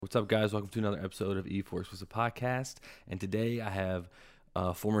What's up, guys? Welcome to another episode of E-Force was a podcast. And today I have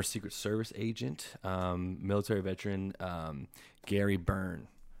former Secret Service agent, military veteran, Gary Byrne.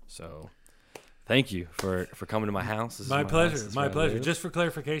 So thank you for coming to my house. This My is pleasure. house. My pleasure. Just for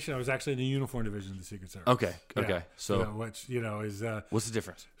clarification, I was actually in the uniform division of the Secret Service. Okay. Yeah. So which is what's the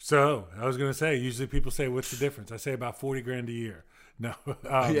difference? so I was going to say, usually people say, what's the difference? I say about $40,000 a year. No,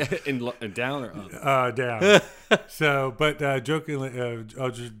 In down or up? down. So, but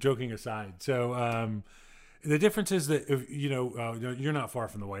joking aside, so the difference is that if, you're not far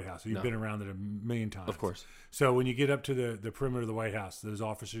from the White House. You've been around it a million times, Of course. So when you get up to the perimeter of the White House, those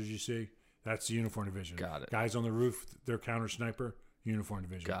officers you see, that's the uniform division. Got it. Guys on the roof, they're counter sniper, uniform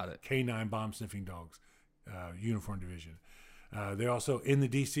division. Got it. K9 bomb sniffing dogs, uniform division. They also in the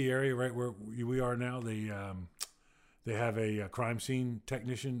D.C. area, right where we are now. They have a crime scene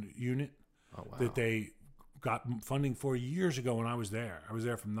technician unit that they got funding for years ago when I was there. I was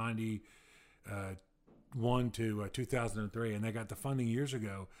there from 91 to 2003, and they got the funding years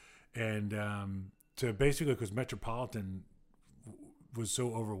ago. And to basically, because Metropolitan was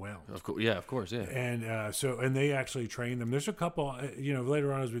so overwhelmed. Of course, yeah, of course, yeah. And and they actually trained them. There's a couple,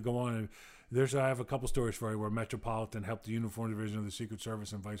 later on as we go on, I have a couple stories for you where Metropolitan helped the uniform division of the Secret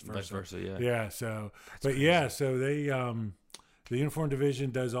Service and vice versa. Vice versa, yeah. Yeah, so, That's so they, the uniform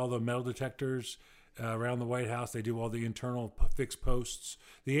division does all the metal detectors around the White House. They do all the internal fixed posts.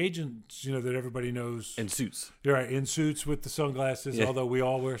 The agents, that everybody knows. In suits. You're right, in suits with the sunglasses, although we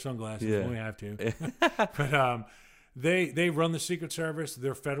all wear sunglasses when we have to. But They run the Secret Service.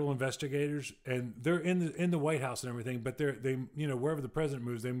 They're federal investigators, and they're in the White House and everything. But they wherever the president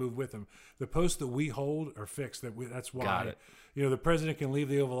moves, they move with him. The posts that we hold are fixed. That's why. Got it. The president can leave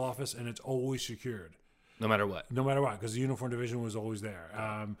the Oval Office, and it's always secured, No matter what. no matter what, because the uniform division was always there.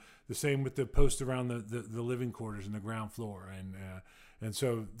 The same with the posts around the living quarters and the ground floor, and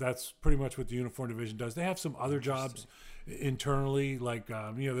so that's pretty much what the uniform division does. They have some other jobs internally, like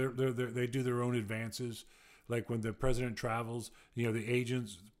they do their own advances. Like when the president travels, the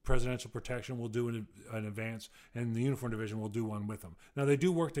agents, presidential protection will do an advance, and the uniform division will do one with them. Now, they do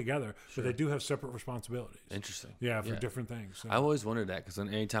work together, but they do have separate responsibilities. Interesting. Yeah, for different things. So. I always wondered that because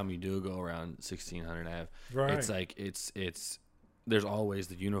anytime you do go around 1600 Ave, it's like it's there's always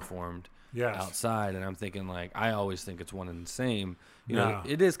the uniformed outside, and I'm thinking I always think it's one and the same.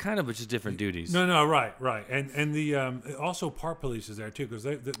 It is kind of, but just different duties. No, right, and the also park police is there too, because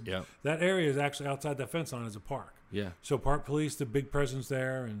that area is actually outside the fence line is a park. Yeah. So park police, the big presence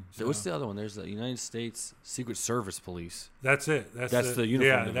there, and so what's the other one? There's the United States Secret Service Police. That's it. That's the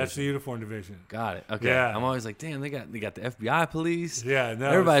uniform division. That's the uniform division. Got it. Okay. Yeah. I'm always like, damn, they got the FBI police. Yeah. No,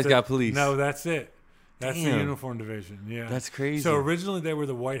 everybody's got police. No, that's it. That's Damn. the uniform division. Yeah. That's crazy. So originally they were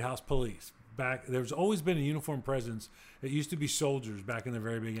the White House police. There's always been a uniform presence. It used to be soldiers back in the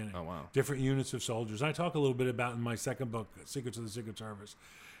very beginning. Oh, wow. Different units of soldiers. I talk a little bit about in my second book, Secrets of the Secret Service.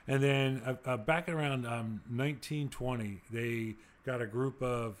 And then back around 1920, they got a group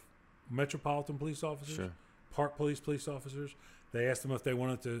of Metropolitan police officers, park police officers. They asked them if they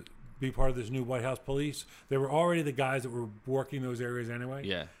wanted to be part of this new White House police. They were already the guys that were working those areas anyway.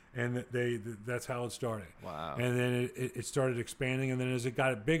 Yeah. And that's how it started. Wow. And then it started expanding. And then as it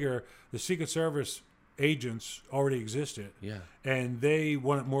got bigger, the Secret Service agents already existed. Yeah. And they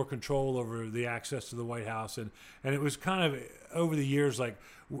wanted more control over the access to the White House. And it was kind of over the years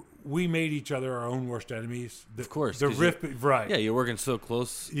we made each other our own worst enemies. Of course. The rift, right. Yeah, you're working so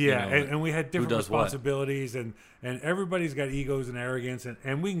close. Yeah, and we had different responsibilities, what? and everybody's got egos and arrogance,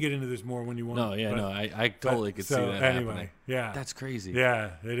 and we can get into this more when you want. No, yeah, I totally could see that happening. Yeah. That's crazy. Yeah,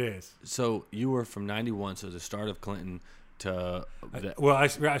 it is. So you were from 91, so the start of Clinton to... I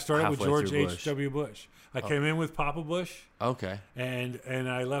started with George Bush. H.W. Bush. I came in with Papa Bush. Okay. And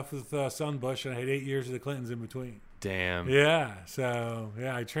I left with son Bush, and I had 8 years of the Clintons in between. Damn. Yeah. So,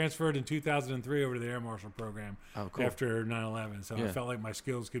 I transferred in 2003 over to the Air Marshal program after 9/11. So I felt like my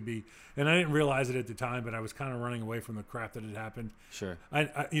skills could be, and I didn't realize it at the time, but I was kind of running away from the crap that had happened. Sure.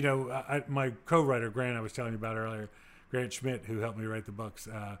 My co-writer, Grant, I was telling you about earlier, Grant Schmidt, who helped me write the books.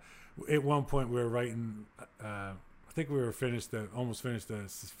 At one point we were writing, I think we were almost finished the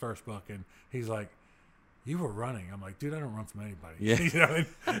first book, and he's like, "You were running." I'm like, "Dude, I don't run from anybody." Yeah.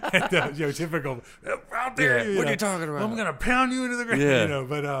 Typical. How dare you? What are you talking about? I'm gonna pound you into the ground. Yeah.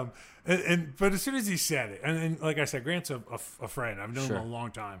 But as soon as he said it, and like I said, Grant's a friend. I've known him a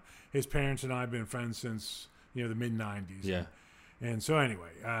long time. His parents and I have been friends since the mid '90s. Yeah. And so anyway,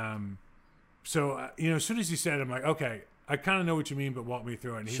 as soon as he said it, I'm like, okay, I kind of know what you mean, but walk me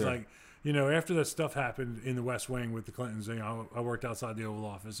through it. And he's like, after that stuff happened in the West Wing with the Clintons, I worked outside the Oval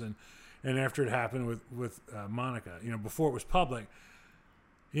Office, and after it happened with Monica, before it was public,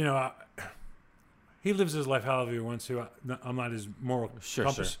 you know, he lives his life however he wants to. I'm not his moral compass.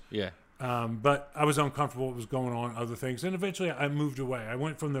 Sure. Yeah. But I was uncomfortable with what was going on, other things. And eventually I moved away. I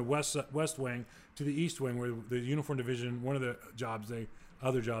went from the west wing to the east wing, where the uniform division, one of the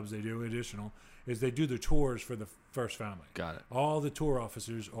other jobs they do, additional, is they do the tours for the first family. Got it. All the tour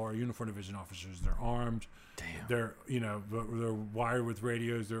officers are uniform division officers. They're armed. Damn. They're, they're wired with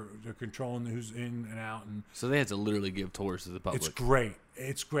radios. They're controlling who's in and out. And So they had to literally give tours to the public. it's great.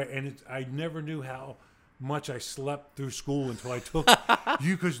 It's great. And I never knew how much I slept through school until I took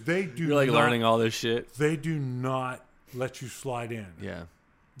you, because they do. You're like learning all this shit. They do not let you slide in. Yeah.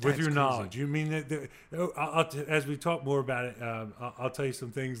 With That's your crazy. knowledge. You mean that? As we talk more about it, I'll tell you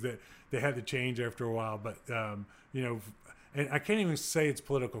some things that they had to change after a while. But and I can't even say it's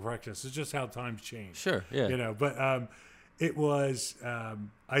political correctness. It's just how times change. Sure. Yeah. But it was.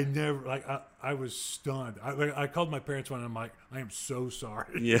 I never I was stunned. I called my parents one, and I'm like, I am so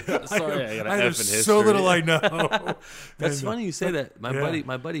sorry. Yeah. Sorry, I got an F in history. So little I know. That's funny you say that.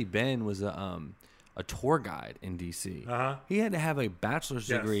 My buddy Ben was a tour guide in DC. He had to have a bachelor's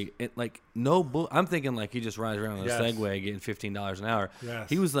degree. I'm thinking like he just rides around on a Segway getting $15 an hour. Yes.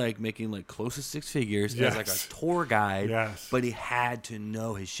 He was like making like close to six figures as like a tour guide. Yes. But he had to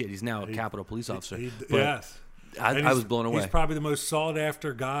know his shit. He's now a Capitol police officer. Yes. I was blown away. He's probably the most sought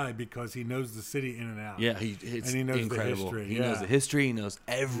after guy because he knows the city in and out. Yeah, it's he knows incredible. the history. He knows the history. He knows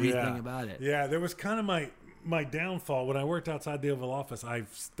everything about it. Yeah, there was kind of my downfall when I worked outside the Oval Office. I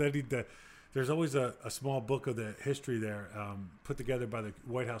studied there's always a small book of the history there, put together by the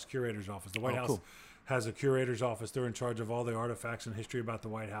White House Curator's Office. The White House has a curator's office. They're in charge of all the artifacts and history about the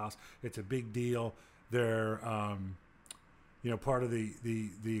White House. It's a big deal. They're part of the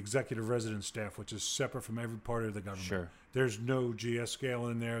executive residence staff, which is separate from every part of the government. Sure. There's no GS scale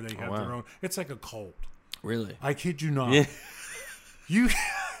in there. They have their own. It's like a cult. Really? I kid you not. Yeah.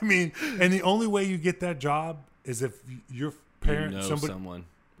 And the only way you get that job is if your parent, someone.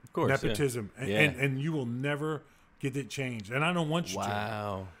 Of course. Nepotism. Yeah. And you will never get it changed. And I don't want you to.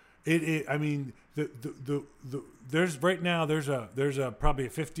 Wow. There's probably a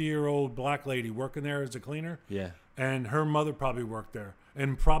 50-year-old black lady working there as a cleaner. Yeah. And her mother probably worked there,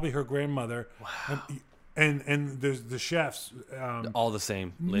 and probably her grandmother. Wow. And there's the chefs. All the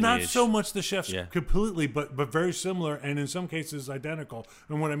same lineage. Not so much the chefs completely, but very similar, and in some cases identical.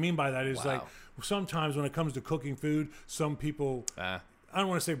 And what I mean by that is like sometimes when it comes to cooking food, some people I don't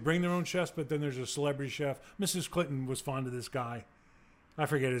want to say bring their own chefs, but then there's a celebrity chef. Mrs. Clinton was fond of this guy. I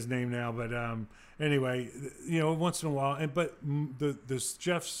forget his name now, but anyway, once in a while. But the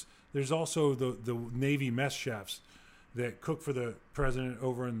chefs, there's also the Navy mess chefs that cook for the president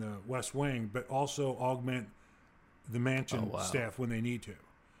over in the West Wing, but also augment the mansion staff when they need to.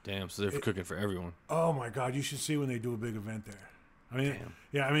 Damn, so they're cooking for everyone. Oh my God, you should see when they do a big event there.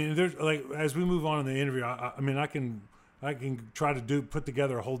 There's like as we move on in the interview, I can try to put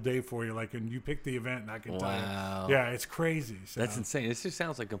together a whole day for you, and you pick the event, and I can tell you. Yeah, it's crazy. So. That's insane. This just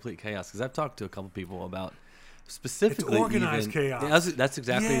sounds like complete chaos because I've talked to a couple people about. Specifically, it's organized chaos. That's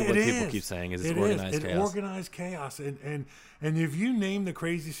exactly what people keep saying. Is it's organized chaos. Organized chaos, and if you name the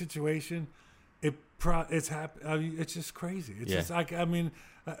crazy situation, it's happened. It's just crazy. It's just like I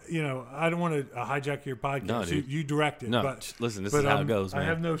don't want to hijack your podcast. No, you direct it. No, but listen, this is how it goes, man. I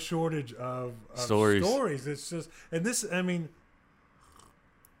have no shortage of stories. It's just if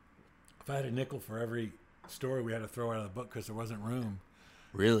I had a nickel for every story we had to throw out of the book because there wasn't room.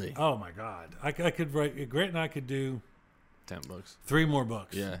 Really? Oh my God! I could write. Grant and I could do 10 books, 3 more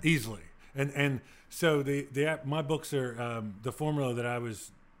books, easily. And so my books are the formula that I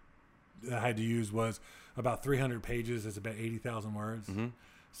had to use was about 300 pages. It's about 80,000 words. Mm-hmm.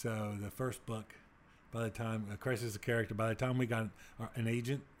 So the first book, by the time Crisis of Character, by the time we got an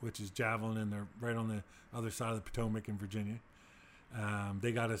agent, which is Javelin, and they're right on the other side of the Potomac in Virginia,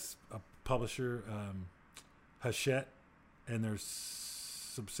 they got us a publisher, Hachette, and there's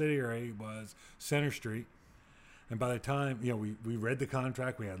subsidiary was Center Street, and by the time we read the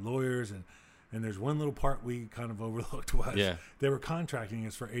contract, we had lawyers, and there's one little part we kind of overlooked was they were contracting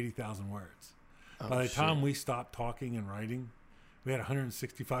us for 80,000 words. By the time we stopped talking and writing, we had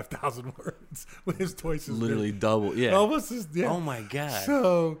 165,000 words, which is twice as literally big. double. Yeah, almost as Oh my God!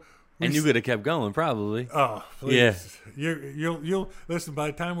 So. And you could have kept going, probably. Oh, please. Yeah. You'll listen.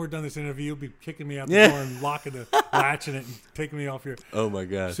 By the time we're done this interview, you'll be kicking me out the door and locking the latching it and taking me off here. Oh my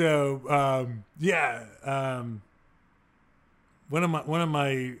God. So one of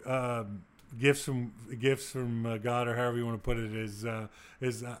my gifts from God, or however you want to put it, is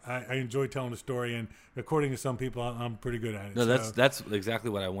I enjoy telling a story, and according to some people, I'm pretty good at it. No, that's exactly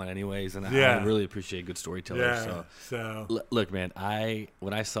what I want, anyways, and Yeah. I really appreciate good storytellers. Yeah. So Look, man,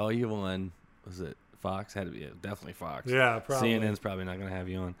 when I saw you on, was it Fox? Had to be definitely Fox. yeah, probably. CNN's probably not going to have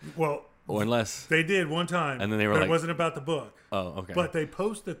you on, Well, or unless they did one time, And then they were but like- it wasn't about the book. Oh, okay. But they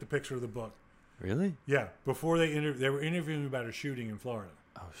posted the picture of the book. Really? Yeah, before they were interviewing me about a shooting in Florida.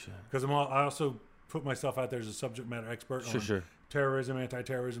 Oh shit. Because I also put myself out there as a subject matter expert on Sure. terrorism,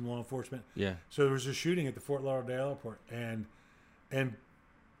 anti-terrorism, law enforcement. Yeah. So there was a shooting at the Fort Lauderdale airport, and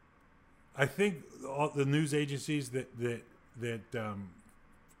I think all the news agencies that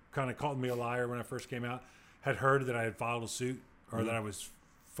kind of called me a liar when I first came out had heard that I had filed a suit, or that I was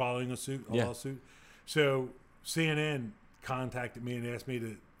following a lawsuit. So CNN contacted me and asked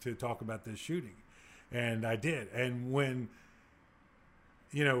me to talk about this shooting, and I did. And when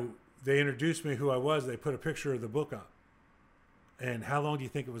they introduced me who I was, they put a picture of the book up. And how long do you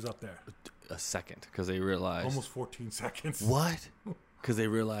think it was up there? A second, because they realized Almost 14 seconds. What? Because they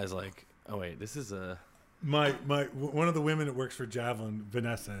realized, like, oh wait, this is a One of the women that works for Javelin,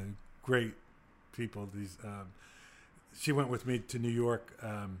 Vanessa, great people. She went with me to New York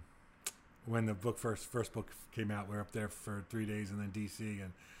when the first book came out. We were up there for 3 days, and then DC.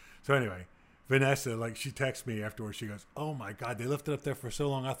 And so anyway, Vanessa, like, she texted me afterwards. She goes, "Oh my God, they left it up there for so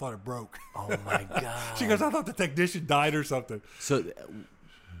long. I thought it broke." Oh my God. She goes, "I thought the technician died or something." So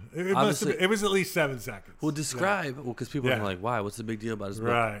It was at least 7 seconds. well, describe because people Yeah. are like, "Why? What's the big deal about his book?"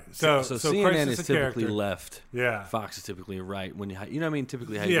 Right. So Chris CNN is a typically character. left. Yeah. Fox is typically right when you know what I mean.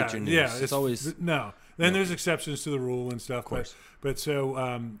 Typically, how you get your news. Yeah, it's always no. Then there's exceptions to the rule and stuff. course. But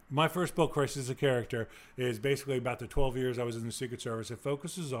so my first book, Crisis of Character, is basically about the 12 years I was in the Secret Service. It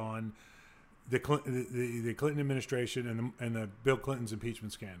focuses on the Clinton administration and the Bill Clinton's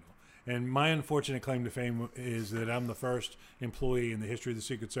impeachment scandal. And my unfortunate claim to fame is that I'm the first employee in the history of the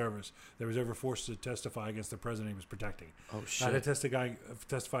Secret Service that was ever forced to testify against the president he was protecting. Oh I had shit! to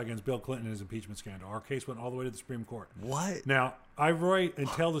testify against Bill Clinton and his impeachment scandal. Our case went all the way to the Supreme Court. What? Now, I write and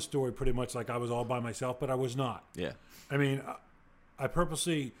tell the story pretty much like I was all by myself, but I was not. Yeah. I mean, I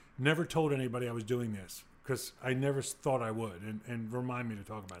purposely never told anybody I was doing this because I never thought I would, and remind me to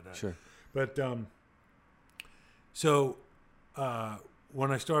talk about that. Sure. But when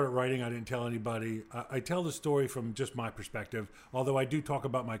I started writing, I didn't tell anybody. I tell the story from just my perspective, although I do talk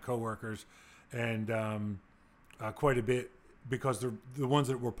about my coworkers and quite a bit because they're the ones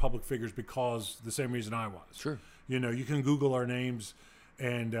that were public figures because the same reason I was. Sure. You can Google our names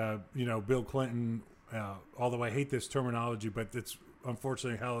and, Bill Clinton, although I hate this terminology, but it's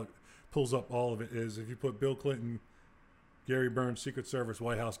unfortunately how it pulls up all of it is if you put Bill Clinton, Gary Byrne, Secret Service,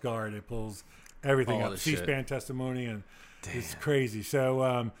 White House guard, it pulls everything All up. the shit. C-SPAN testimony, and Damn. it's crazy.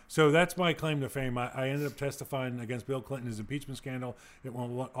 So that's my claim to fame. I ended up testifying against Bill Clinton's impeachment scandal. It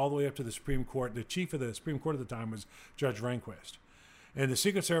went all the way up to the Supreme Court. The chief of the Supreme Court at the time was Judge Rehnquist. And the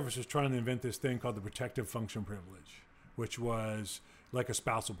Secret Service was trying to invent this thing called the protective function privilege, which was like a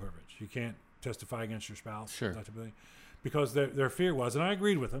spousal privilege. You can't testify against your spouse. Sure. That type of thing. Because their fear was, and I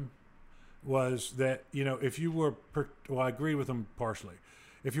agreed with them, was that, if you were, I agreed with them partially.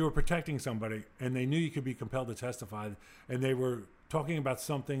 If you were protecting somebody and they knew you could be compelled to testify and they were talking about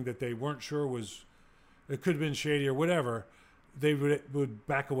something that they weren't sure it could have been shady or whatever, they would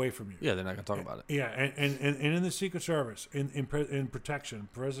back away from you. Yeah, they're not going to talk about it. Yeah, and in the Secret Service, in protection,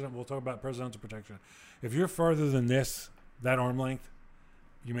 we'll talk about presidential protection. If you're further than that arm length,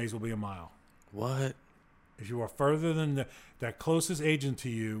 you may as well be a mile. What? If you are further than that closest agent to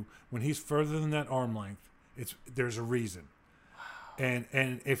you, when he's further than that arm length, there's a reason. And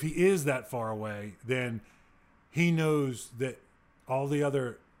if he is that far away, then he knows that all the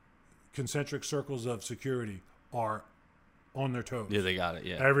other concentric circles of security are on their toes. Yeah, they got it.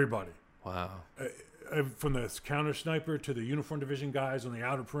 Yeah. Everybody. Wow. From the counter sniper to the uniform division guys on the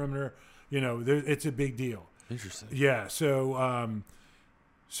outer perimeter, it's a big deal. Interesting. Yeah. So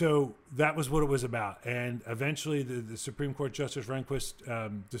that was what it was about. And eventually the Supreme Court Justice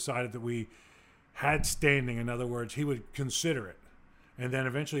Rehnquist decided that we had standing. In other words, he would consider it. And then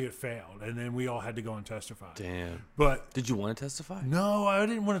eventually it failed. And then we all had to go and testify. Damn. But Did you want to testify? no, I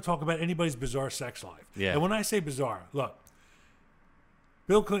didn't want to talk about anybody's bizarre sex life. Yeah. And when I say bizarre, look,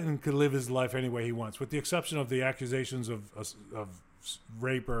 Bill Clinton could live his life any way he wants, with the exception of the accusations of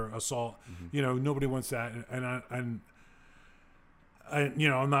rape or assault. Mm-hmm. Nobody wants that. And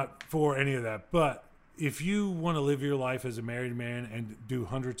I'm not for any of that. But if you want to live your life as a married man and do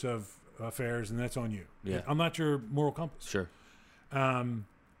hundreds of affairs, and that's on you. Yeah. I'm not your moral compass. Sure.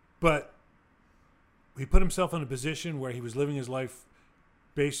 But he put himself in a position where he was living his life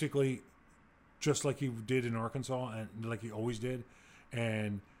basically just like he did in Arkansas and like he always did.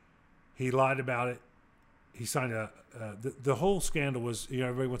 And he lied about it. He signed the whole scandal was,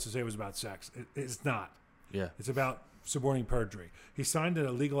 everybody wants to say it was about sex. It's not. Yeah. It's about suborning perjury. He signed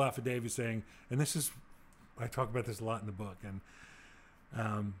a legal affidavit saying, and this is, I talk about this a lot in the book, and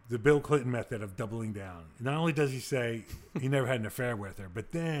the Bill Clinton method of doubling down. Not only does he say he never had an affair with her,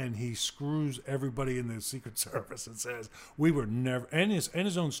 but then he screws everybody in the Secret Service and says we were never, and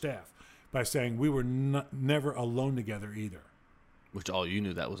his own staff, by saying we were never alone together either. Which all you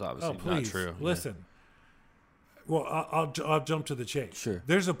knew that was obviously not true. Listen. Yeah. Well, I'll jump to the chase. Sure.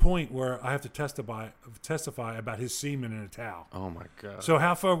 There's a point where I have to testify about his semen in a towel. Oh my God. So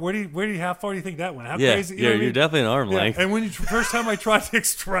how far? How far do you think that went? How yeah, crazy? Yeah, you're definitely an arm length. And when first time I tried to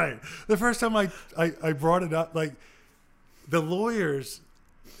extract, the first time I brought it up, like the lawyers,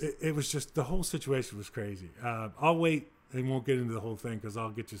 it was just the whole situation was crazy. I'll wait and won't get into the whole thing because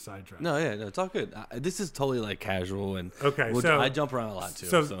I'll get you sidetracked. No, it's all good. This is totally like casual and okay. So I jump around a lot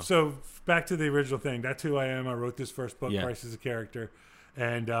too. So back to the original thing. That's who I am. I wrote this first book, Christ as a Character,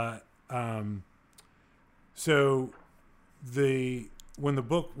 and so when the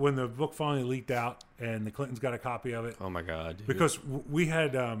book finally leaked out and the Clintons got a copy of it. Oh my God! Dude. Because we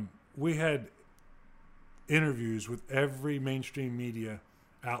had interviews with every mainstream media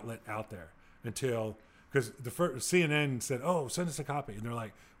outlet out there until. Because the first CNN said, "Oh, send us a copy," and they're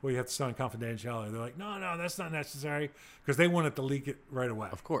like, "Well, you have to sign confidentiality." They're like, "No, that's not necessary," because they wanted to leak it right away.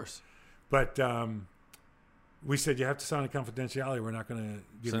 Of course, but we said you have to sign a confidentiality. We're not going to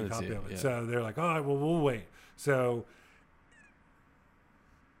give you a copy of it. Yeah. So they're like, "All right, well, we'll wait." So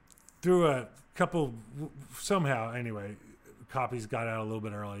through a couple, somehow, anyway, copies got out a little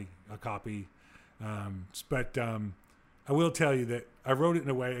bit early. A copy, but. I will tell you that I wrote it in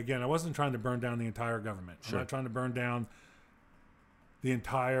a way, again, I wasn't trying to burn down the entire government. Sure. I'm not trying to burn down the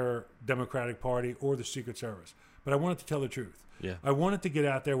entire Democratic Party or the Secret Service. But I wanted to tell the truth. Yeah. I wanted to get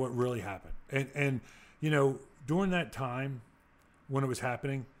out there what really happened. And during that time when it was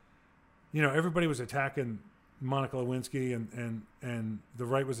happening, everybody was attacking Monica Lewinsky and the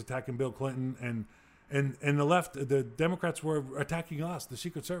right was attacking Bill Clinton and the left, the Democrats were attacking us, the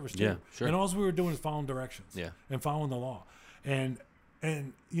Secret Service, too. Yeah, sure. And all we were doing is following directions and following the law. And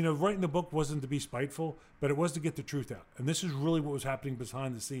writing the book wasn't to be spiteful, but it was to get the truth out. And this is really what was happening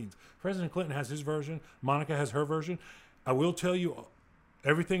behind the scenes. President Clinton has his version. Monica has her version. I will tell you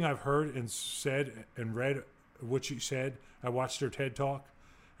everything I've heard and said and read what she said. I watched her TED Talk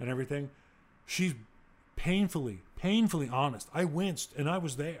and everything. She's painfully honest. I winced, and I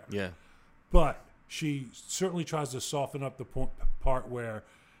was there. Yeah. But she certainly tries to soften up the part where,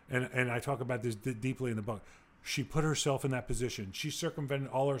 and I talk about this deeply in the book, she put herself in that position. She circumvented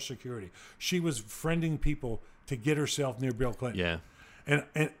all her security. She was friending people to get herself near Bill Clinton. Yeah.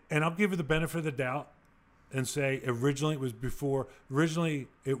 And I'll give her the benefit of the doubt and say originally it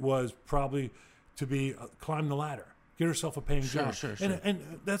was probably to be climb the ladder, get herself a paying job. Sure.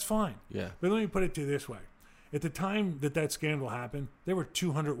 And that's fine. Yeah. But let me put it to you this way. At the time that scandal happened, there were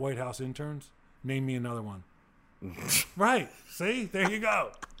 200 White House interns. Name me another one. Right. See? There you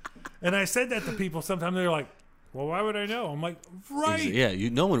go. And I said that to people. Sometimes they're like, well, why would I know? I'm like, right. Yeah,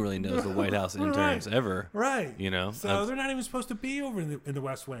 no one really knows the White House interns ever. Right. So they're not even supposed to be over in the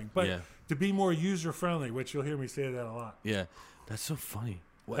West Wing. But to be more user-friendly, which you'll hear me say that a lot. Yeah. That's so funny.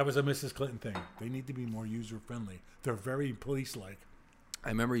 What? That was a Mrs. Clinton thing. They need to be more user-friendly. They're very police-like. I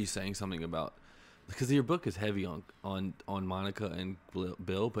remember you saying something about, because your book is heavy on Monica and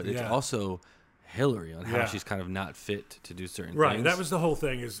Bill, but it's also Hillary on how she's kind of not fit to do certain things. Right. That was the whole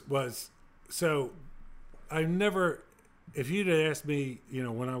thing. So I never, if you'd asked me,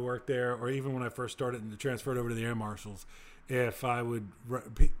 when I worked there, or even when I first started and transferred over to the Air Marshals, if I would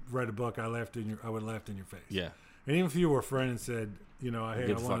write a book, I would laugh in your face. Yeah. And even if you were a friend and said, hey,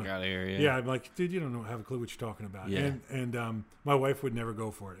 get the fuck out of here. Yeah. I'm like, dude, you don't have a clue what you're talking about. Yeah. And my wife would never go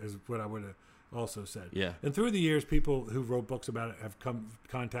for it, is what I would have also said. Yeah. And through the years, people who wrote books about it have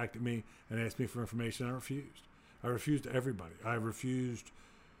contacted me and asked me for information. I refused. I refused everybody. I refused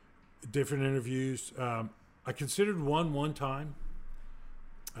different interviews. I considered one time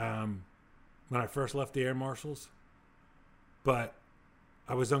when I first left the Air Marshals, but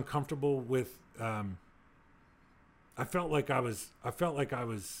I was uncomfortable with. I felt like I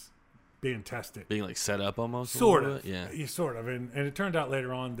was being tested, being like set up almost. Sort of, yeah, sort of, and it turned out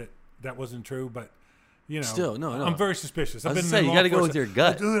later on that wasn't true, but. Still, no. I'm very suspicious. I was say, you got to go with your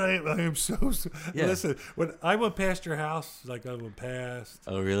gut. Dude, I am so... Yeah. Listen, when I went past your house, like I went past.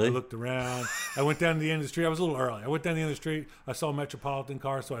 Oh, really? I looked around. I went down to the end of the street. I was a little early. I went down the end of the street. I saw a Metropolitan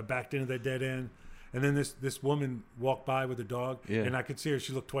car, so I backed into that dead end. And then this woman walked by with a dog, Yeah. and I could see her.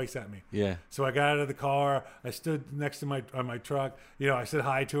 She looked twice at me. Yeah. So I got out of the car. I stood next to my truck. You know, I said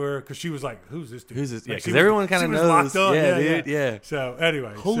hi to her because she was like, "Who's this dude? Who's this?" Yeah, Like, because everyone kind she of was knows. locked on. Yeah, dude. Yeah. So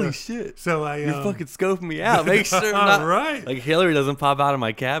anyway, Holy shit. So I You're fucking scoping me out. Make sure I'm All not, right. like Hillary doesn't pop out of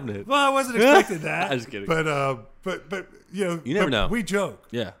my cabinet. Well, I wasn't expecting that. I'm just kidding. But you know, You never know. We joke.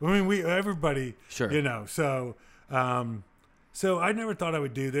 Yeah. I mean, everybody. Sure. You know, so I never thought I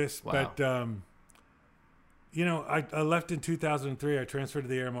would do this, Wow. but you know, I left in 2003. I transferred to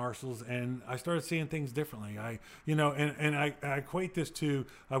the Air Marshals, and I started seeing things differently. I equate this to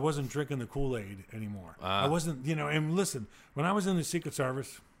I wasn't drinking the Kool-Aid anymore. I wasn't, you know. And listen, when I was in the Secret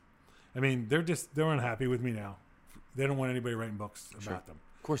Service, I mean, they're unhappy with me now. They don't want anybody writing books about them.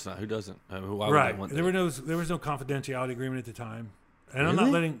 Of course not. Who doesn't? I mean, why would Right. they want There that? was no confidentiality agreement at the time, and I'm Really?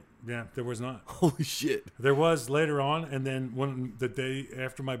 not letting. Yeah, there was not. Holy shit. There was later on, and then when the day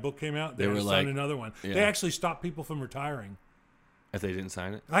after my book came out, they were had to like- sign another one. Yeah. They actually stopped people from retiring. If they didn't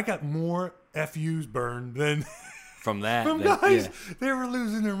sign it I got more FUs burned than from that, from then- guys. yeah. They were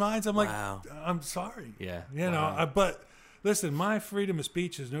losing their minds. I'm like, Wow. I'm sorry. Yeah. You know, Wow. but listen, my freedom of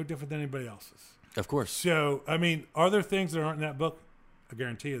speech is no different than anybody else's. Of course. So, I mean, are there things that aren't in that book? I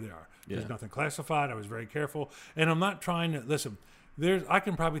guarantee you there are. Yeah. There's nothing classified. I was very careful. And I'm not trying to, listen, I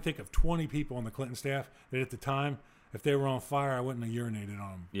can probably think of 20 people on the Clinton staff that at the time, if they were on fire, I wouldn't have urinated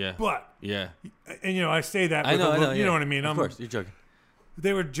on them. Yeah. But, Yeah. and you know, I say that I with know. a I look, know. you yeah. know what I mean? Of course. You're joking.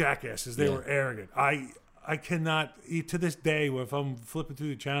 They were jackasses. They Yeah. were arrogant. I cannot, to this day, if I'm flipping through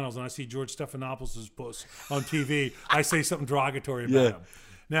the channels and I see George Stephanopoulos' puss on TV, I say something derogatory about Yeah. him.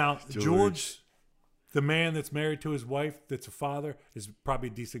 Now, George, the man that's married to his wife, that's a father, is probably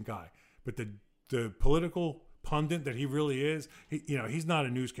a decent guy. But the political pundit that he really is, he's not a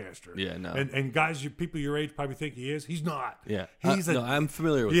newscaster. Yeah, no. And guys, people your age probably think he is. He's not. Yeah. He's no, I'm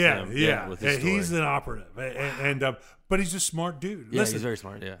familiar with yeah, him. yeah. With his And story. he's an operative, but he's a smart dude. Yeah, Listen, he's very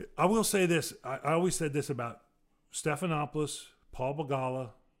smart. Yeah. I will say this. I always said this about Stephanopoulos, Paul Begala,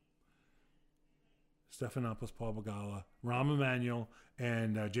 Rahm Emanuel,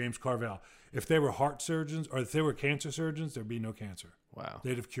 and James Carvell. If they were heart surgeons or if they were cancer surgeons, there'd be no cancer. Wow.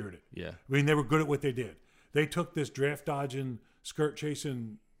 They'd have cured it. Yeah. I mean, they were good at what they did. They took this draft dodging, skirt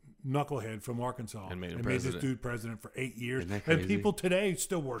chasing knucklehead from Arkansas And made him this president. dude president for 8 years. Isn't that And crazy? people today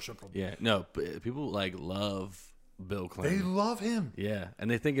still worship him. Yeah. No, but people like love Bill They Clinton. love him. Yeah, and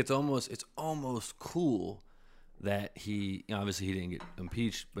they think it's almost cool that he obviously he didn't get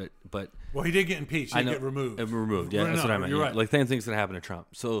impeached, but Well, he did get impeached. He I know did get removed. removed. Yeah, No, that's what I meant. you're Yeah. right. Like same thing's gonna happen to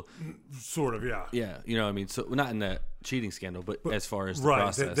Trump. So Sort of, yeah. yeah, you know what I mean. So not in the cheating scandal, but as far as the Right.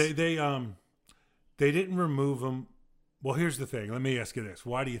 process. They didn't remove him. Well, here's the thing. Let me ask you this: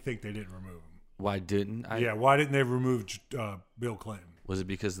 why do you think they didn't remove him? Why didn't I? Yeah, why didn't they remove Bill Clinton? Was it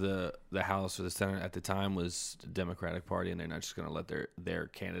because the House or the Senate at the time was the Democratic Party, and they're not just going to let their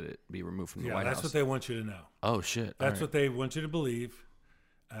candidate be removed from the Yeah, White that's House? what they want you to know. Oh shit! That's what they want you to believe.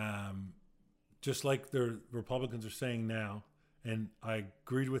 Just like the Republicans are saying now, and I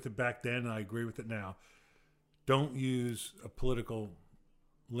agreed with it back then, and I agree with it now. Don't use a political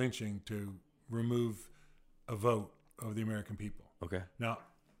lynching to remove a vote of the American people. Okay. Now,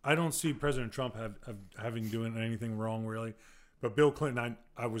 I don't see President Trump having doing anything wrong, really. But Bill Clinton,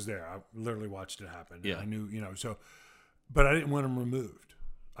 I was there. I literally watched it happen. Yeah. I knew, so, but I didn't want him removed.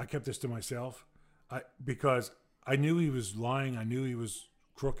 I kept this to myself because I knew he was lying. I knew he was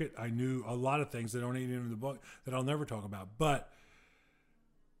crooked. I knew a lot of things that aren't even in the book that I'll never talk about. But,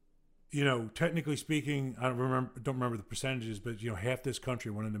 technically speaking, don't remember the percentages, but, half this country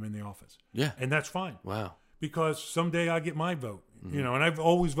wanted him in the office. Yeah. And that's fine. Wow. Because someday I get my vote, and I've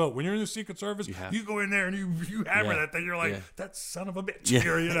always vote. When you're in the Secret Service, you go in there and you hammer that thing. You're like, that son of a bitch. Yeah.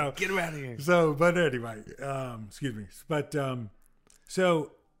 Here, Get him out of here. So, but anyway, excuse me. But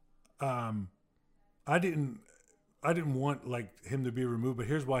I didn't want like him to be removed. But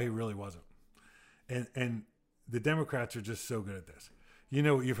here's why he really wasn't. And the Democrats are just so good at this.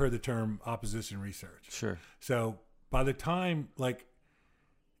 You've heard the term opposition research. Sure. So by the time,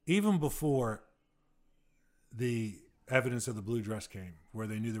 even before the evidence of the blue dress came, where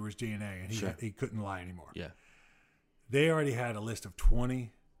they knew there was DNA and he couldn't lie anymore. Yeah. They already had a list of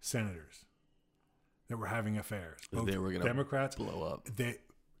 20 senators that were having affairs. Both They were going to Democrats blow up.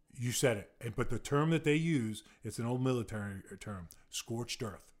 You said it. But the term that they use, it's an old military term, scorched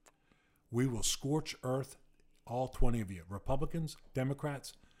earth. We will scorch earth, all 20 of you. Republicans,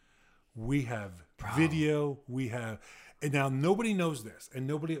 Democrats, we have video, and now nobody knows this and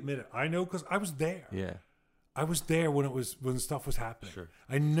nobody admitted it. I know because I was there. Yeah. I was there when stuff was happening. Sure.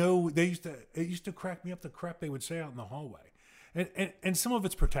 I know it used to crack me up the crap they would say out in the hallway. and some of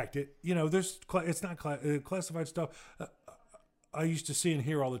it's protected. You know, it's not classified stuff. I used to see and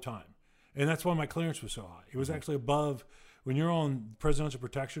hear all the time, and that's why my clearance was so high. It was actually above when you're on presidential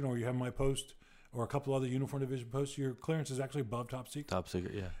protection, or you have my post, or a couple other uniform division posts. Your clearance is actually above top secret. Top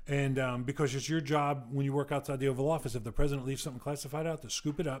secret, yeah. And because it's your job when you work outside the Oval Office, if the president leaves something classified out, to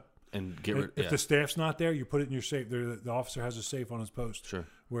scoop it up and get rid. If the staff's not there, you put it in your safe. The officer has a safe on his post. Sure.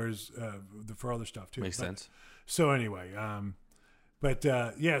 Whereas for other stuff too. Makes sense. So anyway,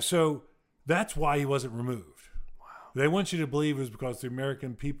 so that's why he wasn't removed. Wow. They want you to believe it was because the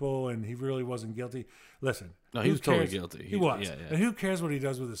American people and he really wasn't guilty. Listen. No, he was totally guilty. He was. Yeah. And who cares what he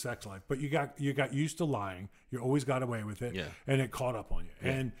does with his sex life? But you got used to lying. You always got away with it. Yeah. And it caught up on you.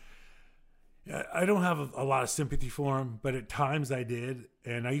 Yeah. And I don't have a lot of sympathy for him, but at times I did.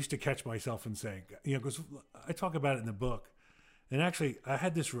 And I used to catch myself and say, because I talk about it in the book. And actually, I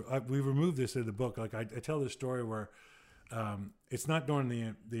had this. We removed this in the book. Like I tell this story where it's not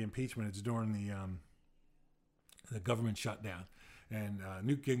during the impeachment; it's during the government shutdown, and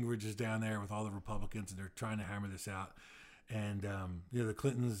Newt Gingrich is down there with all the Republicans, and they're trying to hammer this out. And the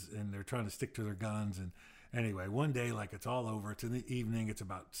Clintons, and they're trying to stick to their guns. And anyway, one day, like it's all over. It's in the evening. It's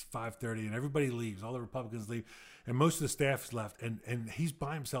about 5:30, and everybody leaves. All the Republicans leave, and most of the staff is left. And he's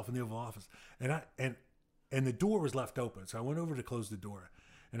by himself in the Oval Office. And the door was left open, so I went over to close the door.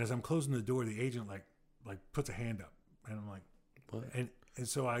 And as I'm closing the door, the agent like puts a hand up, and I'm like, what? And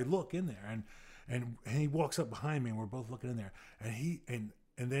so I look in there, and he walks up behind me, and we're both looking in there, and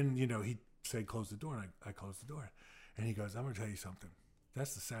then he said close the door, and I closed the door, and he goes, I'm gonna tell you something.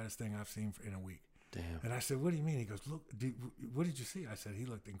 That's the saddest thing I've seen in a week. Damn. And I said, what do you mean? He goes, look, what did you see? I said, he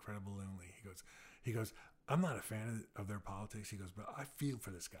looked incredibly lonely. He goes, I'm not a fan of their politics. He goes, but I feel for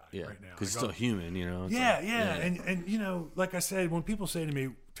this guy right now. Because he's still human, It's yeah. And like I said, when people say to me,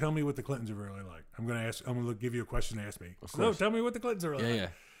 tell me what the Clintons are really like, I'm going to give you a question to ask me. So tell me what the Clintons are really like. Yeah.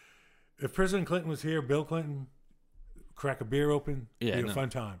 If President Clinton was here, Bill Clinton, crack a beer open, be a fun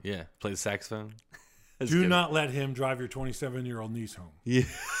time. Yeah. Play the saxophone. Do not let him drive your 27-year-old niece home. Yeah.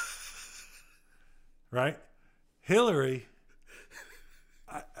 Right? Hillary,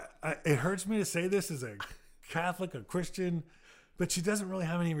 it hurts me to say this as a Catholic, a Christian, but she doesn't really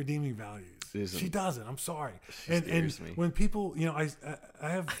have any redeeming values. She doesn't. I'm sorry. And when people,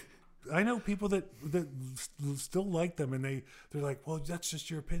 I know people that still like them, and they're like, well, that's just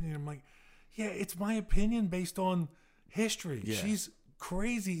your opinion. I'm like, yeah, it's my opinion based on history. Yeah. She's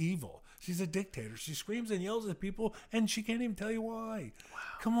crazy evil. She's a dictator. She screams and yells at people, and she can't even tell you why. Wow.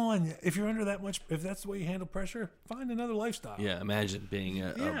 Come on. If you're under that much, if that's the way you handle pressure, find another lifestyle. Yeah, imagine being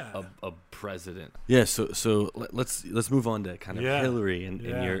a president. Yeah, so let's move on to kind of Hillary and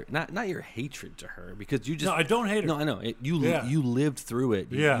your not your hatred to her, because you just I don't hate her. No, I know you lived through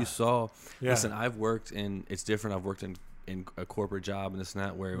it. You saw. Yeah. Listen, I've worked in. It's different. I've worked in a corporate job and this and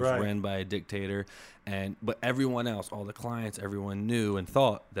that, where it was ran by a dictator, but everyone else, all the clients, everyone knew and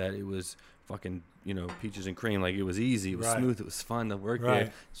thought that it was fucking peaches and cream, like it was easy, it was smooth, it was fun to work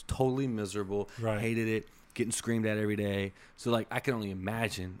there. It's totally miserable, hated it, getting screamed at every day. So like I can only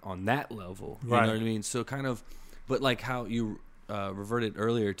imagine on that level, you know what I mean? So kind of, but like how you reverted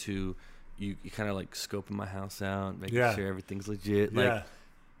earlier to you kind of like scoping my house out, making sure everything's legit, like.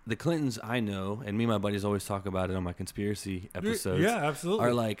 The Clintons, I know, and me and my buddies always talk about it on my conspiracy episodes. Yeah, absolutely.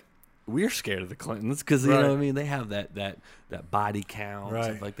 Are like, we're scared of the Clintons because you know what I mean. They have that body count,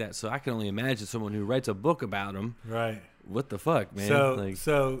 stuff like that. So I can only imagine someone who writes a book about them. Right. What the fuck, man?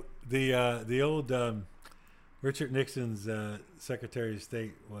 So the old Richard Nixon's Secretary of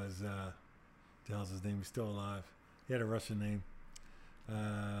State was the hell's his name? He's still alive. He had a Russian name.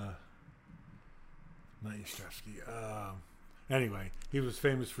 Not Yashevsky. Anyway, he was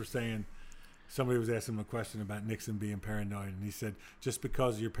famous for saying, somebody was asking him a question about Nixon being paranoid, and he said, just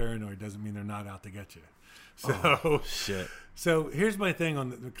because you're paranoid doesn't mean they're not out to get you. So, shit. So here's my thing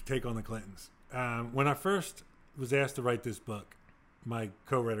on the take on the Clintons. When I first was asked to write this book, my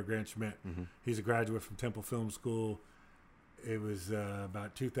co-writer, Grant Schmidt, he's a graduate from Temple Film School. It was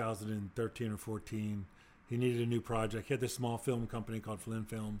about 2013 or 14. He needed a new project. He had this small film company called Flynn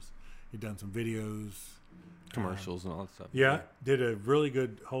Films. He'd done some videos. Commercials and all that stuff. Yeah, did a really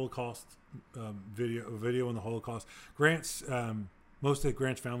good Holocaust video on the Holocaust. Most of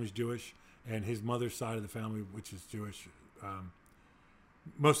Grant's family's Jewish, and his mother's side of the family, which is Jewish,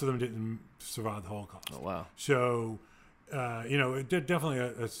 most of them didn't survive the Holocaust. Oh, wow. So, it did definitely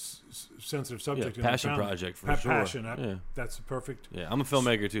a sensitive subject. Yeah, passion project for sure. Passion, that's perfect. Yeah, I'm a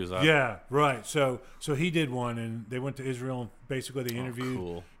filmmaker too. So right. So he did one, and they went to Israel, and basically they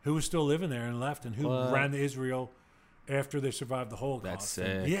interviewed who was still living there and left, and who ran to Israel after they survived the Holocaust. That's sick.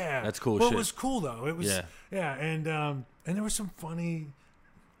 And, that's cool. Well, shit. It was cool though. It was and and there was some funny,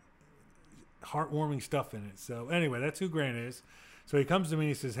 heartwarming stuff in it. So anyway, that's who Grant is. So he comes to me and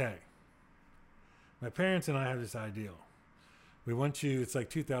he says, "Hey, my parents and I have this ideal. We want you." It's like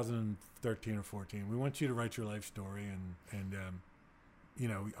 2013 or 14. "We want you to write your life story, and you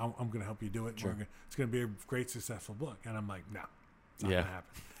know, I'm going to help you do it. Sure. It's going to be a great, successful book." And I'm like, "No, it's not Yeah. going to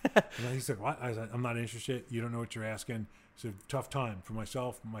happen." And he's like, "What?" I said, "I'm not interested. You don't know what you're asking. It's a tough time for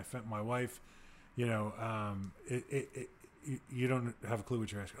myself, my wife. You know, you don't have a clue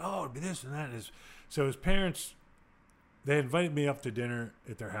what you're asking. Oh, it'd be this and that." So his parents, they invited me up to dinner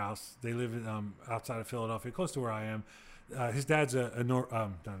at their house. They live outside of Philadelphia, close to where I am. His dad's not a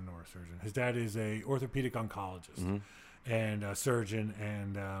neurosurgeon. His dad is a orthopedic oncologist and a surgeon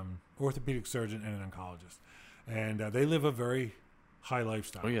and orthopedic surgeon and an oncologist. And they live a very high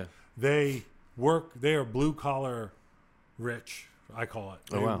lifestyle. Oh, yeah. They are blue collar rich, I call it.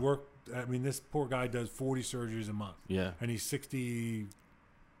 They work. I mean, this poor guy does 40 surgeries a month. Yeah. And he's 60,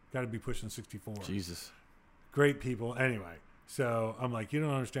 got to be pushing 64. Jesus. Great people. Anyway, so I'm like, you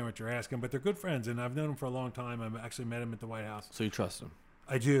don't understand what you're asking, but they're good friends, and I've known them for a long time. I've actually met them at the White House. So you trust them?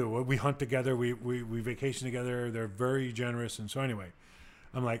 I do. We hunt together. We vacation together. They're very generous. And so anyway,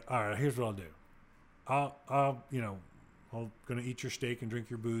 I'm like, all right, here's what I'll do. I'm going to eat your steak and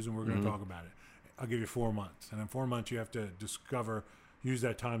drink your booze, and we're going to talk about it. I'll give you 4 months. And in 4 months, you have to use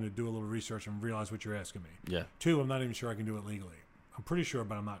that time to do a little research and realize what you're asking me. Yeah. 2, I'm not even sure I can do it legally. I'm pretty sure,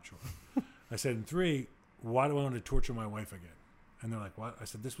 but I'm not sure. I said, and 3, why do I want to torture my wife again? And they're like, what? I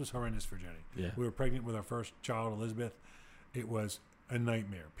said, this was horrendous for Jenny. Yeah. We were pregnant with our first child, Elizabeth. It was a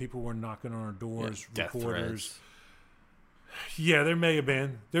nightmare. People were knocking on our doors, death reporters. threats. Yeah, there may have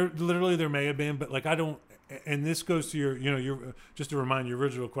been. There may have been, but like I don't. And this goes to your just to remind you, your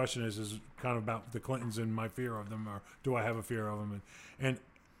original question is kind of about the Clintons and my fear of them, or do I have a fear of them?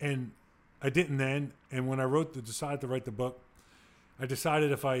 And I didn't then. And when I decided to write the book, I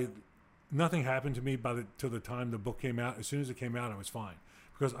decided nothing happened to me till the time the book came out. As soon as it came out, I was fine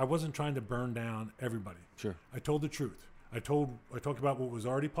because I wasn't trying to burn down everybody. Sure. I told the truth. I talked about what was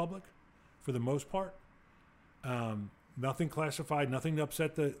already public, for the most part. Nothing classified. Nothing to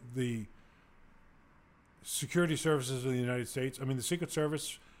upset the security services of the United States. I mean, the Secret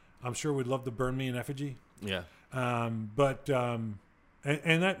Service, I'm sure would love to burn me in effigy. Yeah. And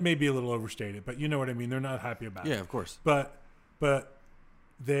that may be a little overstated, but you know what I mean. They're not happy about it. Yeah, of course. But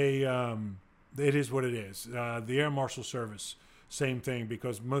they it is what it is. The Air Marshal Service, same thing,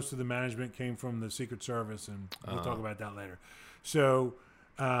 because most of the management came from the Secret Service, and we'll talk about that later. So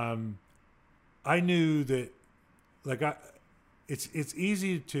I knew that, like, it's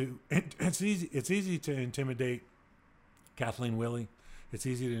easy to intimidate Kathleen Willey. It's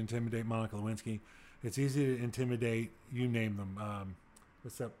easy to intimidate Monica Lewinsky. It's easy to intimidate, you name them.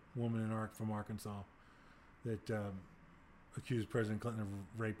 What's that woman from Arkansas that accused President Clinton of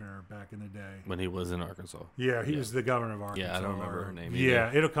raping her back in the day? When he was in Arkansas. Yeah, he was the governor of Arkansas. Yeah, I don't remember her name Yeah,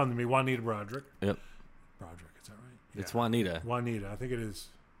 either. it'll come to me. Juanita Broderick. Yep. Broderick, is that right? It's Yeah. Juanita. Juanita, I think it is.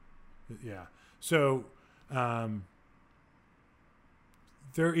 Yeah. So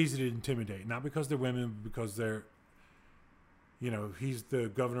they're easy to intimidate, not because they're women, but because they're, he's the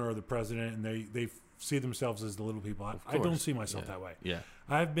governor or the president, and they see themselves as the little people. I don't see myself that way. Yeah.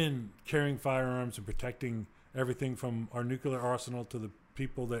 I've been carrying firearms and protecting everything from our nuclear arsenal to the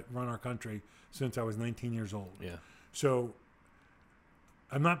people that run our country since I was 19 years old. Yeah. So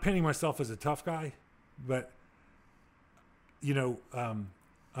I'm not painting myself as a tough guy, but I'm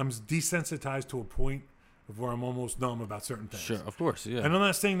desensitized to a point of where I'm almost numb about certain things. Sure, of course, yeah. And I'm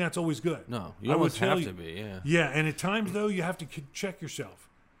not saying that's always good. No, you almost have to be, yeah. Yeah, and at times, though, you have to check yourself.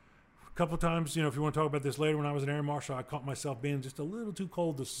 A couple of times, if you want to talk about this later, when I was an air marshal, I caught myself being just a little too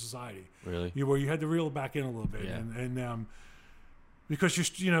cold to society. Really? Where you had to reel back in a little bit. Yeah. And because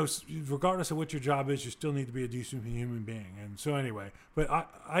regardless of what your job is, you still need to be a decent human being. And so anyway, but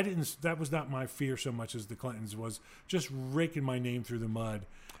I didn't, that was not my fear so much as the Clintons, was just raking my name through the mud.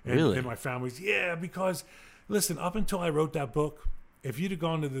 And my family's, because listen, up until I wrote that book, if you'd have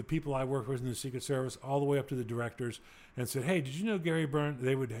gone to the people I work with in the Secret Service, all the way up to the directors, and said, "Hey, did you know Gary Byrne?"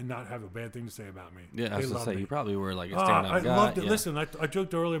 they would not have a bad thing to say about me. Yeah, I was going to say, me. you probably were like a stand-up guy. I loved it. Yeah. Listen, I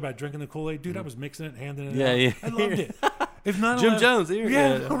joked earlier about drinking the Kool-Aid. Dude, I was mixing it, handing it out. Yeah. I loved it. If Jim Jones here.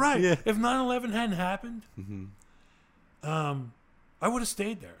 Yeah, right. Yeah. If 9/11 hadn't happened, I would have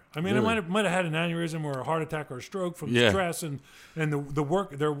stayed there. I mean, Really? I might have had an aneurysm or a heart attack or a stroke from stress and the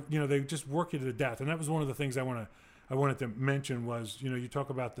work. They just work you to death. And that was one of the things I wanted to mention was, you talk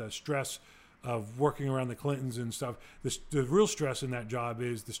about the stress of working around the Clintons and stuff. The real stress in that job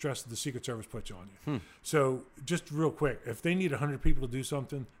is the stress that the Secret Service puts on you. So just real quick, if they need 100 people to do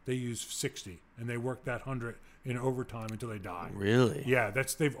something, they use 60, and they work that 100 in overtime until they die. Really? Yeah,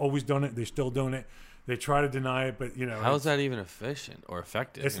 they've always done it. They're still doing it. They try to deny it, but how is that even efficient or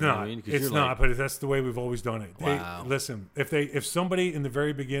effective? It's not. It's not. But that's the way we've always done it. Wow. Listen, if somebody in the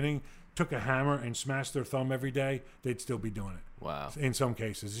very beginning took a hammer and smashed their thumb every day, they'd still be doing it. Wow. In some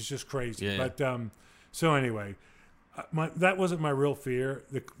cases, it's just crazy. Yeah. But so anyway, that wasn't my real fear.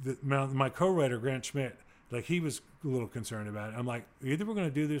 My co-writer Grant Schmidt, like, he was a little concerned about it. I'm like, either we're going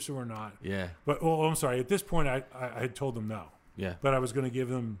to do this or we're not. Yeah. But I'm sorry. At this point, I had told them no. Yeah. But I was going to give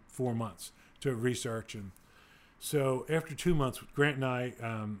them 4 months to research, and so after 2 months, Grant and I,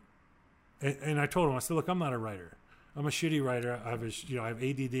 and I told him, I said, look, I'm not a writer. I'm a shitty writer. I have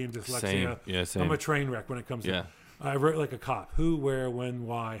ADD and dyslexia. Same. Yeah, same. I'm a train wreck when it comes to. I wrote like a cop: who, where, when,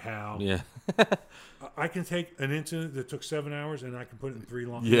 why, how. Yeah. I can take an incident that took 7 hours and I can put it in 3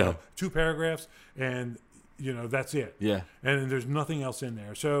 long. Yeah. 2 paragraphs, and that's it. Yeah. And there's nothing else in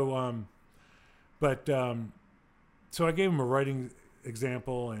there. So, so I gave him a writing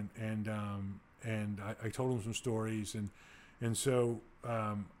example, and I told him some stories, and so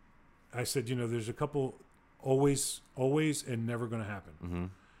I said, there's a couple always and never going to happen. Mm-hmm.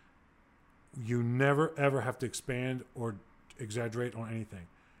 You never ever have to expand or exaggerate on anything.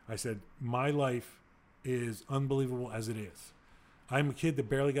 I said, my life is unbelievable as it is. I'm a kid that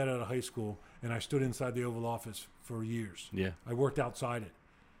barely got out of high school, and I stood inside the Oval Office for years. Yeah. I worked outside it.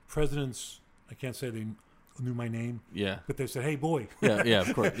 Presidents, I can't say they knew my name. Yeah. But they said, hey, boy. Yeah,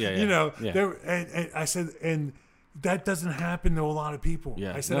 of course. Yeah. And I said, and that doesn't happen to a lot of people.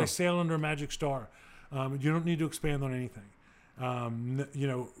 Yeah. I said, I sail under a magic star. You don't need to expand on anything.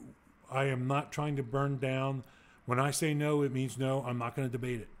 I am not trying to burn down. When I say no, it means no. I'm not going to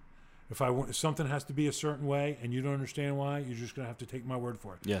debate it. If something has to be a certain way and you don't understand why, you're just going to have to take my word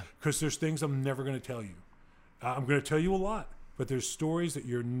for it. Yeah. Because there's things I'm never going to tell you. I'm going to tell you a lot, but there's stories that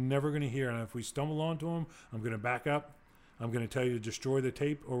you're never going to hear. And if we stumble onto them, I'm going to back up. I'm going to tell you to destroy the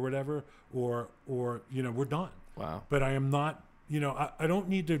tape or whatever, or we're done. Wow. But I am not, I don't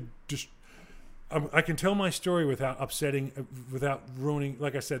need to just. I can tell my story without upsetting, without ruining.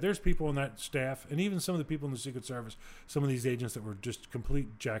 Like I said, there's people on that staff, and even some of the people in the Secret Service, some of these agents that were just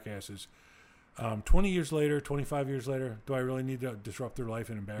complete jackasses. 20 years later, 25 years later, do I really need to disrupt their life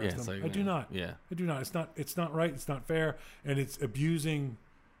and embarrass them? Like, I do not. Yeah. I do not. It's not right. It's not fair, and it's abusing.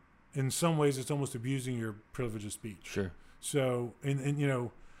 In some ways, it's almost abusing your privilege of speech. Sure. So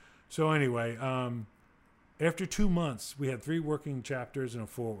so anyway, after 2 months, we had 3 working chapters and a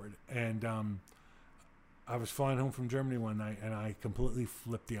forward, and I was flying home from Germany one night, and I completely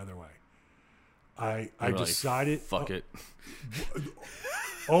flipped the other way. I decided, fuck it.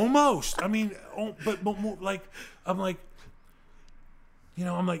 Almost. I mean, but more, like, I'm like,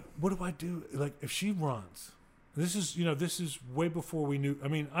 what do I do? Like, if she runs, this is way before we knew. I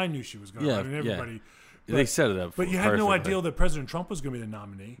mean, I knew she was going. Yeah, I mean, everybody. Yeah. They set it up. But you had no idea that President Trump was going to be the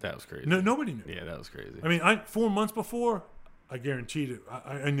nominee. That was crazy. No, nobody knew. Yeah, that was crazy. I mean, 4 months before, I guaranteed it.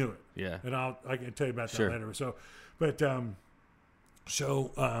 I knew it. Yeah. And I can tell you about that Sure. later. So, but I'm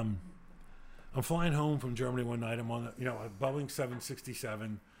flying home from Germany one night. I'm on a Boeing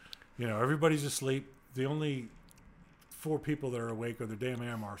 767. Everybody's asleep. The only 4 people that are awake are the damn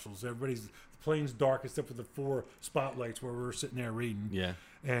air marshals. The plane's dark except for the 4 spotlights where we were sitting there reading. Yeah.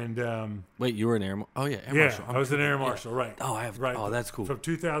 And wait, you were an air marshal? Oh, yeah, air yeah, marshal. I was an air marshal, right. Oh, I have. Right. Oh, that's cool. From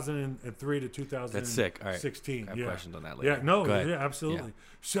 2003 to 2016. That's sick. All right. 16. I have yeah. questions on that later. Yeah, no, Go ahead. yeah, absolutely.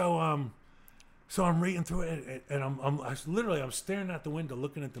 Yeah. So I'm reading through it, and I'm staring out the window,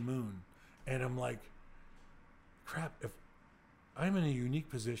 looking at the moon, and I'm like, crap! If I'm in a unique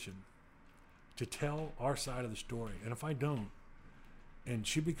position to tell our side of the story, and if I don't, and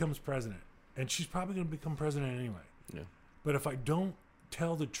she becomes president, and she's probably going to become president anyway. Yeah. But if I don't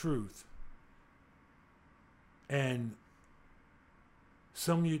tell the truth, and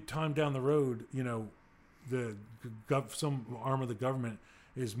some time down the road, some arm of the government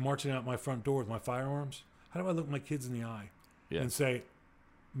is marching out my front door with my firearms, how do I look my kids in the eye and say,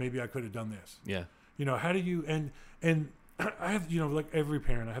 maybe I could have done this? Yeah. How do you, and I have, like every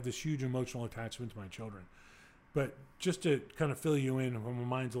parent, I have this huge emotional attachment to my children. But just to kind of fill you in, when my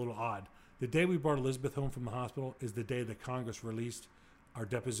mind's a little odd, the day we brought Elizabeth home from the hospital is the day that Congress released our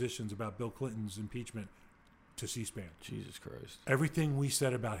depositions about Bill Clinton's impeachment to C-SPAN. Jesus Christ. Everything we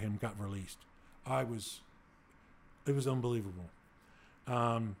said about him got released. It was unbelievable.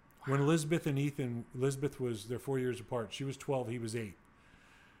 When Elizabeth and Ethan, they're 4 years apart. She was 12, he was 8.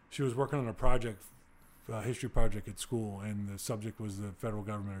 She was working on a project, history project at school, and the subject was the federal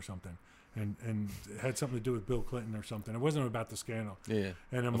government or something. and it had something to do with Bill Clinton or something. It wasn't about the scandal. Yeah.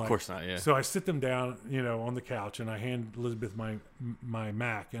 And I'm of like, course not. Yeah. So I sit them down, on the couch, and I hand Elizabeth my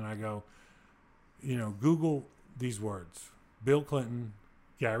Mac, and I go, Google these words: Bill Clinton,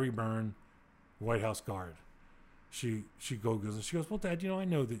 Gary Byrne, White House guard. She goes and she goes, well, Dad, I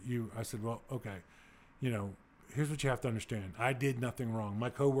know that you. I said, well, okay, here's what you have to understand. I did nothing wrong. My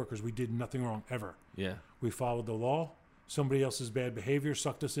coworkers, we did nothing wrong ever. Yeah. We followed the law. Somebody else's bad behavior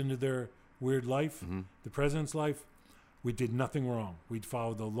sucked us into their weird life, the president's life. We did nothing wrong. We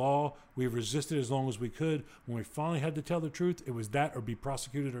followed the law. We resisted as long as we could. When we finally had to tell the truth, it was that or be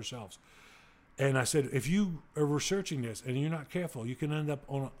prosecuted ourselves. And I said, if you are researching this and you're not careful, you can end up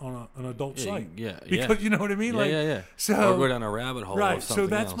on an adult site. Yeah, because you know what I mean. Yeah. So or go down a rabbit hole. Right. Of something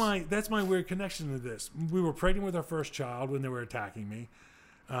so else. that's my weird connection to this. We were pregnant with our first child when they were attacking me.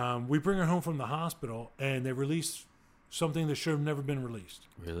 We bring her home from the hospital, and they release something that should have never been released.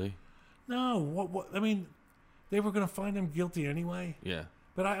 Really? No. What? I mean, they were going to find him guilty anyway. Yeah.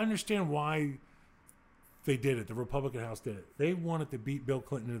 But I understand why they did it. The Republican House did it. They wanted to beat Bill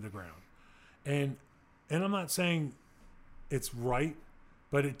Clinton to the ground. And I'm not saying it's right,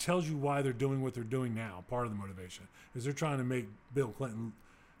 but it tells you why they're doing what they're doing now. Part of the motivation is they're trying to make Bill Clinton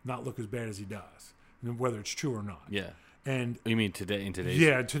not look as bad as he does, whether it's true or not. Yeah. And you mean today in today's?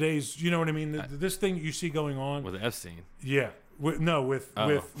 Yeah, today's. You know what I mean? This thing you see going on with Epstein. Yeah. With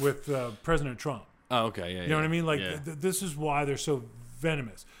President Trump. Oh, okay. Yeah. You know what I mean? Like this is why they're so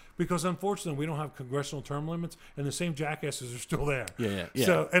venomous. Because unfortunately, we don't have congressional term limits, and the same jackasses are still there. Yeah.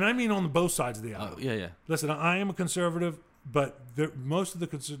 So, and I mean on both sides of the aisle. Yeah. Listen, I am a conservative, but most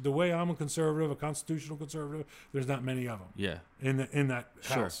of the way I'm a conservative, a constitutional conservative, there's not many of them. Yeah. In that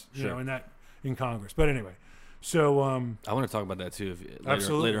house, sure. In Congress. But anyway, so I want to talk about that too.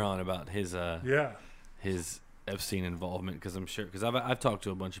 Later on about his his Epstein involvement, because I'm sure I've talked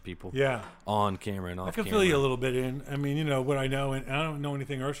to a bunch of people on camera and off I can camera. fill you a little bit in. I mean, what I know, and I don't know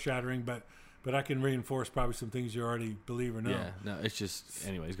anything earth shattering, but I can reinforce probably some things you already believe or know. Yeah, no, it's just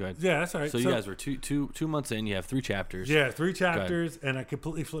anyways. Go ahead. Yeah, that's all right. So you guys were two months in. You have 3 chapters. Yeah, 3 chapters, and I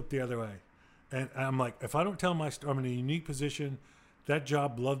completely flipped the other way. And I'm like, if I don't tell my story, I'm in a unique position. That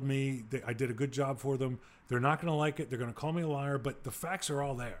job loved me. I did a good job for them. They're not going to like it. They're going to call me a liar, but the facts are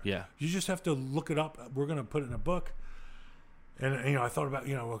all there. Yeah. You just have to look it up. We're going to put it in a book. And, I thought about,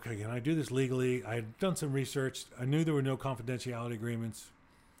 okay, can I do this legally? I had done some research. I knew there were no confidentiality agreements,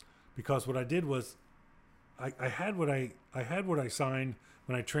 because what I did was I had what I signed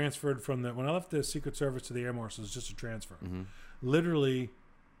when I transferred when I left the Secret Service to the Air Marshals, just a transfer. Mm-hmm. Literally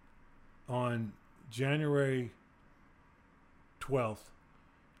on January 12th,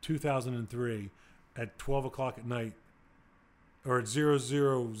 2003, at 12 o'clock at night, or at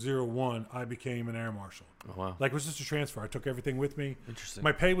 0001, I became an air marshal. Oh, wow. Like, it was just a transfer. I took everything with me. Interesting.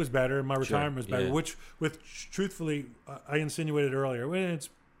 My pay was better. My retirement was better, yeah. which truthfully, I insinuated earlier, when it's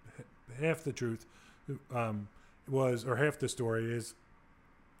half the truth, or half the story is,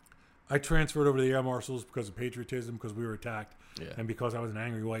 I transferred over to the air marshals because of patriotism, because we were attacked, and because I was an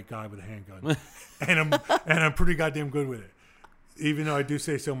angry white guy with a handgun. and I'm pretty goddamn good with it, even though I do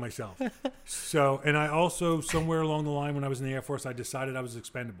say so myself. So, and I also, somewhere along the line when I was in the Air Force, I decided I was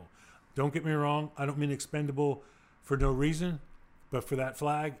expendable. Don't get me wrong. I don't mean expendable for no reason, but for that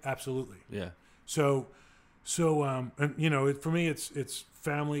flag, absolutely. Yeah. So, and for me, it's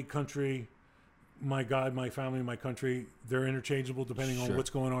family, country, my God, my family, my country. They're interchangeable depending on what's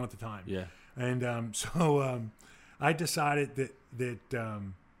going on at the time. Yeah. And I decided that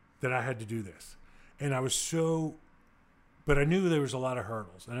I had to do this, and I was so. But I knew there was a lot of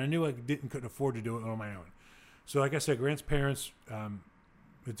hurdles, and I knew I couldn't afford to do it on my own. So, like I said, Grant's parents,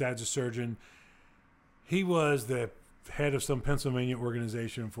 his dad's a surgeon. He was the head of some Pennsylvania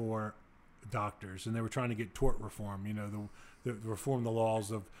organization for doctors, and they were trying to get tort reform. The reform the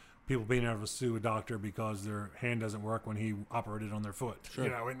laws of people being able to sue a doctor because their hand doesn't work when he operated on their foot. Sure.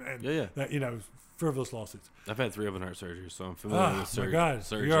 And that, frivolous lawsuits. I've had 3 open heart surgeries, so I'm familiar with surgeons.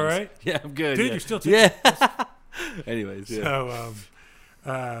 Oh my God, you all right? Yeah, I'm good. Dude, yeah. you're still taking Anyways, yeah.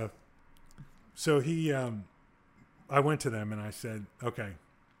 So he, I went to them and I said, okay,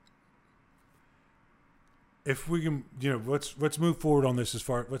 if we can, let's move forward on this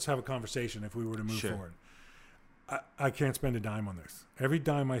let's have a conversation if we were to move forward. I can't spend a dime on this. Every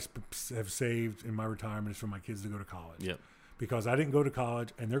dime I have saved in my retirement is for my kids to go to college. Yep. Because I didn't go to college,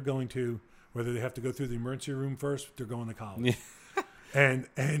 and they're going to, whether they have to go through the emergency room first, they're going to college. Yeah.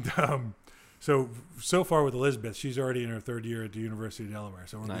 So far with Elizabeth, she's already in her 3rd year at the University of Delaware,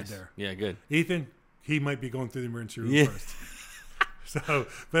 so we're good there. Yeah, good. Ethan, he might be going through the emergency room first.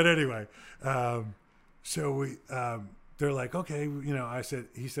 But anyway, so we they're like, okay,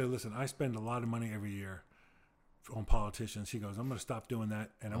 he said, listen, I spend a lot of money every year on politicians. He goes, I'm going to stop doing that,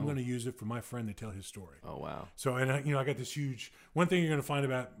 and I'm going to use it for my friend to tell his story. Oh, wow. So, and I got this huge, one thing you're going to find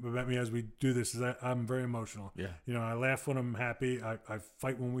about me as we do this is that I'm very emotional. Yeah. I laugh when I'm happy. I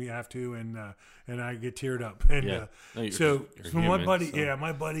fight when we have to, and I get teared up. And Yeah. No, so my human, buddy, so.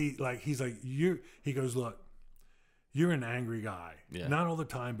 my buddy, like, he's like, he goes, look, you're an angry guy. Yeah. Not all the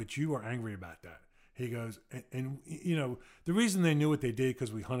time, but you are angry about that. He goes, and the reason they knew what they did,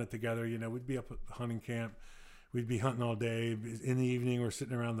 because we hunted together. We'd be up at the hunting camp. We'd be hunting all day. In the evening, we're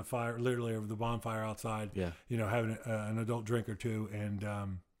sitting around the fire, literally over the bonfire outside. Yeah. Having an adult drink or two, and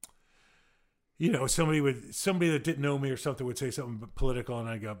somebody that didn't know me or something would say something political, and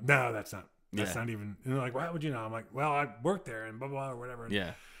I'd go, no, that's not even. And they're like, why would you know? I'm like, well, I worked there and blah blah or whatever.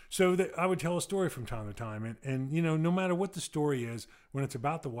 Yeah. So I would tell a story from time to time, and no matter what the story is, when it's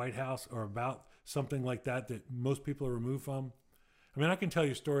about the White House or about something like that most people are removed from. I mean, I can tell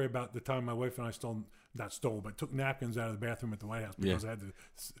you a story about the time my wife and I but took napkins out of the bathroom at the White House because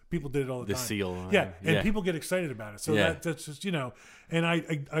people did it all the time. The seal. And people get excited about it. So that's just, and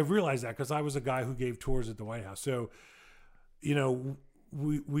I realized that because I was a guy who gave tours at the White House. So,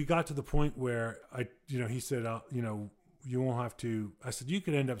 we got to the point where he said, you won't have to. I said, you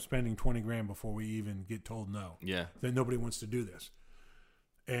could end up spending $20,000 before we even get told no. Yeah. That nobody wants to do this.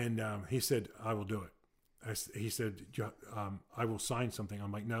 And he said, I will do it. He said, I will sign something.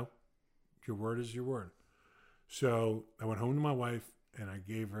 I'm like, no, your word is your word. So I went home to my wife and I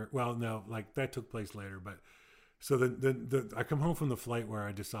gave her, well, no, like that took place later. But so I come home from the flight where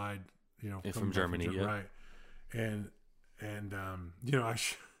I decide, from Germany, yeah. Right. And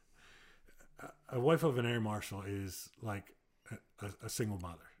a wife of an air marshal is like a single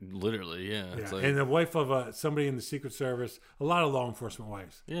mother. Literally, yeah. Yeah. And the wife of somebody in the Secret Service, a lot of law enforcement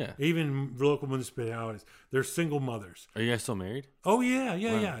wives. Yeah. Even local municipalities, they're single mothers. Are you guys still married? Oh, yeah.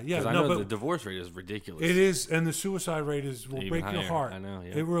 Wow. Because I know the divorce rate is ridiculous. It is, and the suicide rate will break your heart. I know,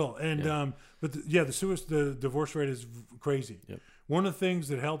 yeah. It will. And, the divorce rate is crazy. Yep. One of the things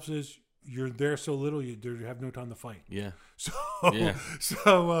that helps is you're there so little, you have no time to fight. Yeah.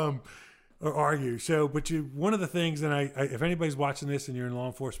 Or argue. So, but one of the things, and I if anybody's watching this and you're in law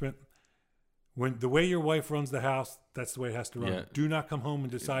enforcement, when the way your wife runs the house, that's the way it has to run. Yeah. Do not come home and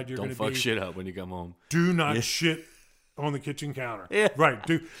decide you're going to fuck shit up when you come home. Do not shit on the kitchen counter. Yeah. Right.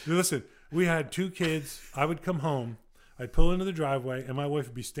 Listen, we had 2 kids. I would come home. I'd pull into the driveway, and my wife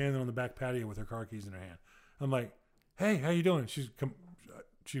would be standing on the back patio with her car keys in her hand. I'm like, hey, how you doing?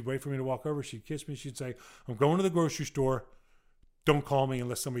 She'd wait for me to walk over. She'd kiss me. She'd say, I'm going to the grocery store. Don't call me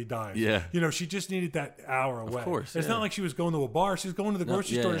unless somebody dies. Yeah. She just needed that hour away. Of course. It's not like she was going to a bar. She was going to the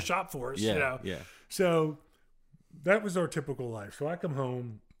grocery store to shop for us. Yeah. Yeah. So that was our typical life. So I come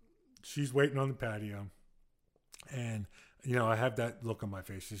home. She's waiting on the patio. And, I have that look on my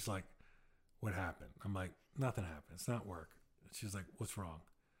face. She's like, what happened? I'm like, nothing happened. It's not work. She's like, what's wrong?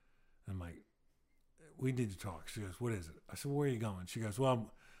 I'm like, we need to talk. She goes, what is it? I said, where are you going? She goes,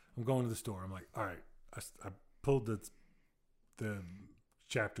 well, I'm going to the store. I'm like, all right. I pulled the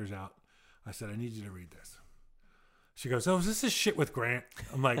chapters out. I said, I need you to read this. She goes, oh, is this shit with Grant?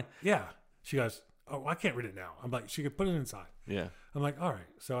 I'm like, yeah. She goes, oh, I can't read it now. I'm like, she could put it inside. Yeah. I'm like, all right.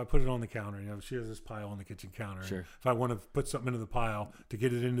 So I put it on the counter. She has this pile on the kitchen counter. Sure. If I want to put something into the pile to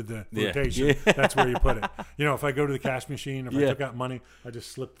get it into the rotation, that's where you put it. If I go to the cash machine, if I took out money, I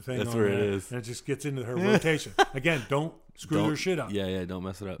just slip the thing that's on where there, it is. and it just gets into her rotation. Again, don't screw your shit up. Yeah, don't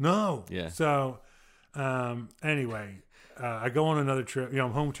mess it up. No. Yeah. So, anyway, I go on another trip.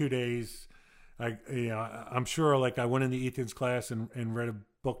 I'm home 2 days. I'm sure I went into Ethan's class and read a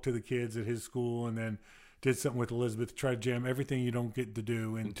book to the kids at his school, and then did something with Elizabeth, tried to jam everything you don't get to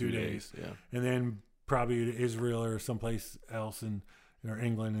do in 2 days. Yeah. And then probably to Israel or someplace else or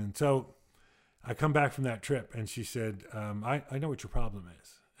England. And so I come back from that trip, and she said, I know what your problem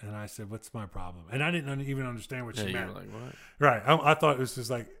is. And I said, what's my problem? And I didn't even understand what she meant. You were like, what? Right. I thought it was just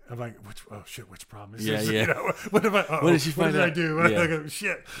like, I'm like, which problem is this? Yeah. What did she find out? I do? Yeah. I go,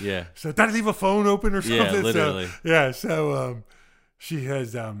 shit. Yeah. So did I leave a phone open or something? Yeah, literally. So she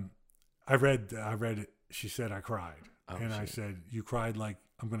has, I read it. She said, I cried. And shit. I said, you cried like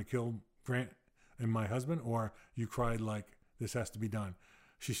I'm going to kill Grant and my husband, or you cried like this has to be done?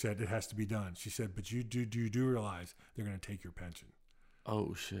 She said, it has to be done. She said, but you do realize they're going to take your pension.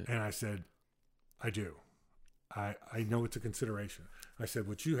 Oh, shit. And I said, I do. I know it's a consideration. I said,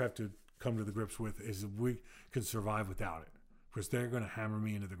 what you have to come to the grips with is that we can survive without it, because they're going to hammer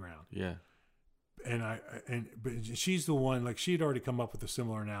me into the ground. Yeah. But she's the one, like, she'd already come up with a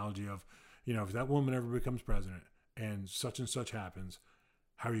similar analogy of, if that woman ever becomes president and such happens,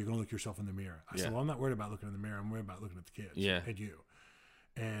 how are you going to look yourself in the mirror? I said, well, I'm not worried about looking in the mirror. I'm worried about looking at the kids and you.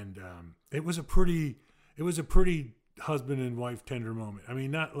 And it was a pretty husband and wife tender moment. I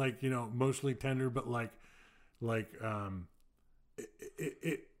mean, not like, emotionally tender, but I'm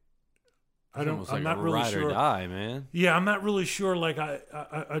not really sure. Ride or die, man. Yeah, I'm not really sure. Like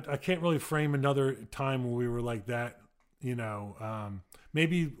I can't really frame another time when we were like that.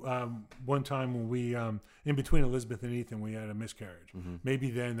 Maybe one time when we in between Elizabeth and Ethan, we had a miscarriage. Mm-hmm.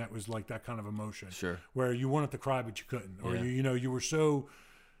 Maybe then that was like that kind of emotion. Sure. Where you wanted to cry but you couldn't, or you were so.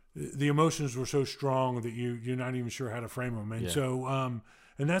 The emotions were so strong that you're not even sure how to frame them, and so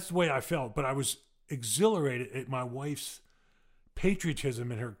and that's the way I felt. But I was exhilarated at my wife's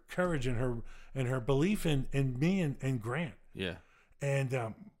patriotism and her courage and her belief in me and Grant. Yeah.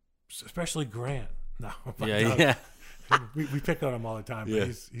 And especially Grant. No. Yeah. we pick on him all the time. Yeah. But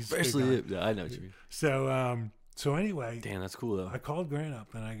he's especially. Yeah, I know what you mean. So anyway. Damn, that's cool though. I called Grant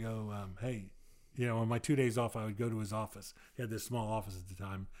up and I go, hey, on my 2 days off, I would go to his office. He had this small office at the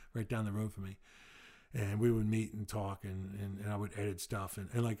time, right down the road from me. And we would meet and talk, and I would edit stuff. And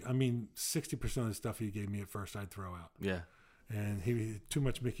 60% of the stuff he gave me at first, I'd throw out. Yeah. And he too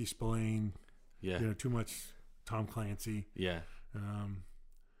much Mickey Spillane. Yeah. Too much Tom Clancy. Yeah.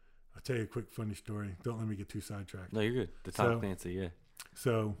 I'll tell you a quick funny story. Don't let me get too sidetracked. No, you're good. The Tom Clancy, yeah.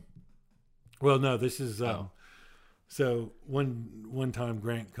 So, well, no, this is so one time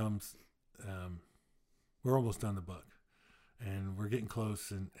Grant comes. We're almost done the book, and we're getting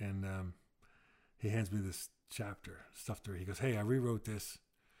close, and he hands me this chapter stuff through. He goes, "Hey, I rewrote this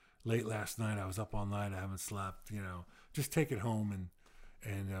late last night. I was up all night. I haven't slept. Just take it home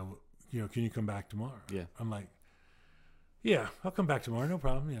and can you come back tomorrow?" Yeah. I'm like, "Yeah, I'll come back tomorrow. No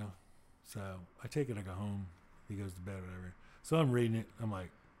problem." So I take it. I go home. He goes to bed, whatever. So I'm reading it. I'm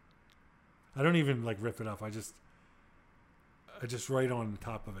like, I don't even rip it up. I just write on the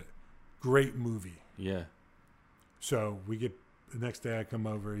top of it. Great movie. Yeah. So we get the next day. I come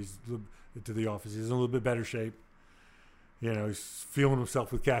over. He's to the office. He's in a little bit better shape. He's feeling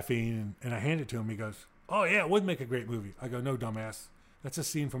himself with caffeine, and I hand it to him. He goes, "Oh yeah, it would make a great movie." I go, "No, dumbass. That's a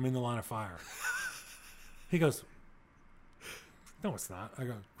scene from In the Line of Fire." He goes, "No, it's not." I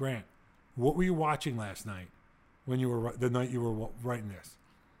go, "Grant, what were you watching last night when you were the night you were writing this?"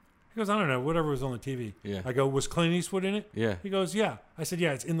 He goes, "I don't know, whatever was on the TV." Yeah. I go, "Was Clint Eastwood in it?" Yeah. He goes, "Yeah." I said,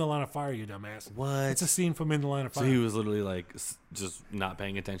 "Yeah, it's In the Line of Fire, you dumbass." What? It's a scene from In the Line of Fire. So he was literally just not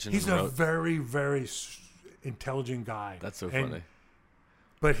paying attention. He's a very, very intelligent guy. That's so funny.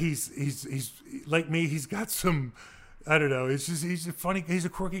 But he's like me. He's got some, I don't know. It's just he's a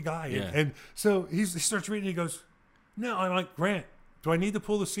quirky guy. Yeah. And so he starts reading. And he goes, "No." I'm like, "Grant, do I need to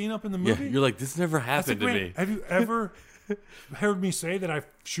pull the scene up in the movie?" Yeah. You're like, this never happened to me. Have you ever heard me say that I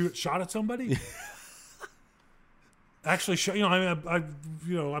shot at somebody? Actually,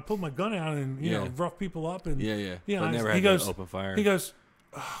 I pulled my gun out and rough people up and But never had to open fire. He goes,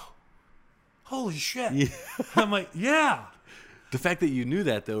 "Oh, holy shit!" Yeah. I'm like, "Yeah." The fact that you knew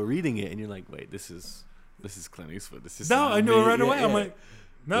that though, reading it, and you're like, "Wait, this is Clint Eastwood. This is I knew it right away." I'm like,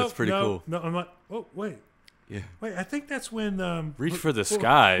 "No, that's pretty cool." No, I'm like, "Oh, wait." Yeah. Wait, I think that's when Reach for the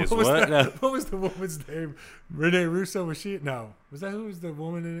Skies. What was, what? No. What was the woman's name? Renee Russo, was she? No. Was that who was the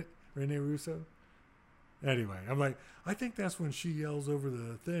woman in it? Renee Russo? Anyway, I'm like, I think that's when she yells over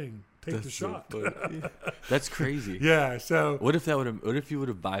the thing, "Take the shot." Yeah. That's crazy. Yeah, so what if you would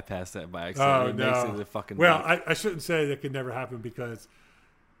have bypassed that by accident? Oh, It no. makes it a fucking well, I shouldn't say that could never happen because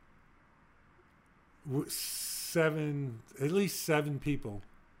at least seven people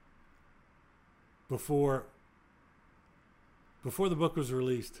before the book was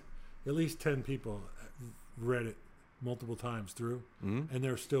released, at least 10 people read it multiple times through, and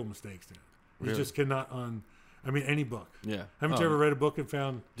there are still mistakes in it. You just cannot any book. Yeah. Haven't you ever read a book and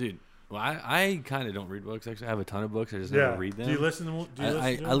found... Dude, well, I kind of don't read books, actually. I have a ton of books. I just never read them. Do you listen to them?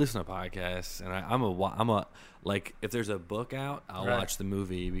 I listen to podcasts, and I'm a if there's a book out, I'll watch the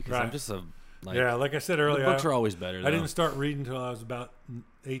movie because I'm just like I said earlier, the books are always better, though. I didn't start reading until I was about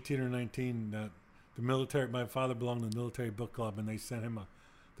 18 or 19. The military, my father belonged to the military book club, and they sent him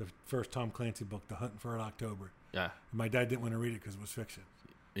the first Tom Clancy book, The Hunting for October. Yeah. And my dad didn't want to read it because it was fiction.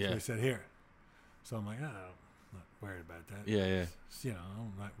 Yeah. So he said, "Here." So I'm like, I'm not worried about that. Yeah.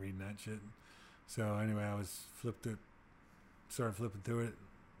 I'm not reading that shit. So anyway, I started flipping through it.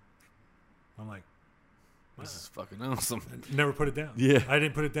 I'm like, wow. This is fucking awesome. I never put it down. Yeah. I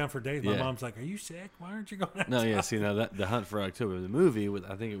didn't put it down for days. My Yeah. mom's like, "Are you sick? Why aren't you going outside?" No, yeah. See, now that The Hunt for October, the movie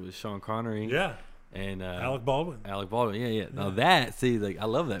I think it was Sean Connery. Yeah. And Alec Baldwin. Yeah. Now that, I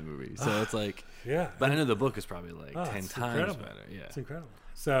love that movie. So it's like, yeah. but I know the book is probably 10 it's times incredible. better. Yeah. It's incredible.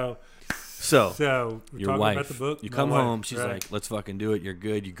 So So we're your talking wife, about the book. you My come wife, home, she's right. like, let's fucking do it. You're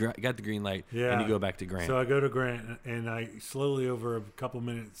good. You got the green light, Yeah. and you go back to Grant. So I go to Grant, and I slowly, over a couple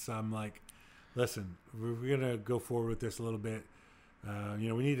minutes, I'm like, listen, we're going to go forward with this a little bit.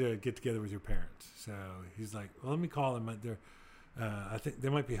 We need to get together with your parents. So he's like, well, let me call them. I think they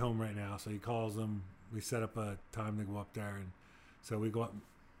might be home right now. So he calls them. We set up a time to go up there. And so we go up,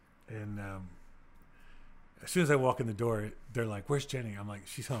 and as soon as I walk in the door, they're like, where's Jenny? I'm like,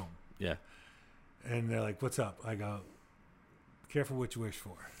 she's home. Yeah. And they're like, what's up? I go, be careful what you wish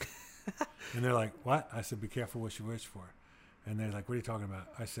for. And they're like, what? I said, be careful what you wish for. And they're like, what are you talking about?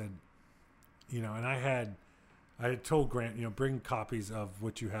 I said, and I had told Grant, bring copies of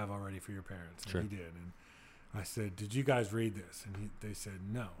what you have already for your parents. And Sure. he did. And I said, did you guys read this? And they said,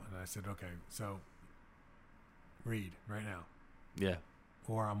 no. And I said, okay, so read right now. Yeah.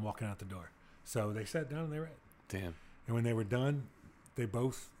 Or I'm walking out the door. So they sat down and they read. Damn. And when they were done, they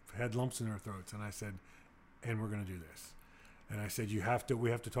both had lumps in their throats. And I said, and we're going to do this. And I said, we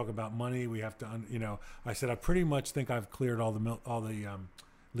have to talk about money. We have to, I said, I pretty much think I've cleared all the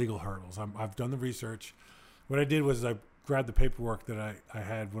legal hurdles. I've done the research. What I did was I grabbed the paperwork that I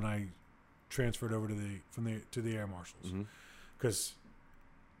had when I transferred over to the air marshals, because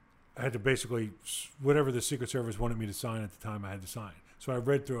I had to basically, whatever the Secret Service wanted me to sign at the time, I had to sign. So I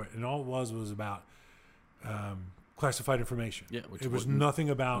read through it, and all it was about classified information. Yeah, which it was nothing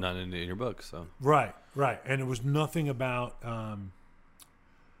about not in your book. So right, and it was nothing about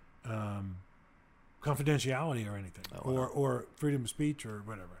confidentiality or anything, or freedom of speech or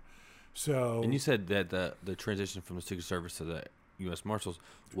whatever. So, and you said that the transition from the Secret Service to the U.S. Marshals,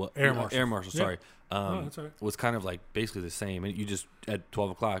 Air Marshals, sorry, that's all right. was kind of like basically the same. And you just at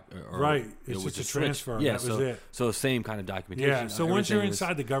 12 o'clock, right? It's just a transfer. Yeah, that was it. So same kind of documentation. Yeah. So once you're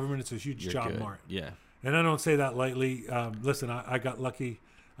inside the government, it's a huge job good. mart. Yeah. And I don't say that lightly. Listen, I got lucky.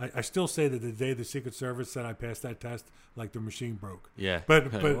 I still say that the day the Secret Service said I passed that test, like the machine broke. Yeah.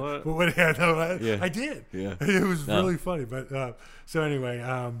 But what? Yeah, I did. Yeah. It was really funny. But so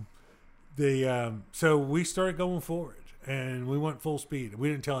anyway, so we started going forward, and we went full speed. We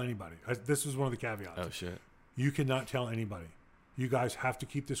didn't tell anybody. This was one of the caveats. Oh shit. You cannot tell anybody. You guys have to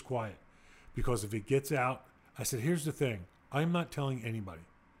keep this quiet, because if it gets out, I said, here's the thing. I'm not telling anybody.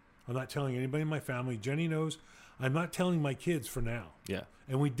 I'm not telling anybody in my family. Jenny knows. I'm not telling my kids for now. Yeah.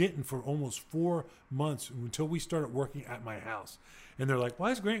 And we didn't for almost 4 months until we started working at my house. And they're like,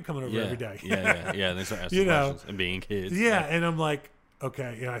 why is Grant coming over every day? Yeah. And they start asking questions and being kids. Yeah. And I'm like,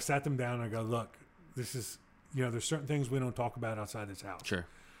 okay. I sat them down and I go, look, this is, there's certain things we don't talk about outside this house. Sure.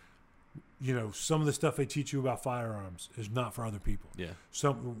 Some of the stuff they teach you about firearms is not for other people. Yeah.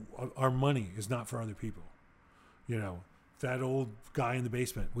 Our money is not for other people. That old guy in the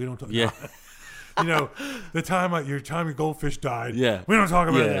basement, we don't talk Yeah. the time your goldfish died. Yeah. We don't talk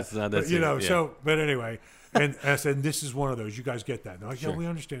about that. It's not that but, serious. So, but anyway, and I said, this is one of those. You guys get that. They're like, Sure. yeah, we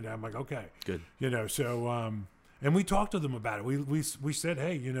understand that. I'm like, okay. Good. So, and we talked to them about it. We said,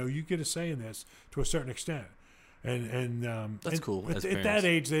 hey, you get a say in this to a certain extent. And that's cool. At that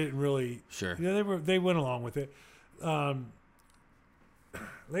age, they didn't really. Sure. They went along with it.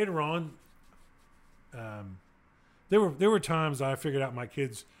 Later on, there were times I figured out my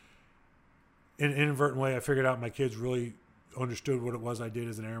kids, in an inadvertent way, I figured out my kids really understood what it was I did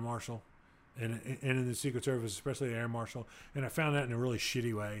as an air marshal, and in the Secret Service, especially the air marshal. And I found that in a really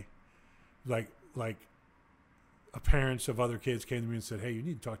shitty way, like parents of other kids came to me and said, "Hey, you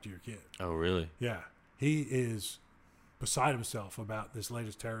need to talk to your kid." Oh, really? Yeah, he is beside himself about this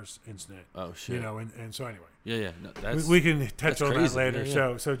latest terrorist incident. Oh shit! And so anyway. Yeah. No, that's, we can touch on crazy. that later.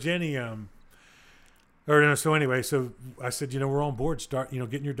 Yeah. So Jenny, so anyway, so I said, we're on board. Start,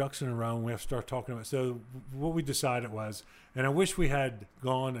 getting your ducks in a row. And we have to start talking about. So what we decided was, and I wish we had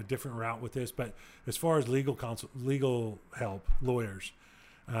gone a different route with this, but as far as legal help, lawyers,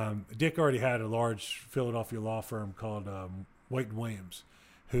 Dick already had a large Philadelphia law firm called White and Williams,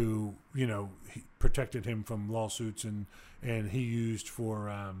 who he protected him from lawsuits and he used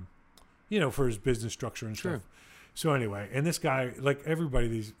for for his business structure and Sure. stuff. So anyway, and this guy, like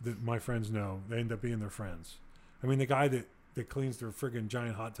everybody that my friends know, they end up being their friends. I mean, the guy that cleans their friggin'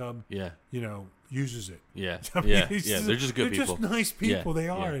 giant hot tub, uses it. Yeah. I mean, Yeah. just, They're just good they're people. just nice people. Yeah. They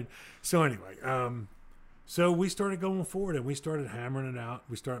are. Yeah. And so anyway, so we started going forward and we started hammering it out.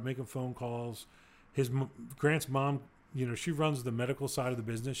 We started making phone calls. Grant's mom, she runs the medical side of the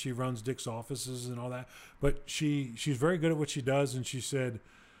business. She runs Dick's offices and all that. But she's very good at what she does. And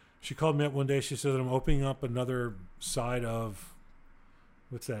she called me up one day. She said, I'm opening up another side of,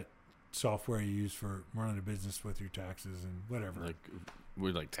 what's that software you use for running a business with your taxes and whatever. Like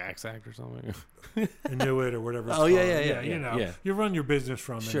We're like tax act or something. Inuit or whatever. It's Oh, called. yeah. You know, Yeah. you run your business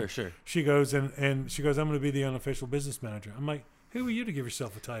from it. Sure. She goes and she goes, I'm going to be the unofficial business manager. I'm like, who are you to give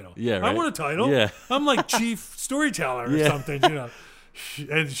yourself a title? Yeah, I right. want a title. Yeah. I'm like chief storyteller or Yeah. something, you know.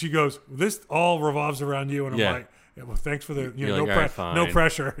 And she goes, this all revolves around you. And I'm Yeah. like, yeah, well, thanks for the, You're no, like, all right, fine. no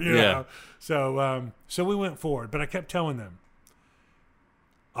pressure. You Yeah. know? So we went forward, but I kept telling them,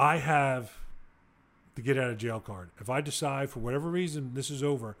 I have the get out of jail card. If I decide for whatever reason this is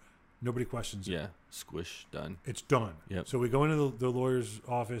over, nobody questions it. Yeah. Squish. Done. It's done. Yep. So we go into the lawyer's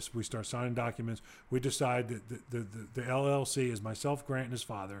office. We start signing documents. We decide that the LLC is myself, Grant, and his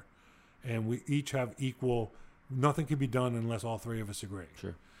father, and we each have equal. Nothing can be done unless all three of us agree.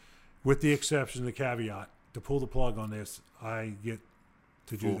 Sure. With the exception, the caveat, to pull the plug on this, I get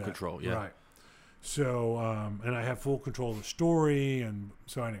to do Full that. control, yeah. Right. So, and I have full control of the story, and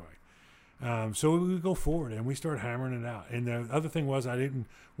so anyway. So we go forward, and we start hammering it out. And the other thing was, I didn't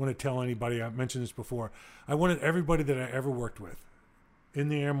want to tell anybody, I mentioned this before, I wanted everybody that I ever worked with, in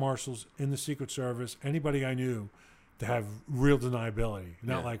the Air Marshals, in the Secret Service, anybody I knew, to have real deniability.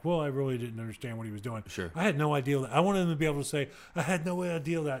 Not like, well, I really didn't understand what he was doing. Sure. I had no idea. I wanted them to be able to say, I had no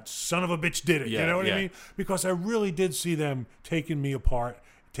idea that son of a bitch did it. Yeah, You know what yeah. I mean? Because I really did see them taking me apart,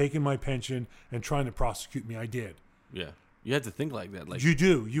 taking my pension, and trying to prosecute me. I did. Yeah. You have to think like that. Like You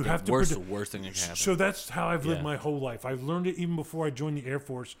do. You have to. the worst thing that can happen. So that's how I've lived Yeah. my whole life. I've learned it even before I joined the Air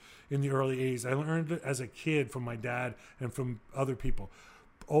Force in the early 80s. I learned it as a kid from my dad and from other people.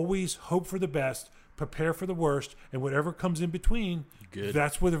 Always hope for the best, prepare for the worst, and whatever comes in between, Good.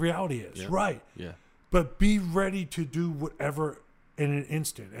 that's where the reality is. Yeah. Right. Yeah. But be ready to do whatever in an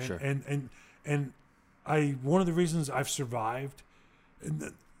instant. And Sure. and I one of the reasons I've survived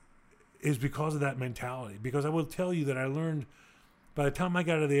is because of that mentality. Because I will tell you that I learned, by the time I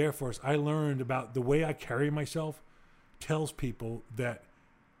got out of the Air Force, I learned about the way I carry myself tells people that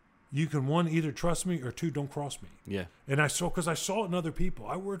you can, one, either trust me, or two, don't cross me. Yeah. And I saw it in other people.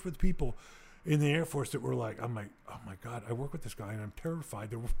 I worked with people in the Air Force that were like, I'm like, oh my God, I work with this guy and I'm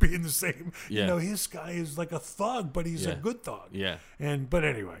terrified that we're being the same. Yeah. You know, his guy is like a thug, but he's a Yeah. good thug. Yeah. But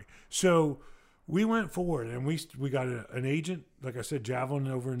anyway, so we went forward and we got an agent, like I said, Javelin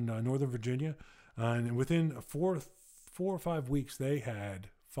over in Northern Virginia. And within four or 5 weeks, they had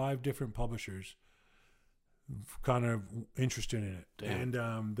 5 different publishers kind of interested in it. Damn.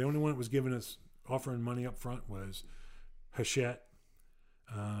 And the only one that was giving us, offering money up front was Hachette.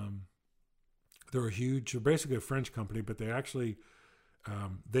 They're they're basically a French company, but they actually,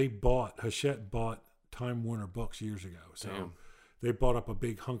 Hachette bought Time Warner Books years ago. So Damn. they bought up a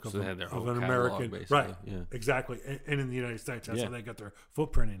big hunk So they had their of whole an catalog, American. basically. Right. Yeah. Exactly. And in the United States, that's Yeah. how they got their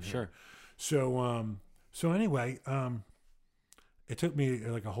footprint in here. Sure. So anyway, it took me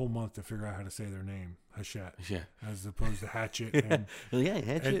like a whole month to figure out how to say their name, Hachette, Yeah. as opposed to Hatchet. And, Yeah.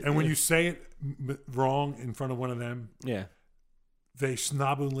 Hatchet. and when you say it wrong in front of one of them, Yeah. they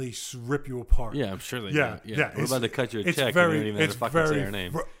snobbily rip you apart. Yeah. I'm sure they Yeah, do. yeah, We're about to cut you a it's check. very- and you don't even have it's to fucking say very her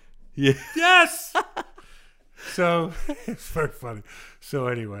name. fr- Yeah. Yes. So it's very funny. So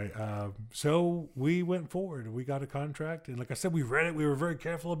anyway, so we went forward and we got a contract. And like I said, we read it. We were very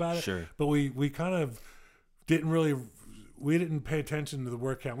careful about it. Sure. But we kind of we didn't pay attention to the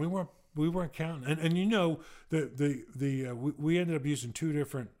word count. We weren't counting. And you know, we ended up using 2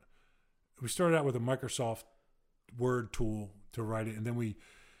 different. We started out with a Microsoft Word tool to write it, and then we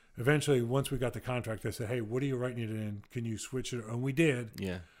eventually, once we got the contract, they said, "Hey, what are you writing it in? Can you switch it?" And we did.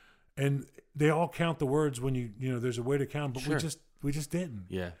 Yeah. And they all count the words when you know there's a way to count, but Sure. we just didn't.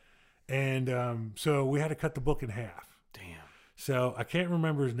 Yeah. And so we had to cut the book in half. Damn. So I can't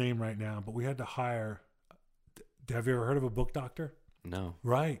remember his name right now, but we had to hire. Have you ever heard of a book doctor? No.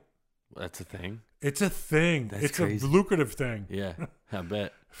 Right. That's a thing. It's a thing. That's it's crazy. a lucrative thing. Yeah. I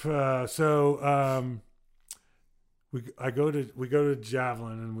bet. We go to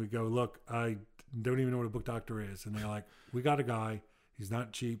Javelin and we go, look, I don't even know what a book doctor is, and they're like, we got a guy. He's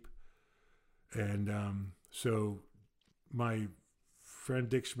not cheap. And so my friend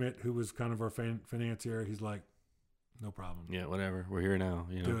Dick Schmidt, who was kind of our financier, he's like, no problem. Yeah. Whatever. We're here now.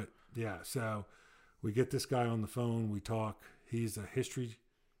 You know. Do it. Yeah. So we get this guy on the phone. We talk. He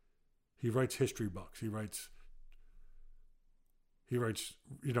writes history books. He writes,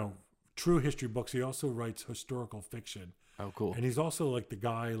 you know, true history books. He also writes historical fiction. Oh, cool. And he's also like the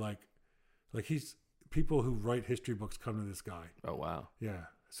guy, like he's, people who write history books come to this guy. Oh, wow. Yeah.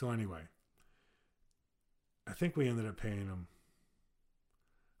 So anyway, I think we ended up paying him,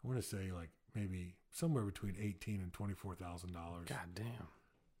 I want to say like maybe somewhere between $18,000 and $24,000. God damn.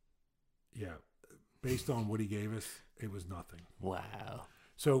 Yeah. Based on what he gave us, it was nothing. Wow.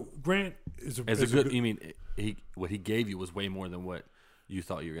 So Grant is a As a good, you mean what he gave you was way more than what You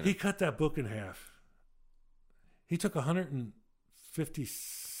thought you were gonna. He cut that book in half. He took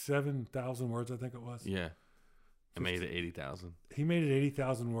 157,000 words, I think it was. Yeah. I made it 80,000. He made it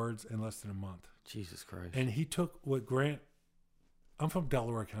 80,000 words in less than a month. Jesus Christ. And he took what Grant. I'm from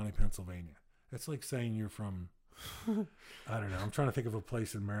Delaware County, Pennsylvania. It's like saying you're from. I don't know. I'm trying to think of a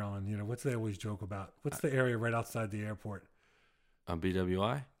place in Maryland. You know, what's they always joke about? What's the area right outside the airport?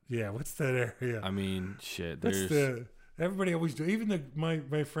 BWI? Yeah, what's that area? I mean, shit. Everybody always do. Even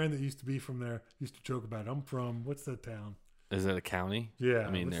my friend that used to be from there used to joke about it. I'm from, what's that town? Is that a county? Yeah. I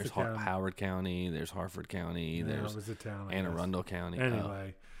mean, there's Howard County, there's Harford County, there's was a town, Anne Arundel County.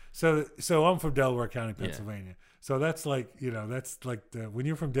 Anyway, so I'm from Delaware County, Pennsylvania. Yeah. So that's like, you know, that's like when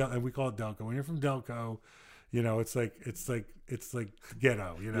you're from and we call it Delco. When you're from Delco, you know, it's like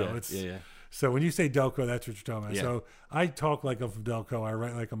ghetto, you know. Yeah. So when you say Delco, that's what you're talking about. Yeah. So I talk like I'm from Delco. I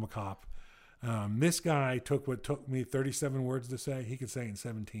write like I'm a cop. This guy took what took me 37 words to say. He could say it in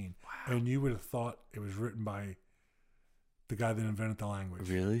 17. Wow. And you would have thought it was written by the guy that invented the language.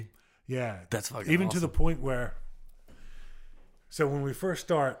 Really? Yeah. That's fucking even awesome. to the point where. So when we first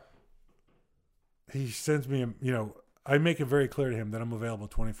start, he sends me, you know, I make it very clear to him that I'm available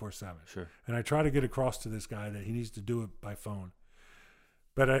 24/7. Sure. And I try to get across to this guy that he needs to do it by phone.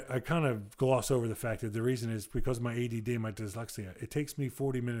 But I kind of gloss over the fact that the reason is because of my ADD and my dyslexia. It takes me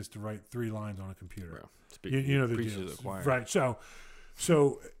 40 minutes to write 3 lines on a computer. Bro, you know the deal. Right. So,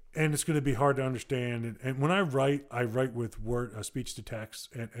 and it's going to be hard to understand. And when I write with speech to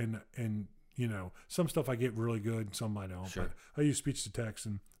text, and you know, some stuff I get really good, some I don't. Sure. But I use speech to text,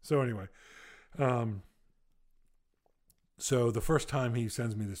 and so anyway. So the first time he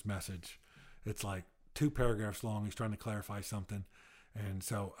sends me this message, it's like 2 paragraphs long. He's trying to clarify something. And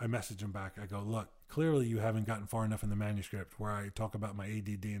so I message him back. I go, look, clearly you haven't gotten far enough in the manuscript where I talk about my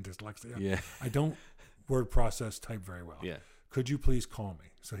ADD and dyslexia. Yeah. I don't word process type very well. Yeah. Could you please call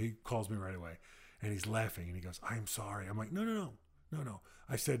me? So he calls me right away and he's laughing and he goes, I'm sorry. I'm like, no.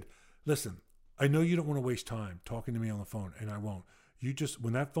 I said, listen, I know you don't want to waste time talking to me on the phone and I won't. You just,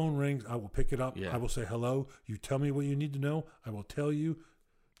 when that phone rings, I will pick it up. Yeah. I will say hello. You tell me what you need to know. I will tell you.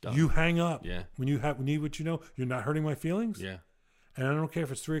 Done. You hang up. Yeah. When you need what you know, you're not hurting my feelings. Yeah. And I don't care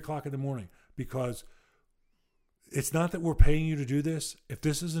if it's 3:00 in the morning because it's not that we're paying you to do this. If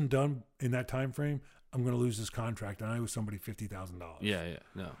this isn't done in that time frame, I'm going to lose this contract, and I owe somebody $50,000. Yeah,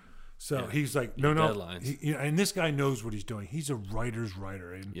 no. So he's like, no. And this guy knows what he's doing. He's a writer's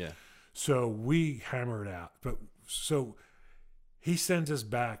writer, and so we hammer it out. But so he sends us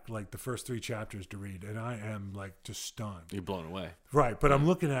back like the first 3 chapters to read, and I am like just stunned. You're blown away, right? But I'm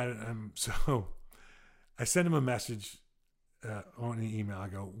looking at it, and so I send him a message. On the email, I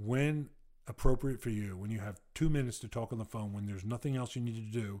go, when appropriate for you, when you have 2 minutes to talk on the phone, when there's nothing else you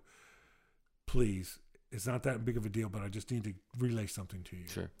need to do, please, it's not that big of a deal, but I just need to relay something to you.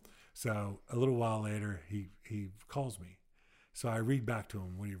 Sure. So a little while later, he calls me. So I read back to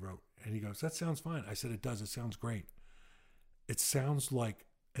him what he wrote, and he goes, that sounds fine. I said, it does. It sounds great. It sounds like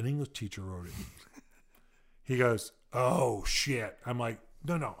an English teacher wrote it. He goes, oh, shit. I'm like,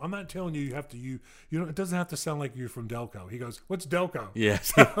 no, I'm not telling you have to, you know, it doesn't have to sound like you're from Delco. He goes, what's Delco? Yeah.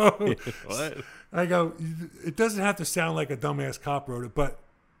 So, what? I go, it doesn't have to sound like a dumbass cop wrote it, but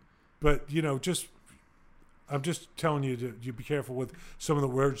you know, I'm just telling you to you be careful with some of the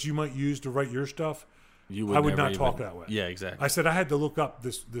words you might use to write your stuff. I would not talk that way. Yeah, exactly. I said I had to look up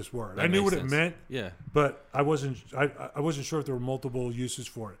this word. That I knew what sense. it meant. Yeah, but I wasn't sure if there were multiple uses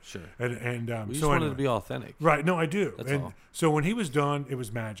for it. Sure. And we just so wanted anyway. to be authentic. Right. No, I do. That's and all. So when he was done, it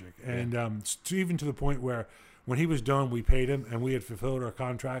was magic. And even to the point where when he was done, we paid him and we had fulfilled our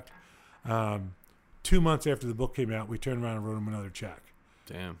contract. 2 months after the book came out, we turned around and wrote him another check.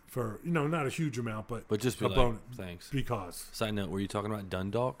 Damn. For, you know, not a huge amount, but just be a like, bonus. Thanks. Because. Side note, were you talking about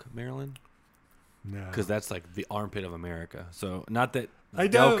Dundalk, Maryland? No. Because that's like the armpit of America. So not that I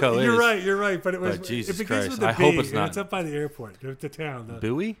know. Delco You're right. But it was. But Jesus it begins Christ. with a I B, hope it's and not. it's up by the airport, the town.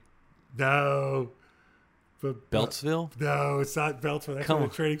 Bowie? No. But Beltsville? No, it's not Beltsville. That's Come where on.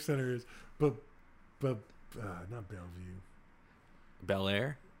 the training center is. But not Bellevue. Bel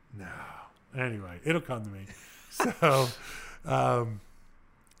Air? No. Anyway, it'll come to me. So,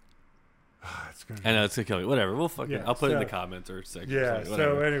 it's gonna. I know it's gonna kill me. Whatever. We'll fucking. Yeah, I'll put it in so- the comments or section. Yeah.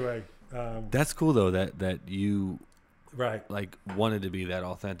 So anyway, That's cool though that you right. like wanted to be that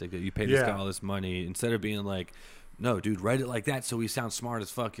authentic, that you paid this guy all this money instead of being like, no, dude, write it like that so we sound smart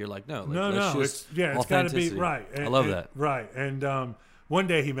as fuck. You're like, no, let's just it's got to be authenticity. right. I love that. Right. And one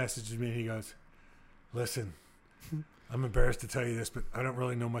day he messages me and he goes, "Listen, I'm embarrassed to tell you this, but I don't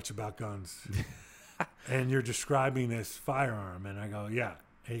really know much about guns. And you're describing this firearm." And I go, "Yeah."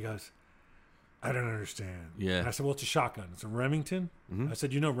 And he goes, I don't understand. Yeah. And I said, well, it's a shotgun. It's a Remington. I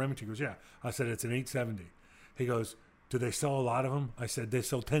said, you know Remington? He goes, yeah. I said, it's an 870. He goes, do they sell a lot of them? I said, they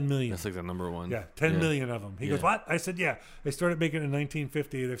sell 10 million. That's like the number one. Yeah, 10 million of them. He Yeah. goes, what? I said, yeah. They started making it in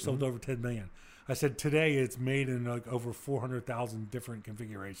 1950. They've sold over 10 million. I said, today it's made in like over 400,000 different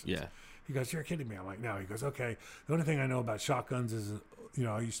configurations. Yeah. He goes, you're kidding me. I'm like, no. He goes, okay. The only thing I know about shotguns is, you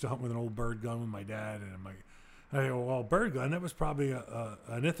know, I used to hunt with an old bird gun with my dad. And I'm like, I go, well, bird gun, that was probably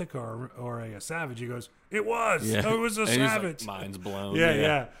an Ithaca or a Savage. He goes, it was. Yeah. Oh, it was a And he's like, Savage. mind's blown.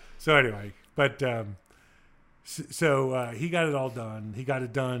 Yeah. So anyway, but so he got it all done. He got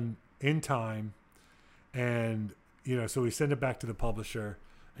it done in time. And, you know, so we send it back to the publisher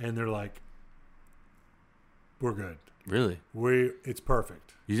and they're like, we're good. Really? It's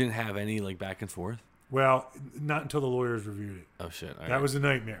perfect. You didn't have any like back and forth? Well, not until the lawyers reviewed it. Oh shit! All That right. was a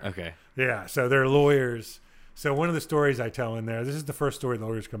nightmare. Okay. Yeah. So they're lawyers. So one of the stories I tell in there, this is the first story the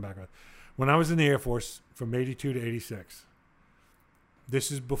lawyers come back with. When I was in the Air Force from 82 to 86, this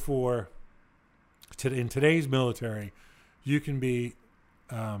is before, in today's military, you can be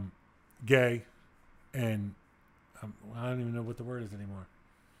gay and I don't even know what the word is anymore.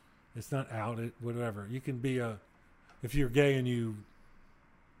 It's not out, whatever. You can be if you're gay and you...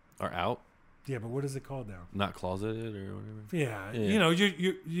 Are out? Yeah, but what is it called now? Not closeted or whatever? Yeah. Yeah. You know,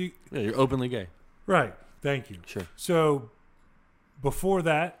 you Yeah, you're openly gay. right. Thank you. Sure. So before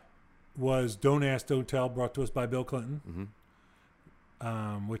that was Don't Ask, Don't Tell, brought to us by Bill Clinton,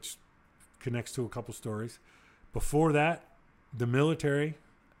 which connects to a couple stories. Before that, the military,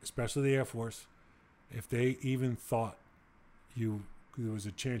 especially the Air Force, if they even thought there was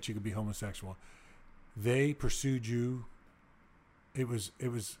a chance you could be homosexual, they pursued you. It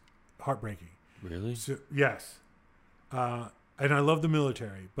was heartbreaking. Really? So, yes. And I love the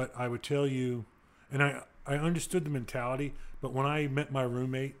military, but I would tell you, and I understood the mentality, but when I met my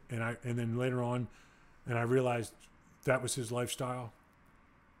roommate and then later on, and I realized that was his lifestyle,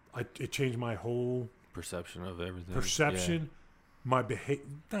 it changed my whole Perception of everything. perception, my behavior,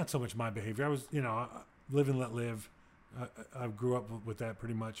 not so much my behavior. I was, you know, live and let live. I grew up with that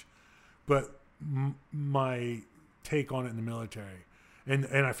pretty much, but my take on it in the military, and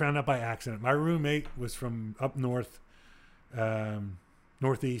I found out by accident. My roommate was from up north,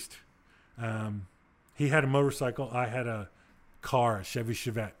 northeast. He had a motorcycle. I had a car, a Chevy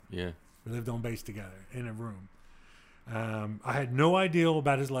Chevette. Yeah. We lived on base together in a room. I had no idea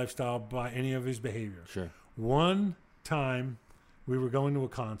about his lifestyle by any of his behavior. Sure. One time, we were going to a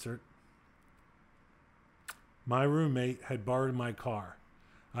concert. My roommate had borrowed my car.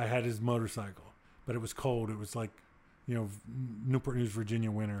 I had his motorcycle, but it was cold. It was like, you know, Newport News,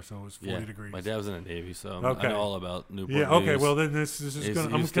 Virginia winter, so it was 40 degrees. My dad was in the Navy, so I Okay. know all about Newport Yeah. Okay. News. Well, then this is He's-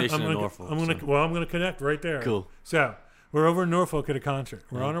 going. he was stationed in Norfolk, I'm going to connect right there. Cool. So we're over in Norfolk at a concert.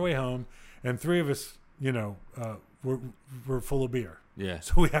 We're on our way home, and three of us, you know, we're full of beer. Yeah.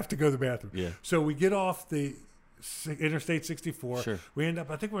 So we have to go to the bathroom. Yeah. So we get off the Interstate 64. Sure. We end up,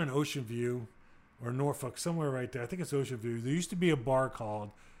 I think we're in Ocean View or Norfolk, somewhere right there. I think it's Ocean View. There used to be a bar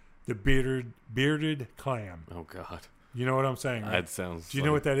called the Bearded Clam. Oh God. You know what I'm saying, right? That sounds. Do you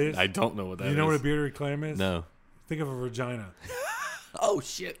know what that is? I don't know what that Do is. you know what a bearded clam is? No. Think of a vagina. Oh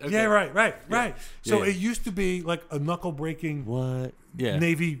shit. Okay. Yeah, right. So Yeah. it used to be like a knuckle breaking What? Yeah.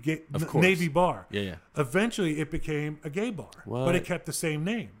 Navy Of course. Navy bar. Yeah. Eventually, it became a gay bar, What? but it kept the same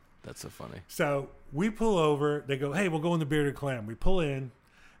name. That's so funny. So we pull over. They go, "Hey, we'll go in the Bearded Clam." We pull in,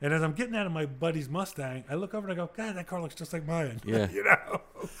 and as I'm getting out of my buddy's Mustang, I look over and I go, "God, that car looks just like mine." Yeah. You know.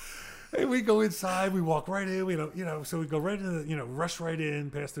 And we go inside. We walk right in. We don't, you know. So we go right into the, rush right in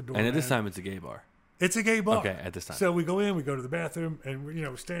past the door. And at this time, it's a gay bar. it's a gay bar. Okay, at this time. So we go in. We go to the bathroom, and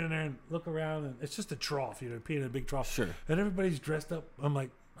we're standing there and look around, and it's just a trough. Peeing in a big trough. Sure. And everybody's dressed up. I'm like,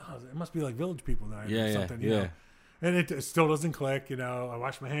 oh, it must be like village people night Yeah, or yeah, something. You yeah. know? And it still doesn't click. You know, I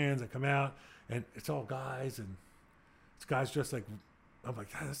wash my hands. I come out, and it's all guys, and it's guys dressed like. I'm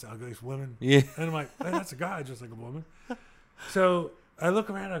like, God, that's the ugliest women. Yeah. And I'm like, hey, that's a guy just like a woman. So I look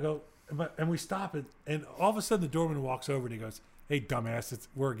around. I go, and we stop it, and all of a sudden the doorman walks over and he goes, "Hey, dumbass,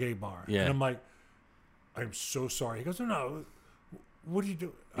 we're a gay bar." Yeah. And I'm like, I'm so sorry. He goes, No. What are you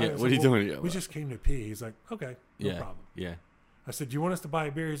doing? Yeah, I said, what are you doing here? We just came to pee. He's like, okay, no Yeah. problem. Yeah. I said, do you want us to buy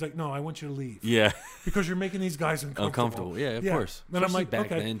a beer? He's like, no, I want you to leave. Yeah. Because you're making these guys uncomfortable. Uncomfortable. Yeah, of course. Then I'm Especially like,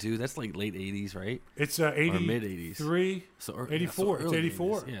 back okay. then too. That's like late '80s, right? It's Or mid '80s. 83. So 84. It's early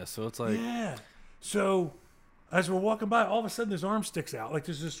 84. 80s. Yeah. So it's like. Yeah. So as we're walking by, all of a sudden his arm sticks out. Like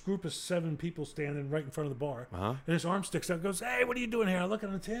there's this group of 7 people standing right in front of the bar. Uh-huh. And his arm sticks out and goes, hey, what are you doing here? I look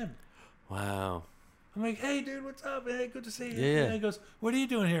and it's him. Wow. I'm like, hey, dude, what's up? Hey, good to see you. Yeah. And he goes, what are you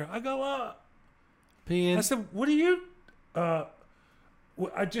doing here? I go, Peeing. I said, what are you?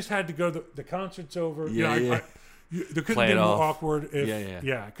 Well, I just had to go. The concert's over. Yeah, yeah. There couldn't Play have it been more off. awkward. If,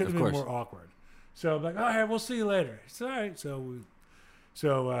 Yeah. it couldn't Of have been course. more awkward. So I'm like, all right, we'll see you later. It's all right. So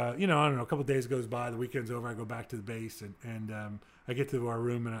I don't know. A couple of days goes by. The weekend's over. I go back to the base, and I get to our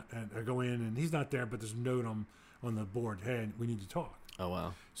room, and I go in, and he's not there, but there's a note on the board. Hey, we need to talk. Oh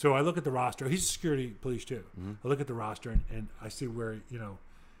wow. So I look at the roster. He's security police too. Mm-hmm. I look at the roster, and I see where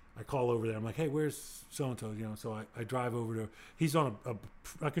I call over there. I'm like, hey, where's so and so? So I drive over to. He's on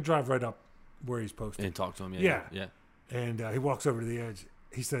I can drive right up where he's posted And talk to him. Yeah. Yeah. and he walks over to the edge.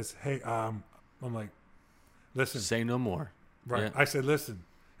 He says, hey, I'm like, listen. Say no more. Right. Yeah. I said, listen.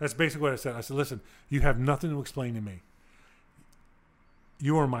 That's basically what I said. I said, listen, you have nothing to explain to me.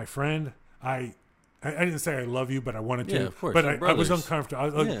 You are my friend. I didn't say I love you, but I wanted to. Yeah, of course. But You're I was brothers. uncomfortable. I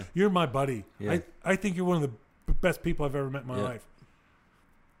was like, Yeah. you're my buddy. Yeah. I think you're one of the best people I've ever met in my Yeah. life.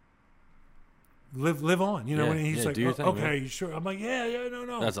 Live on. Yeah. And he's Yeah, like, do your "Oh, thing, okay, man." you sure? I'm like, yeah,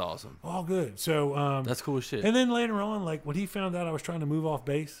 no. That's awesome. All good. So That's cool as shit. and then later on, like when he found out I was trying to move off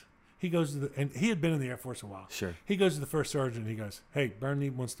base, he goes to and he had been in the Air Force a while. Sure. He goes to the first sergeant and he goes, hey,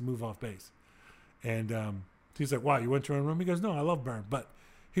 Byrne wants to move off base. And he's like, wow, you went to your own room? He goes, no, I love Byrne, but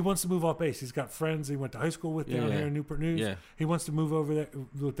he wants to move off base. He's got friends he went to high school with down Yeah. here in Newport News. Yeah. He wants to move over there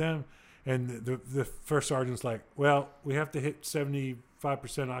with them. And the first sergeant's like, well, we have to hit 75%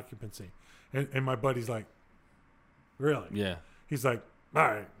 occupancy. And my buddy's like, really? Yeah. He's like, all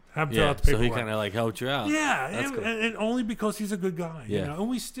right, have him fill Yeah. out the So paperwork. he kind of like helped you out. Yeah, That's and, cool. and only because he's a good guy. Yeah. And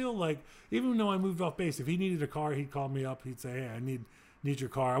we still like, even though I moved off base, if he needed a car, he'd call me up. He'd say, hey, I need your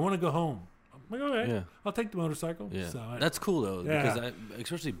car. I want to go home. I'm like, okay, Yeah. I'll take the motorcycle. Yeah. So That's cool though, Yeah. because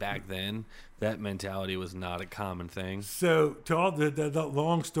especially back then, that mentality was not a common thing. So to all the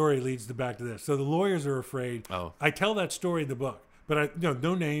long story leads back to this. So the lawyers are afraid. Oh. I tell that story in the book, but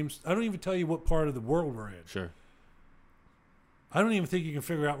no names. I don't even tell you what part of the world we're in. Sure. I don't even think you can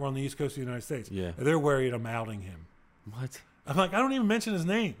figure out we're on the East Coast of the United States. Yeah. They're worried I'm outing him. What? I'm like, I don't even mention his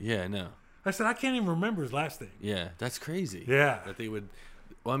name. Yeah. No. I said, I can't even remember his last name. Yeah. That's crazy. Yeah. That they would.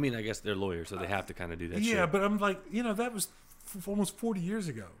 Well, I mean, I guess they're lawyers, so they have to kind of do that. Yeah, shit. but I'm like, that was almost 40 years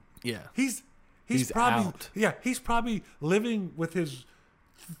ago. Yeah. He's He's probably out. Yeah, he's probably living with his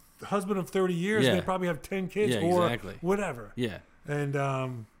husband of 30 years. Yeah. And they probably have 10 kids Yeah, or exactly. whatever. Yeah. And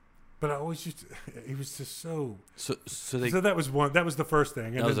but I always he was just so. So that was one. That was the first thing.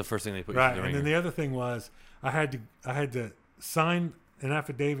 And that was then, the first thing they put right. you through. And then the other thing was I had to sign an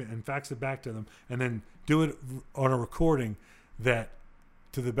affidavit and fax it back to them, and then do it on a recording that,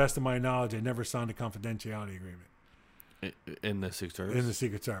 to the best of my knowledge, I never signed a confidentiality agreement in the Secret Service. in the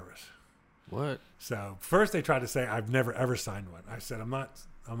Secret Service. What? So first they tried to say I've never ever signed one. I said I'm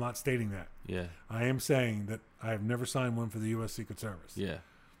not stating that. Yeah. I am saying that I have never signed one for the U.S. Secret Service. Yeah.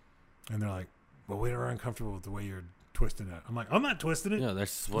 And they're like, well, we're uncomfortable with the way you're twisting that. I'm like, I'm not twisting it. Yeah.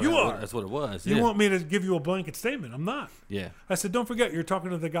 That's what You are. That's what it was. You yeah. want me to give you a blanket statement? I'm not. Yeah. I said, don't forget, you're talking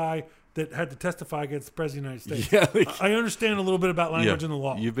to the guy that had to testify against the President of the United States. Yeah. like- I understand a little bit about language yeah. and the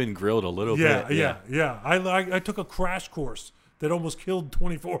law. You've been grilled a little yeah, bit. yeah. I took a crash course that almost killed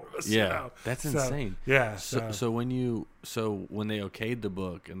 24 of us. Yeah. That's insane. Yeah. So when they okayed the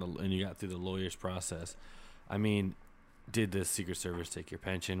book and you got through the lawyer's process, I mean, did the Secret Service take your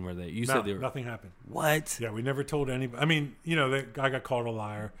pension? Were they? Said they were. Nothing happened. What? Yeah, we never told anybody. I mean, I got called a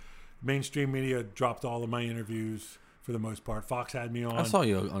liar. Mainstream media dropped all of my interviews for the most part. Fox had me on. I saw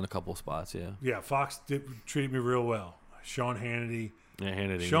you on a couple spots. Yeah. Yeah, Fox treated me real well. Sean Hannity. Yeah,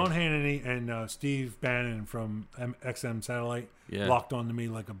 Hannity. Sean Hannity and Steve Bannon from XM Satellite Yeah. locked onto me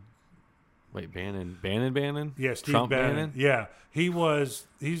like a. Wait, Bannon? Yeah, Steve Trump Bannon. Yeah, he was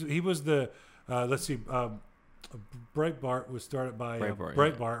the let's see, Breitbart was started by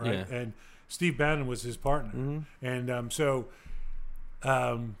Breitbart, right? yeah. And Steve Bannon was his partner, Mm-hmm. and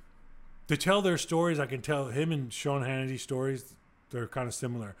to tell their stories, I can tell him and Sean Hannity's stories. They're kind of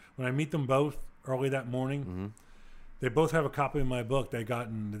similar. When I meet them both early that morning. Mm-hmm. They both have a copy of my book they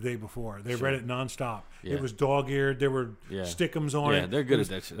gotten the day before. They read it nonstop. Yeah. It was dog-eared. There were stickums on it. Yeah, they're good at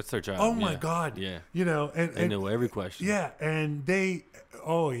that. That's their job. Oh my Yeah. God! Yeah. And They know every question. yeah, and and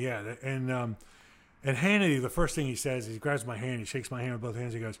Hannity, the first thing he says, he grabs my hand, he shakes my hand with both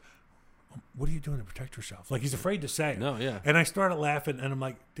hands, he goes, "What are you doing to protect yourself?" Like he's afraid to say it. No, yeah. And I started laughing, and I'm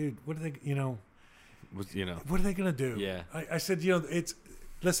like, "Dude, what are they? What are they gonna do?" Yeah. I said, it's.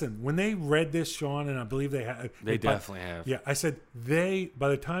 Listen, when they read this, Sean, and I believe they have. They definitely have. Yeah, I said by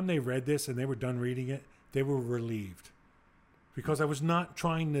the time they read this and they were done reading it, they were relieved. Because I was not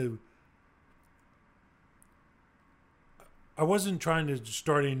trying to. I wasn't trying to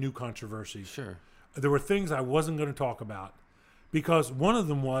start any new controversies. Sure. There were things I wasn't going to talk about. Because one of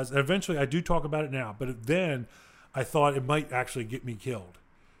them was, eventually I do talk about it now, but then I thought it might actually get me killed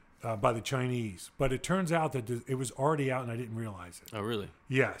by the Chinese. But it turns out that it was already out and I didn't realize it. Oh, really?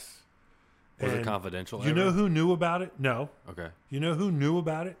 Yes. Was it And confidential? You know who knew about it? No. Okay. You know who knew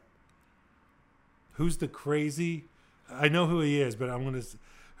about it? Who's the crazy? I know who he is, but I'm going to.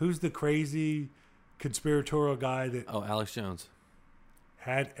 Who's the crazy conspiratorial guy that Oh, Alex Jones.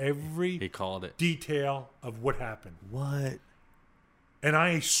 had every He called it. detail of what happened? What? And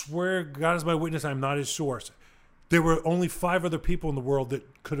I swear, God is my witness, I'm not his source. There were only 5 other people in the world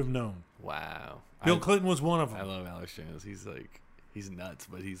that could have known. Wow. Bill Clinton was one of I them. love Alex Jones. He's nuts,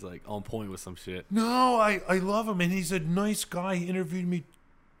 but he's like on point with some shit. No, I love him, and he's a nice guy. He interviewed me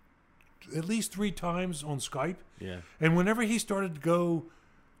at least 3 times on Skype. Yeah. And whenever he started to go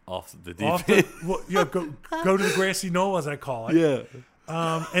Off the deep off end. the, well, yeah, go to the grassy knoll, as I call it. Yeah.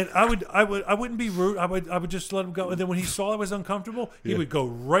 And I wouldn't be rude. I would just let him go. And then when he saw I was uncomfortable, he would go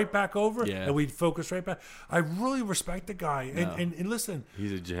right back over, Yeah. and we'd focus right back. I really respect the guy. And, No. and listen,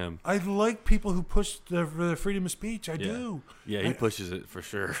 He's a gem. I like people who push the freedom of speech. I do. Yeah, he pushes it for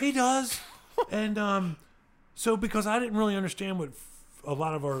sure. He does. And so because I didn't really understand what a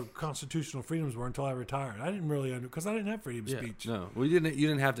lot of our constitutional freedoms were until I retired. I didn't really because I didn't have freedom of Yeah. speech. No. Well, you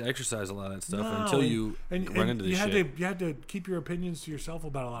didn't have to exercise a lot of that stuff No, until you run into this you had shit. to you had to keep your opinions to yourself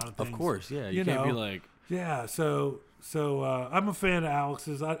about a lot of things. Of course, yeah. You You can't be know. like, Yeah, so I'm a fan of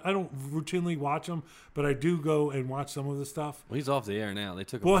Alex's. I don't routinely watch him, but I do go and watch some of the stuff. well, he's off the air now. They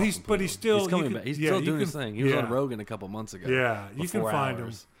took him Well, off he's and but put he's him- still he's coming you can- back. He's yeah, still you doing his can- thing. He was yeah. on Rogan a couple months ago. Yeah, you for can 4 find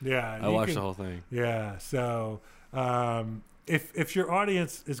hours. him. Yeah, I you watched can- the whole thing. Yeah, so if your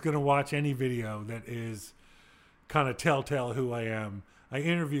audience is going to watch any video that is kind of telltale who I am, I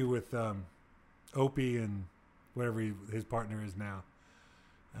interview with Opie and whatever his partner is now.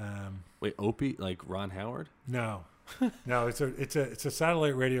 Wait, Opie, like Ron Howard? No, it's a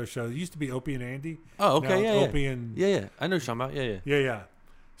satellite radio show. It used to be Opie and Andy. Oh, Now okay, it's yeah, Opie and yeah. I know what you're talking about. Yeah. yeah.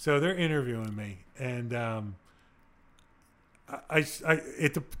 So they're interviewing me, and I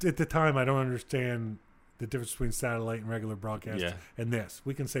at the time I don't understand the difference between satellite and regular broadcast. Yeah. And this,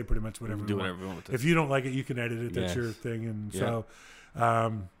 we can say pretty much whatever We we do want. whatever we want with it. If you don't like it, you can edit it. That's Yes. your thing. And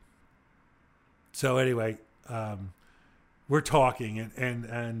Yeah. so anyway, we're talking,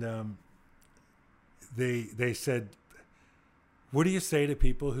 and they said, "What do you say to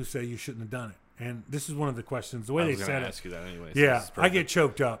people who say you shouldn't have done it?" And this is one of the questions. The way I they was said gonna it. ask you that anyway. Yeah, I get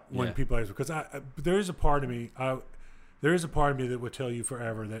choked up when Yeah. people ask because there is a part of me. There is a part of me that would tell you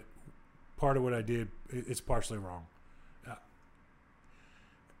forever that part of what I did it's partially wrong.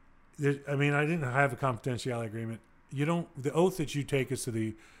 I mean, I didn't have a confidentiality agreement. You don't. The oath that you take is to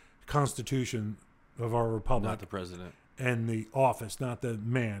the Constitution of our republic not the president. and the office, not the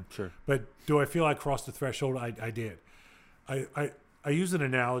man. Sure. But do I feel I crossed the threshold? I did. I use an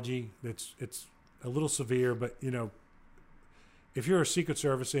analogy it's a little severe, but if you're a Secret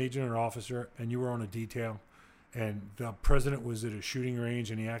Service agent or officer and you were on a detail and the president was at a shooting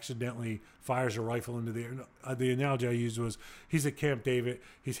range and he accidentally fires a rifle into the air. The analogy I used was he's at Camp David,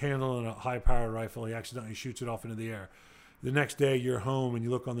 he's handling a high-powered rifle, he accidentally shoots it off into the air. The next day you're home and you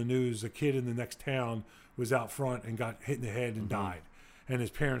look on the news, a kid in the next town was out front and got hit in the head and died. And his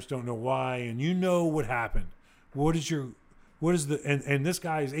parents don't know why, and you know what happened. And this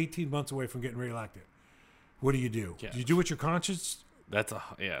guy is 18 months away from getting reelected. What do you do? Yeah. Do you do what your conscience? That's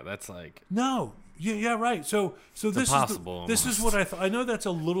like No. Yeah, right. So this impossible this is almost. what I thought. I know that's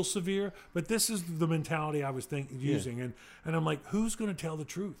a little severe, but this is the mentality I was using, and I'm like, who's going to tell the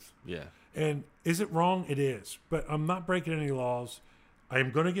truth? yeah. And is it wrong? It is, but I'm not breaking any laws. I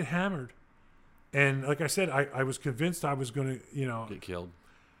am going to get hammered, and like I said, I was convinced I was going to, Get killed.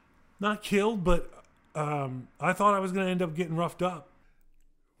 not killed, but I thought I was going to end up getting roughed up.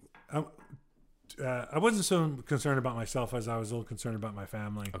 I wasn't so concerned about myself as I was a little concerned about my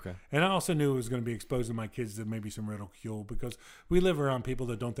family. Okay. And I also knew it was going to be exposing my kids to maybe some ridicule because we live around people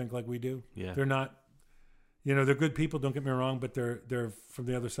that don't think like we do. Yeah. They're not, they're good people, don't get me wrong, but they're from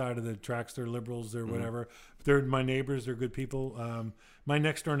the other side of the tracks. They're liberals, they're whatever. They're my neighbors, they're good people. My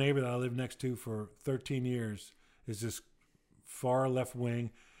next door neighbor that I lived next to for 13 years is this far left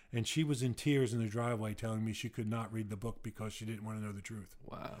wing. And she was in tears in the driveway telling me she could not read the book because she didn't want to know the truth.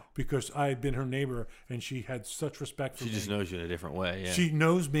 Wow. Because I had been her neighbor and she had such respect for She me. just knows you in a different way. Yeah. She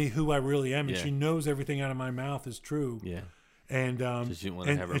knows me who I really am, and Yeah. she knows everything out of my mouth is true. yeah. And She didn't want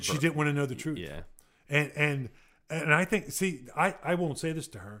to have her and she didn't want to know the truth. Yeah. And I think, I won't say this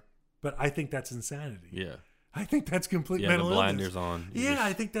to her, but I think that's insanity. Yeah. I think that's complete Yeah. mental The blinders illness. on. You Yeah, just-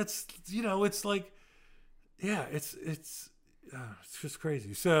 I think that's it's like, yeah, it's just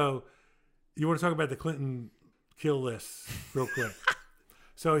crazy. So, you want to talk about the Clinton kill list real quick?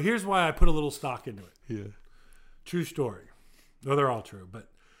 So here's why I put a little stock into it. yeah. True story. No, they're all true. But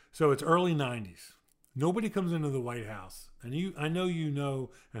so it's early 90s. Nobody comes into the White House. And I know you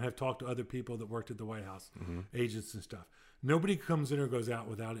know and have talked to other people that worked at the White House, agents and stuff. Nobody comes in or goes out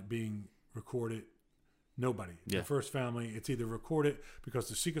without it being recorded. Nobody. Yeah. The first family, it's either recorded because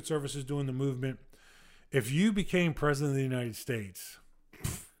the Secret Service is doing the movement. If you became president of the United States,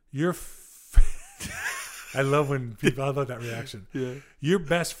 I love when people, I love that reaction. Yeah. Your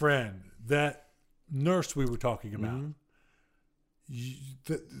best friend, that nurse we were talking about,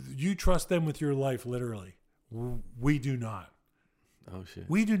 you trust them with your life, literally. We do not. Oh, shit.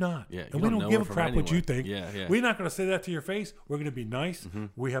 We do not. Yeah, and we don't give a crap what you think. Yeah, yeah. We're not going to say that to your face. We're going to be nice.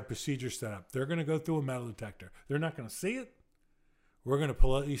 We have procedures set up. They're going to go through a metal detector. They're not going to see it. We're going to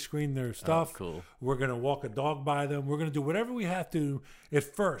politely screen their stuff. Oh, cool. We're going to walk a dog by them. We're going to do whatever we have to at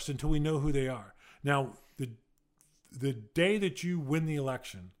first until we know who they are. Now, the day that you win the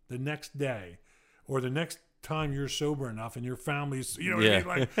election, the next day, or the next time you're sober enough and your family's, you know what I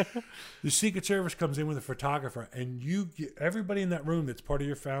mean? Like, the Secret Service comes in with a photographer, and you get everybody in that room that's part of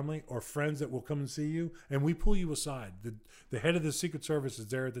your family or friends that will come and see you, and we pull you aside. The head of the Secret Service is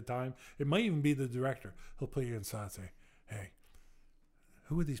there at the time. It might even be the director. He'll pull you inside and say, hey,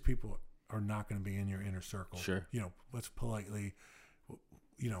 who are these people are not going to be in your inner circle? Sure. You know, let's politely,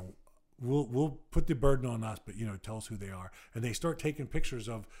 you know, we'll put the burden on us, but, you know, tell us who they are. And they start taking pictures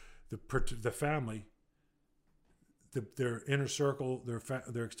of the family, their inner circle,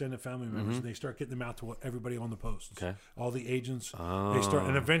 their extended family members, and they start getting them out to everybody on the posts. Okay. All the agents. Oh. They start,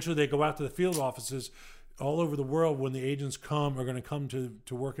 and eventually they go out to the field offices all over the world. When the agents are going to come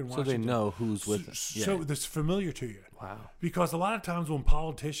to work in Washington. So they know who's with them. So that's familiar to you. Wow. Because a lot of times when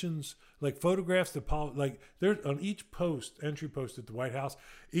politicians, like photographs, like there's on each entry post at the White House,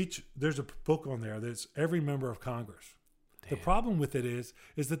 there's a book on there that's every member of Congress. Damn. The problem with it is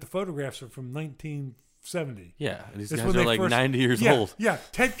that the photographs are from 1970. Yeah, and these guys are like 90 years old. Yeah,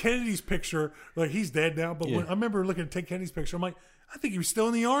 Ted Kennedy's picture, like he's dead now, but when I remember looking at Ted Kennedy's picture, I'm like, I think he was still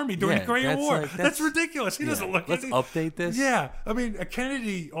in the Army during the Korean War. That's ridiculous. He doesn't look. Let's update this. Yeah, I mean, a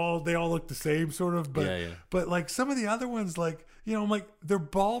Kennedy, they all look the same, sort of. But but like some of the other ones, like I'm like they're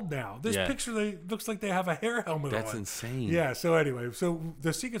bald now. This picture, looks like they have a hair helmet on. That's insane. Yeah. So anyway,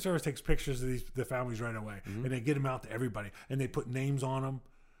 the Secret Service takes pictures of the families right away, and they get them out to everybody, and they put names on them.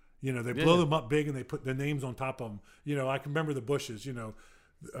 You know, they blow them up big, and they put the names on top of them. You know, I can remember the Bushes. You know,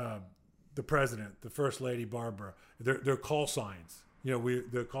 the president, the first lady, Barbara. Their call signs. You know,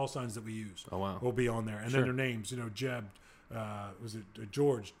 the call signs that we use. Oh wow, will be on there, and then their names. You know, Jeb, was it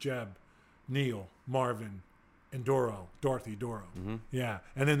George, Jeb, Neil, Marvin, and Dorothy, Doro. Yeah,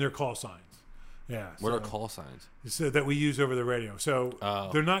 and then their call signs. Yeah. What are call signs? So that we use over the radio. So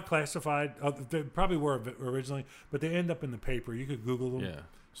they're not classified. They probably were originally, but they end up in the paper. You could Google them. Yeah.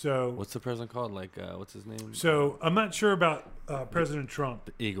 So what's the president called? Like, what's his name? So I'm not sure about President Trump.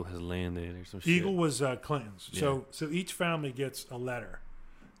 The eagle has landed or some shit. Eagle was Clinton's. Yeah. So each family gets a letter.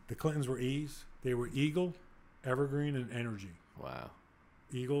 The Clintons were E's. They were Eagle, Evergreen, and Energy. Wow.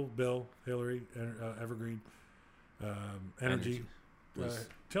 Eagle, Bill, Hillary, Evergreen, Energy.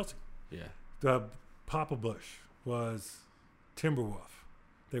 Chelsea. Yeah. The Papa Bush was Timberwolf.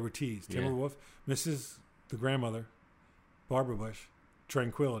 They were T's. Timberwolf. Mrs. the grandmother, Barbara Bush.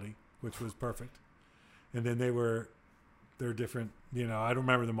 Tranquility, which was perfect, and then they're different. You know, I don't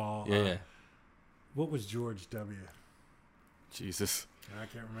remember them all. Yeah. What was George W? Jesus, I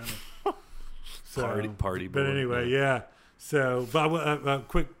can't remember. So, party. But anyway, yeah. So, but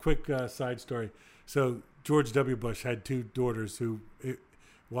quick side story. So George W. Bush had two daughters who,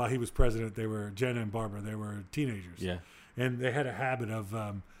 while he was president, they were Jenna and Barbara. They were teenagers. Yeah, and they had a habit of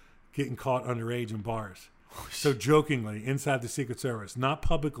getting caught underage in bars. So jokingly, inside the Secret Service, not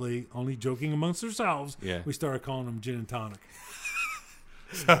publicly, only joking amongst ourselves, we started calling them gin and tonic.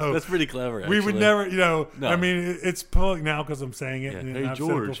 So that's pretty clever, actually. We would never, no. I mean, it's public now because I'm saying it. Yeah. And hey, I've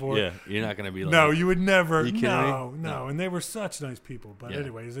George. said it before. Yeah, you're not going to be like... No, you would never. Are you kidding me? No. And they were such nice people. But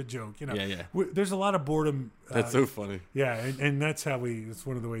anyway, it's a joke. You know, there's a lot of boredom. That's so funny. Yeah, and that's how it's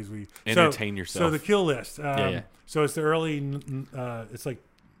one of the ways we... Entertain yourself. So the kill list. So it's the early, it's like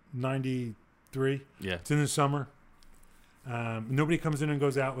 93. Yeah. It's in the summer. Nobody comes in and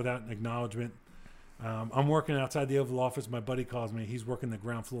goes out without an acknowledgement. I'm working outside the Oval Office. My buddy calls me. He's working the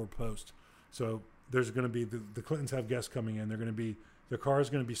ground floor post. So there's going to be the Clintons have guests coming in. Their car is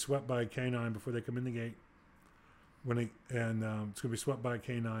going to be swept by a canine before they come in the gate. It's going to be swept by a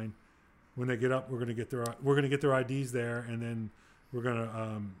canine. When they get up, we're going to get their IDs there, and then we're going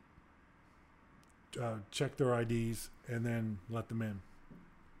to check their IDs and then let them in.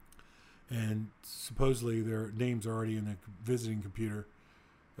 And supposedly their names are already in the visiting computer.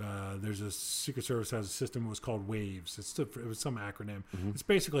 There's a Secret Service has a system. It was called WAVES. It was some acronym. It's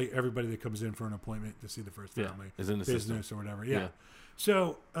basically everybody that comes in for an appointment to see the first family, is in the business system. or whatever. Yeah.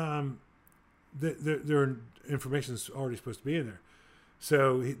 So their information is already supposed to be in there.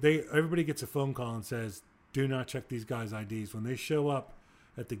 So everybody gets a phone call and says, "Do not check these guys' IDs." When they show up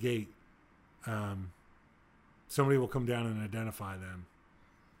at the gate, somebody will come down and identify them.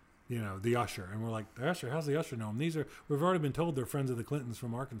 You know, the usher. And we're like, the usher? How's the usher know them? We've already been told they're friends of the Clintons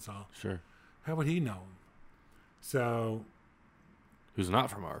from Arkansas. Sure. How would he know them? So. Who's not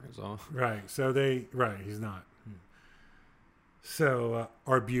from Arkansas. Right. So he's not. So,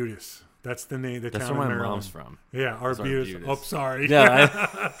 Arbutus. That's the name. That's where my mom's from. Yeah, Arbutus. Oh, sorry.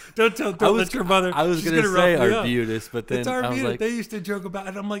 Yeah. Don't let your mother. I was going to say Arbutus, but then it's Arbutus. I was like, they used to joke about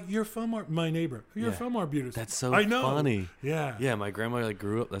it. I'm like, you're from my neighbor. You're from Arbutus. That's so I know. funny. Yeah. Yeah, my grandma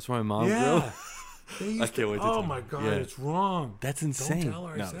grew up. That's where my mom grew up. I can't wait to tell my God, it's wrong. That's insane. Don't tell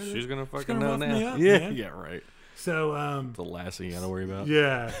her I said she's going to She's fucking gonna know rough me now. up, Yeah, man. yeah, right. So, the last thing you got to worry about.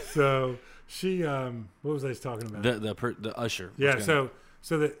 Yeah. So she, what was I talking about? The usher. Yeah.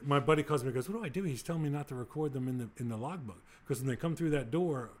 So that my buddy calls me and goes, "What do I do?" He's telling me not to record them in the logbook because when they come through that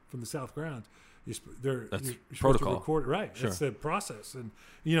door from the south grounds, you're That's supposed protocol. to record it. Right. Sure. That's the process, and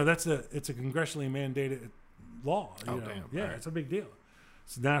it's a congressionally mandated law. You know? Damn. Yeah, Right. it's a big deal.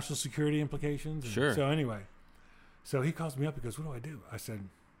 It's national security implications. And Sure. So anyway, so he calls me up. He goes, "What do I do?" I said,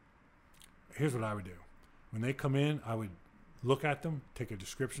 "Here's what I would do. When they come in, I would look at them, take a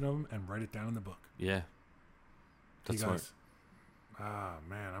description of them, and write it down in the book." Yeah. That's smart.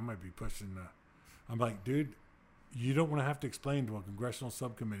 Man, I might be pushing I'm like, dude, you don't want to have to explain to a congressional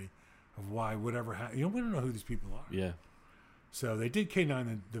subcommittee of why whatever happened. You don't know who these people are. Yeah. So they did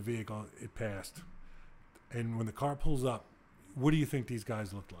K9 the vehicle. It passed. And when the car pulls up, what do you think these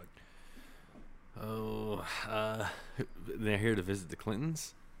guys looked like? Oh, they're here to visit the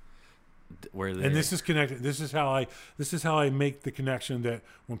Clintons. Where they? And this is connected. This is how I make the connection that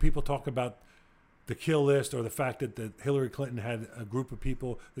when people talk about the kill list or the fact that Hillary Clinton had a group of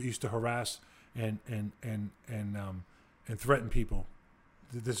people that used to harass and threaten people.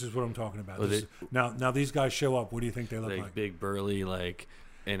 This is what I'm talking about. Now these guys show up. What do you think they look like? Big burly, like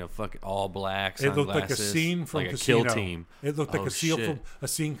in a fucking all black. It looked like a scene from like Casino. A kill team. It looked like a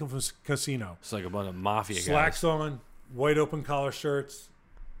scene from Casino. It's like a bunch of mafia guys. Slacks on, white open collar shirts,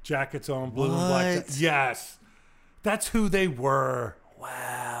 jackets on, blue and black. Yes, that's who they were.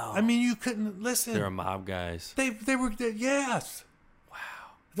 Wow. I mean, you couldn't listen. They're mob guys. They were yes.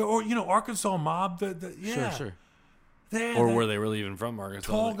 Wow. Arkansas mob. Sure. Or were they really even from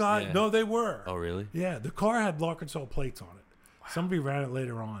Arkansas? Tall guy. Yeah. No, they were. Oh, really? Yeah. The car had Arkansas plates on it. Wow. Somebody ran it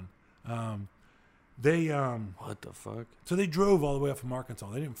later on. What the fuck? So they drove all the way up from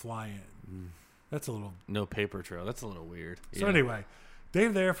Arkansas. They didn't fly in. That's a little. No paper trail. That's a little weird. So anyway,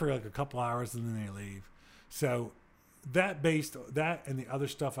 they're there for like a couple hours and then they leave. So that and the other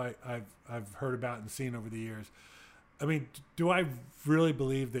stuff I've heard about and seen over the years. I mean, do I really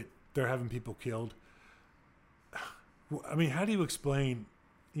believe that they're having people killed? I mean, how do you explain?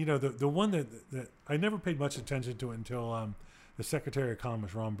 The one that I never paid much attention to it until the Secretary of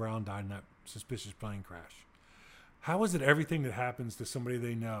Commerce, Ron Brown, died in that suspicious plane crash. How is it everything that happens to somebody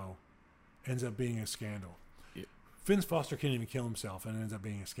they know ends up being a scandal? Yeah. Vince Foster can't even kill himself and it ends up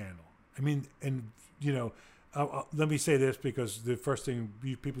being a scandal. I mean, and let me say this because the first thing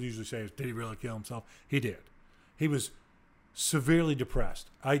people usually say is, did he really kill himself? He did. He was severely depressed.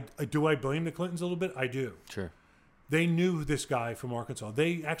 Do I blame the Clintons a little bit? I do. Sure. They knew this guy from Arkansas.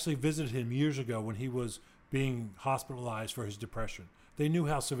 They actually visited him years ago when he was being hospitalized for his depression. They knew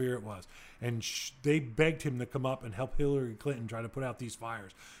how severe it was. And they begged him to come up and help Hillary Clinton try to put out these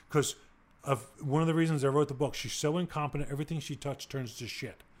fires. Because of one of the reasons I wrote the book, she's so incompetent, everything she touched turns to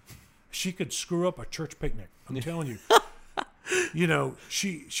shit. She could screw up a church picnic. I'm telling you.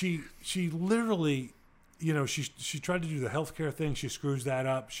 She literally, she tried to do the healthcare thing. She screws that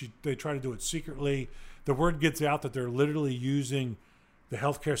up. They try to do it secretly. The word gets out that they're literally using the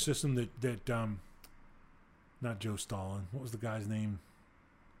healthcare system that not Joe Stalin. What was the guy's name?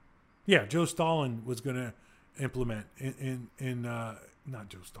 Yeah, Joe Stalin was going to implement in not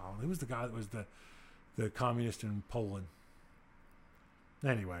Joe Stalin. It was the guy that was the communist in Poland.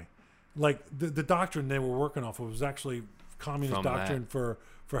 Anyway, like the doctrine they were working off of was actually communist doctrine for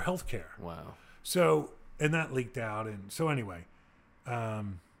healthcare. Wow. So, and that leaked out, and so anyway,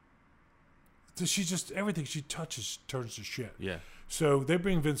 so she just everything she touches turns to shit. Yeah. So they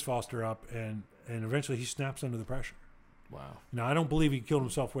bring Vince Foster up, and eventually he snaps under the pressure. Wow. Now I don't believe he killed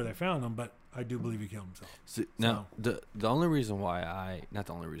himself where they found him, but I do believe he killed himself. Now the only reason why not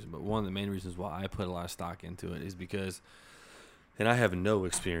the only reason, but one of the main reasons why I put a lot of stock into it is because and I have no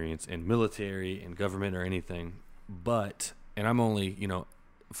experience in military and government or anything, but, and I'm only,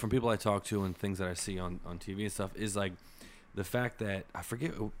 from people I talk to and things that I see on TV and stuff, is like the fact that, I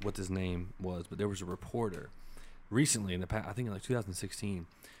forget what his name was, but there was a reporter recently in the past, I think in like 2016,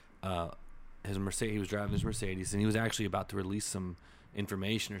 his Mercedes, he was driving his Mercedes, and he was actually about to release some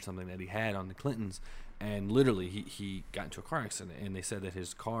information or something that he had on the Clintons, and literally he got into a car accident, and they said that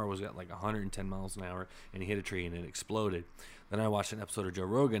his car was at like 110 miles an hour, and he hit a tree and it exploded. Then I watched an episode of Joe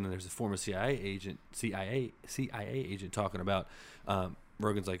Rogan, and there's a former CIA agent talking about,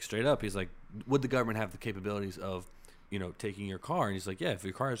 Rogan's like, straight up, he's like, would the government have the capabilities of, taking your car? And he's like, yeah, if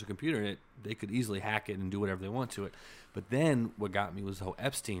your car has a computer in it, they could easily hack it and do whatever they want to it. But then what got me was the whole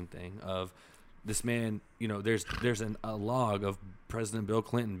Epstein thing of this man, there's a log of President Bill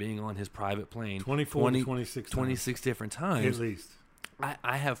Clinton being on his private plane 26 different times. At least.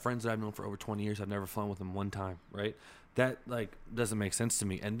 I have friends that I've known for over 20 years. I've never flown with them one time, right? That, like, doesn't make sense to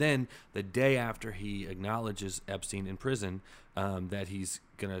me. And then the day after he acknowledges Epstein in prison, that he's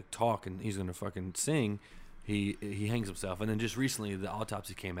going to talk and he's going to fucking sing, he hangs himself. And then just recently, the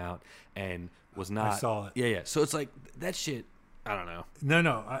autopsy came out and was not. I saw it. Yeah. So it's like, that shit, I don't know.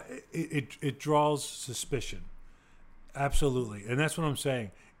 No. It draws suspicion. Absolutely. And that's what I'm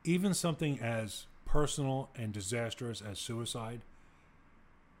saying. Even something as personal and disastrous as suicide,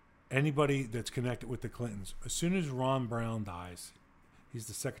 anybody that's connected with the Clintons, as soon as Ron Brown dies, he's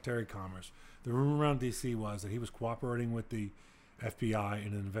the Secretary of Commerce, the rumor around D.C. was that he was cooperating with the FBI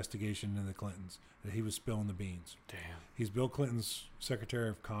in an investigation into the Clintons, that he was spilling the beans. Damn. He's Bill Clinton's Secretary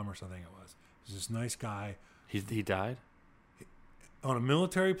of Commerce, I think it was. He's this nice guy. He died? On a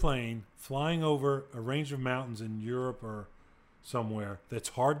military plane, flying over a range of mountains in Europe or somewhere that's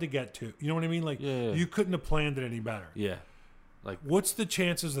hard to get to. You know what I mean? Like, yeah. You couldn't have planned it any better. Yeah. Like, what's the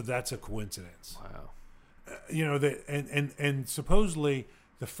chances that that's a coincidence? Wow. And supposedly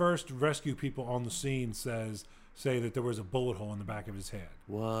the first rescue people on the scene say that there was a bullet hole in the back of his head.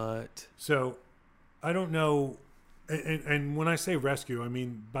 What? So I don't know. And when I say rescue, I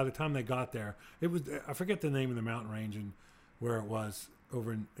mean, by the time they got there, it was, I forget the name of the mountain range and where it was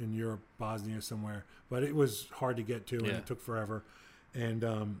over in Europe, Bosnia somewhere, but it was hard to get to and it took forever.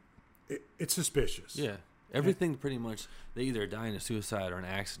 And it's suspicious. Yeah. Everything pretty much, they either die in a suicide or an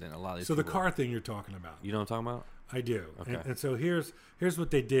accident. A lot of these. So people, the car thing you're talking about. You know what I'm talking about? I do. Okay. And so here's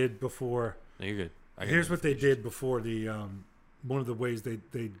what they did before. No, you're good. Here's what they did before the one of the ways they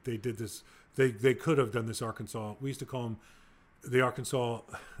did this. They could have done this Arkansas. We used to call them the Arkansas,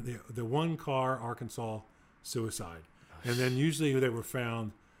 the one car Arkansas suicide. And then usually they were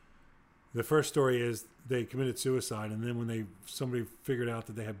found. The first story is they committed suicide, and then when somebody figured out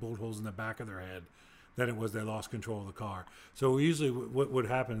that they had bullet holes in the back of their head, then it was they lost control of the car. So usually what would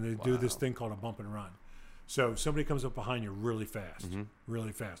happen, they do this thing called a bump and run. So somebody comes up behind you really fast,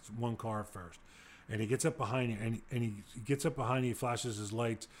 one car first. And he gets up behind you, and he gets up behind you, he flashes his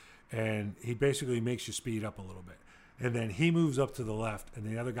lights, and he basically makes you speed up a little bit. And then he moves up to the left, and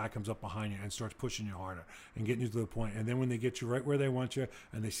the other guy comes up behind you and starts pushing you harder and getting you to the point. And then when they get you right where they want you,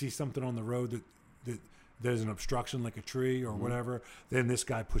 and they see something on the road that there's an obstruction like a tree or whatever, then this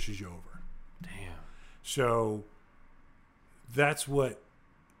guy pushes you over. Damn. So that's what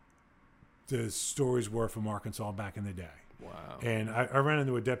the stories were from Arkansas back in the day. Wow. And I ran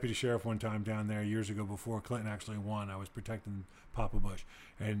into a deputy sheriff one time down there years ago before Clinton actually won. I was protecting Papa Bush.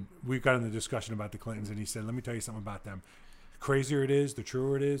 And we got in the discussion about the Clintons, and he said, let me tell you something about them. The crazier it is, the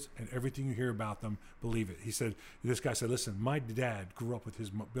truer it is, and everything you hear about them, believe it. He said, this guy said, listen, my dad grew up with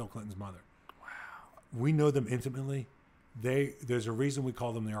Bill Clinton's mother. Wow. We know them intimately. There's a reason we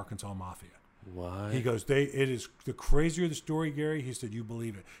call them the Arkansas Mafia. What? He goes, it is the crazier the story, Gary. He said, you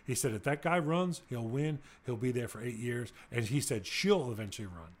believe it. He said, if that guy runs, he'll win. He'll be there for 8 years. And he said, she'll eventually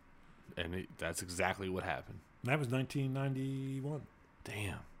run. And that's exactly what happened. And that was 1991.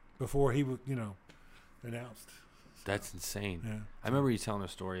 Damn. Before he, announced. That's insane. Yeah. I remember you telling a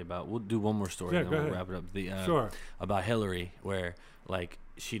story about, we'll do one more story and then we'll wrap it up. Sure. About Hillary, where, like,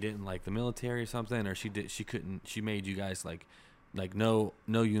 she didn't like the military or something, or she made you guys, like no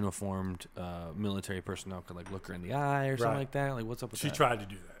uniformed military personnel could, like, look her in the eye or something like that. Like, what's up with that? She tried to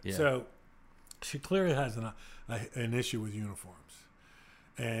do that. Yeah. So she clearly has an issue with uniforms.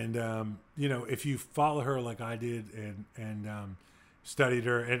 And, if you follow her like I did and studied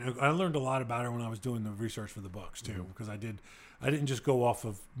her, and I learned a lot about her when I was doing the research for the books too, because I didn't just go off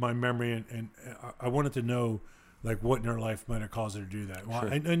of my memory, and I wanted to know, like, what in her life might have caused her to do that. Well,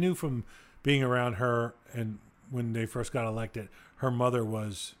 Sure. I knew from being around her, and when they first got elected, her mother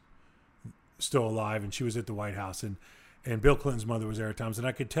was still alive, and she was at the White House, and And Bill Clinton's mother was there at times, and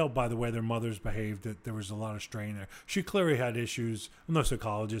I could tell by the way their mothers behaved that there was a lot of strain there. She clearly had issues. I'm no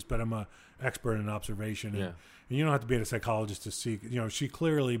psychologist, but I'm an expert in observation. Yeah. And you don't have to be a psychologist to see. She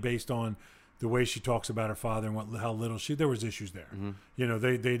clearly, based on the way she talks about her father and how little there was issues there. Mm-hmm.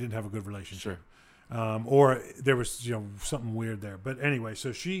 They didn't have a good relationship. Sure. Or there was something weird there. But anyway,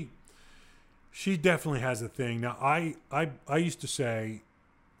 so she definitely has a thing. Now I used to say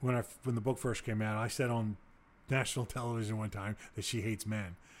when the book first came out, I said on national television one time that she hates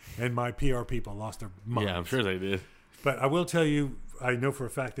men, and my PR people lost their minds. Yeah, I'm sure they did. But I will tell you, I know for a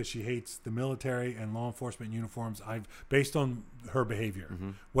fact that she hates the military and law enforcement uniforms. Based on her behavior,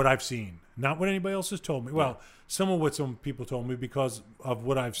 what I've seen, not what anybody else has told me. Well, some of what some people told me because of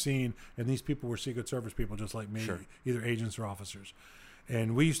what I've seen, and these people were Secret Service people just like me, either agents or officers.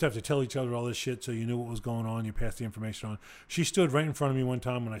 And we used to have to tell each other all this shit so you knew what was going on. You passed the information on. She stood right in front of me one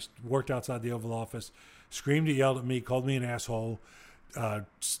time when I worked outside the Oval Office, screamed and yelled at me, called me an asshole,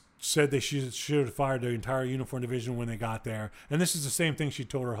 said they should have fired the entire uniform division when they got there. And this is the same thing she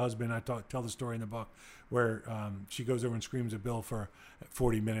told her husband. I tell the story in the book where she goes over and screams at Bill for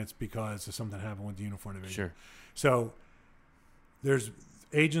 40 minutes because of something happened with the uniform division. Sure. So there's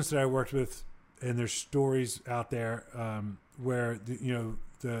agents that I worked with, and there's stories out there where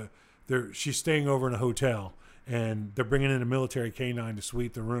she's staying over in a hotel, and they're bringing in a military canine to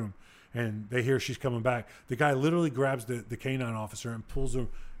sweep the room, and they hear she's coming back. The guy literally grabs the canine officer and pulls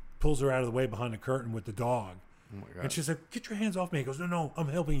her out of the way behind the curtain with the dog. Oh my God. And she's like, "Get your hands off me." He goes, No, I'm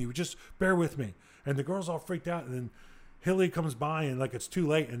helping you. Just bear with me." And the girl's all freaked out, and then Hilly comes by, and like it's too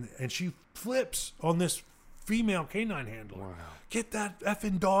late, and she flips on this female canine handler. Wow. "Get that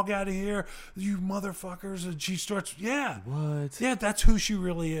effing dog out of here, you motherfuckers." And she starts, What? Yeah, that's who she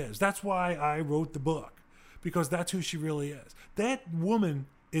really is. That's why I wrote the book, because that's who she really is. That woman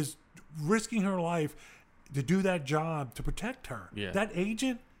is risking her life to do that job to protect her. Yeah. That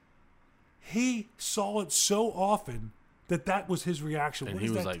agent, he saw it so often that was his reaction. And what he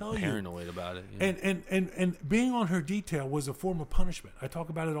does was that like tell paranoid about it. you? Yeah. And being on her detail was a form of punishment. I talk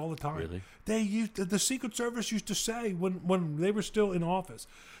about it all the time. Really? The Secret Service used to say when they were still in office,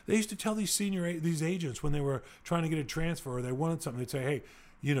 they used to tell these these agents when they were trying to get a transfer or they wanted something, they'd say, "Hey,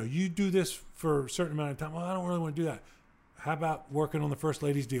 you do this for a certain amount of time." "Well, I don't really want to do that." "How about working on the First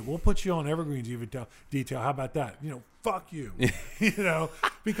Lady's deal? We'll put you on Evergreen's detail. How about that?" Fuck you.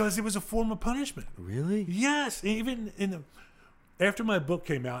 Because it was a form of punishment. Really? Yes. Even after my book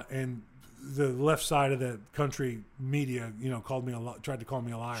came out and the left side of the country media, tried to call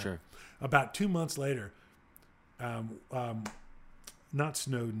me a liar. Sure. About 2 months later, not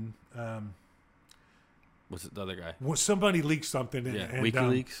Snowden. What's the other guy? Somebody leaked something. And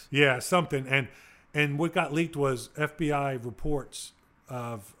WikiLeaks? Yeah, something. And what got leaked was FBI reports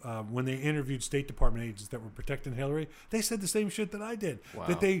of when they interviewed State Department agents that were protecting Hillary. They said the same shit that I did. Wow.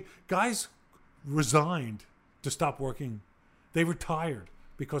 That guys resigned to stop working. They retired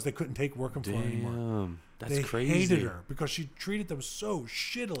because they couldn't take working for her anymore. That's they crazy. They hated her because she treated them so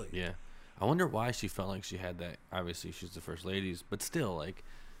shittily. Yeah. I wonder why she felt like she had that. Obviously, she's the first ladies, but still,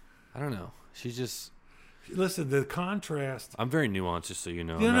 I don't know. She just... Listen, the contrast... I'm very nuanced, just so you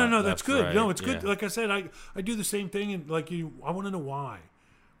know. No, that's good. Right. No, it's good. Like I said, I do the same thing, and I want to know why.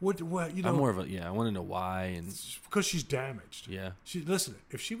 What I'm more of a... Yeah, I want to know why. And because she's damaged. Yeah. Listen,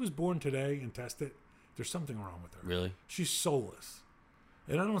 if she was born today and tested, there's something wrong with her. Really? She's soulless.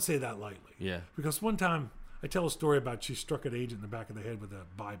 And I don't say that lightly. Yeah. Because one time, I tell a story about she struck an agent in the back of the head with a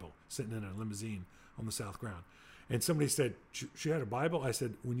Bible sitting in a limousine on the South Ground. And somebody said, she had a Bible? I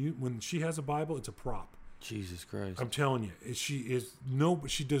said, when she has a Bible, it's a prop. Jesus Christ. I'm telling you,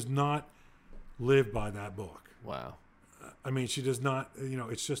 she does not live by that book. Wow. I mean, she does not,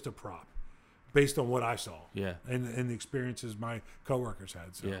 it's just a prop based on what I saw. Yeah. And the experiences my coworkers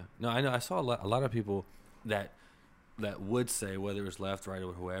had. So. Yeah. No, I know. I saw a lot of people that would say, whether it was left, right,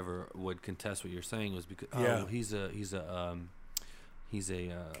 or whoever, would contest what you're saying was because he's a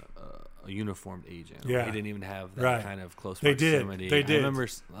uniformed agent. Yeah. He didn't even have that kind of close They proximity. They did. I remember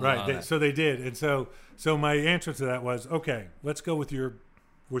so they did. And so my answer to that was, okay, let's go with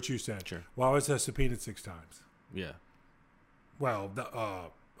what you said. Sure. Well, I was subpoenaed 6 times. Yeah. Well,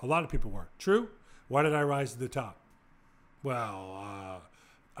 a lot of people were. True. Why did I rise to the top? Well,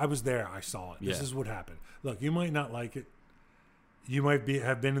 I was there. I saw it. Yeah. This is what happened. Look, you might not like it. You might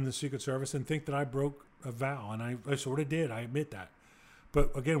have been in the Secret Service and think that I broke a vow, and I sort of did. I admit that.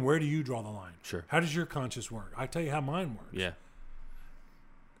 But again, where do you draw the line? Sure. How does your conscience work? I tell you how mine works. Yeah.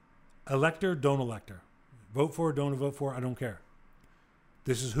 Elect her, don't elect her. Vote for her, don't vote for her. I don't care.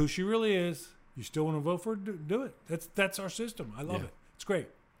 This is who she really is. You still want to vote for her? Do it. That's our system. I love it. It's great.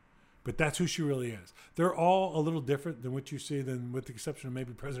 but that's who she really is. They're all a little different than what you see, with the exception of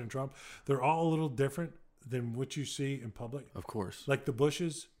maybe President Trump. They're all a little different than what you see in public. Of course. Like the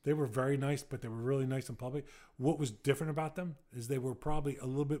Bushes, they were very nice, but they were really nice in public. What was different about them is they were probably a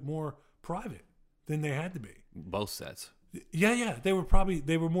little bit more private than they had to be. Both sets. Yeah. They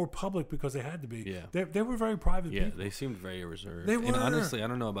were more public because they had to be. Yeah. They were very private people. They seemed very reserved. They were. And honestly, I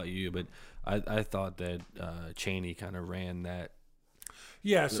don't know about you, but I thought that Cheney kind of ran that.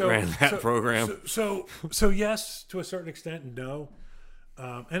 Yeah, ran that program. So yes, to a certain extent, and no.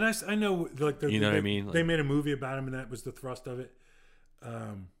 And I know, like, you know what I mean? They made a movie about him, and that was the thrust of it.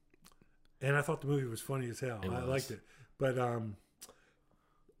 And I thought the movie was funny as hell. I liked it, but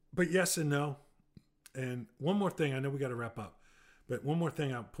yes and no. And one more thing, I know we got to wrap up, but one more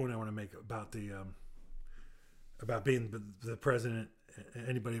thing, point I want to make about the about being the president,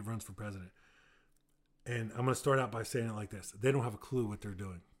 anybody that runs for president. And I'm going to start out by saying it like this: they don't have a clue what they're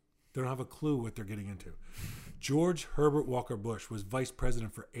doing. They don't have a clue what they're getting into. George Herbert Walker Bush was vice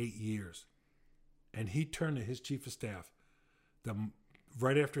president for 8 years. And he turned to his chief of staff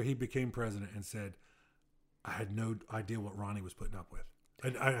right after he became president and said, I had no idea what Ronnie was putting up with.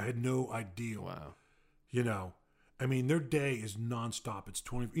 I had no idea. Wow. You know, I mean, their day is nonstop. It's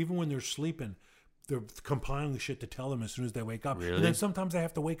 20. Even when they're sleeping, they're compiling shit to tell them as soon as they wake up. Really? And then sometimes they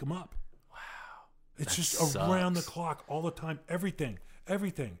have to wake them up. Wow. It's That just sucks. around the clock all the time. Everything.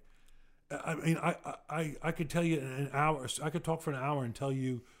 I mean, I could tell you in an hour. I could talk for an hour and tell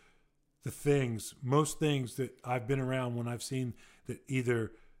you most things that I've been around when I've seen that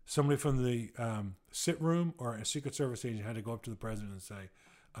either somebody from the sit room or a Secret Service agent had to go up to the president and say,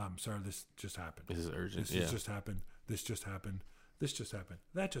 "Sir, this just happened. This is urgent. This just happened. This just happened. This just happened.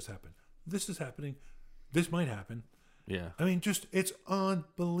 That just happened. This is happening. This might happen." Yeah. I mean, it's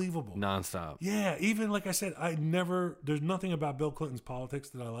unbelievable. Nonstop. Yeah, even like I said, there's nothing about Bill Clinton's politics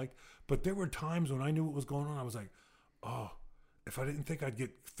that I liked, but there were times when I knew what was going on. I was like, oh, if I didn't think I'd get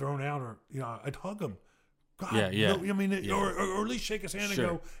thrown out or, I'd hug him. God, Yeah. I mean, or at least shake his hand and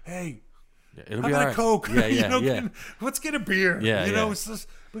go, hey, It'll how be about all a right. Coke? Yeah. Let's get a beer. Yeah. It's just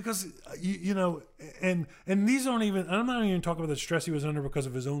because, and these aren't even, I'm not even talking about the stress he was under because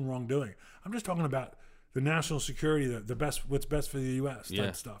of his own wrongdoing. I'm just talking about the national security, the best, what's best for the U.S.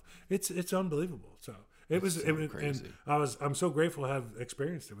 type stuff. It's unbelievable. So it was crazy. and I'm so grateful to have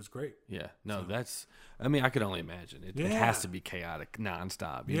experienced it. It was great. Yeah. No, I can only imagine. It has to be chaotic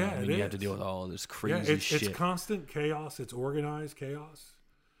nonstop. You know what I mean? You have to deal with all this crazy shit. It's constant chaos. It's organized chaos.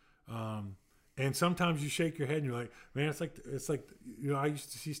 And sometimes you shake your head and you're like, man, it's like I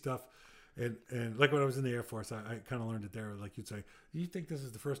used to see stuff. And like when I was in the Air Force, I kind of learned it there. Like you'd say, you think this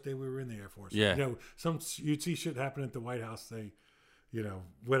is the first day we were in the Air Force? Yeah. You'd see shit happen at the White House.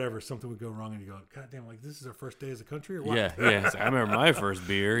 Whatever, something would go wrong, and you go, God damn, like this is our first day as a country or what? Yeah. So I remember my first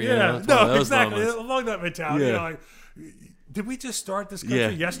beer. Exactly. Along that mentality. Yeah. Like, did we just start this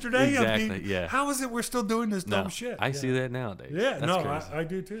country yesterday? Exactly. I mean, how is it we're still doing this dumb shit? I see that nowadays. Yeah, That's crazy. I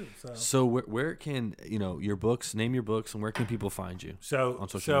do too. So where can your books? Name your books, and where can people find you? On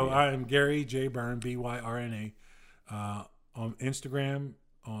social media? I'm Gary J. Byrne, Byrne, on Instagram,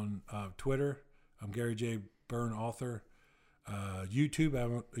 on Twitter. I'm Gary J. Byrne, author. YouTube, I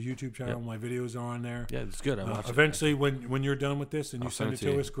have a YouTube channel. Yep. My videos are on there. Yeah, it's good. I watch eventually, when you're done with this and you I'll send it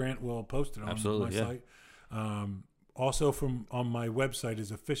to us, Grant will post it on my site. Also, on my website is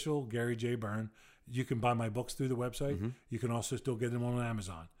official Gary J. Byrne. You can buy my books through the website. Mm-hmm. You can also still get them on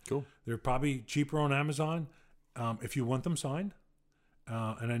Amazon. Cool. They're probably cheaper on Amazon if you want them signed.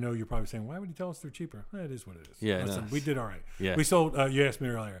 And I know you're probably saying, why would you tell us they're cheaper? It is what it is. Yeah, Listen, we did all right. Yeah. We sold, you asked me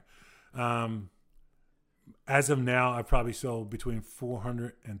earlier. As of now, I've probably sold between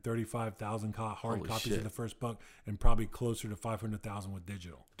 435,000 hard copies of the first book and probably closer to 500,000 with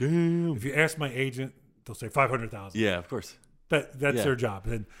digital. Damn. If you ask my agent, they'll say 500,000. Yeah, of course. That's their job.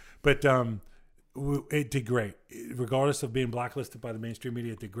 But it did great. Regardless of being blacklisted by the mainstream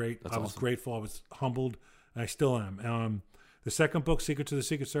media, it did great. I was grateful. I was humbled. And I still am. The second book, Secret to the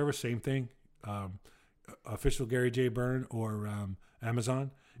Secret Service, same thing. Official Gary J. Byrne or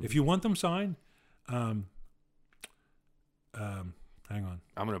Amazon. Mm-hmm. If you want them signed, hang on.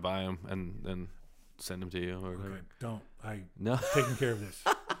 I'm gonna buy them and then send them to you. Or okay, No. Taking care of this.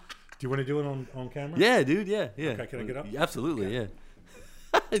 Do you want to do it on camera? Yeah, dude. Yeah. Okay, can I get up? Absolutely. Okay.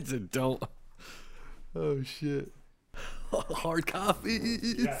 Yeah. I said don't. Oh shit. Hard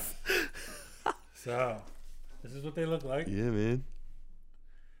copies. Yeah. So, this is what they look like. Yeah, man.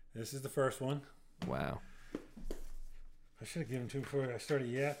 This is the first one. Wow. I should have given to him before I started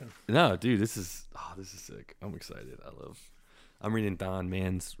yapping. No, dude, this is sick. I'm excited. I'm reading Don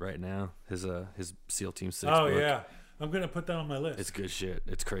Mann's right now. His SEAL Team 6 book. Yeah. I'm gonna put that on my list. It's good shit.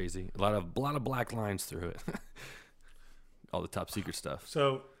 It's crazy. A lot of black lines through it. All the top secret stuff.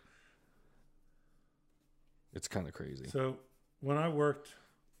 So It's kind of crazy. So when I worked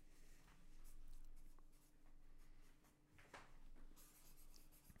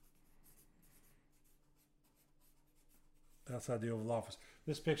outside the Oval Office,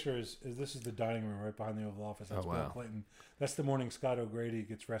 this picture is this is the dining room right behind the Oval Office. That's Bill Clinton. That's the morning Scott O'Grady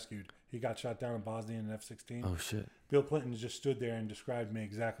gets rescued. He got shot down in Bosnia in an F-16. Oh shit! Bill Clinton just stood there and described me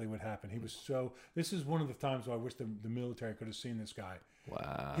exactly what happened. He was so. This is one of the times where I wish the military could have seen this guy.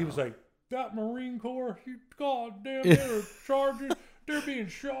 Wow. He was like, that Marine Corps, goddamn, they're charging, they're being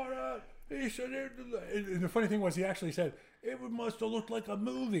shot at. He said, and the funny thing was, he actually said, it must have looked like a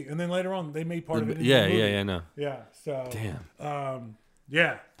movie. And then later on, they made part of it into a movie. Yeah, no. Yeah, so. Damn.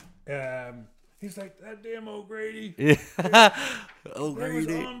 Yeah. He's like, that damn O'Grady. Yeah. O'Grady. It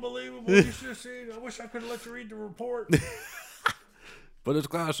was unbelievable. You should have seen. I wish I could have let you read the report. But it's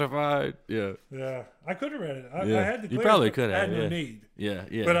classified. Yeah. Yeah. I could have read it. I had the You probably could have. I had no need. Yeah.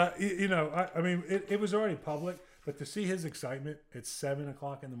 But, I mean, it was already public. But to see his excitement at 7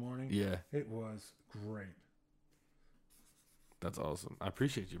 o'clock in the morning, it was great. That's awesome. I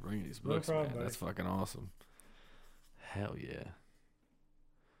appreciate you bringing these books, man. Buddy. That's fucking awesome. Hell yeah.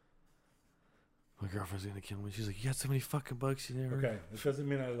 My girlfriend's gonna kill me. She's like, "You got so many fucking books, you never." Okay, it doesn't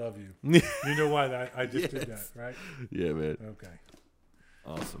mean I love you. You know why I just did that, right? Yeah, man. Okay.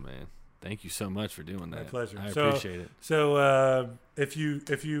 Awesome, man. Thank you so much for doing that. My pleasure. I appreciate it. So, if you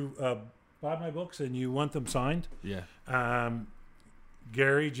buy my books and you want them signed,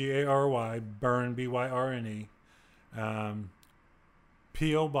 Gary Gary Byrne Byrne,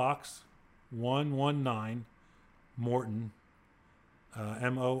 P.O. Box 119, Morton,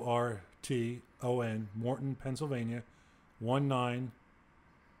 MORTON, Morton, Pennsylvania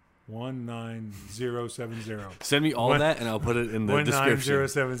 1919070. Send me all that, and I'll put it in the description.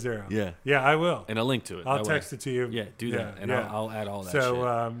 19070. Yeah, I will. And a link to it. I'll text it to you. Yeah, do that, and I'll add all that.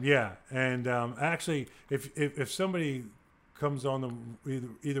 So and actually, if somebody comes on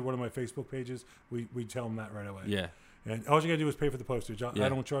either one of my Facebook pages, we tell them that right away. Yeah. And all you got to do is pay for the postage. I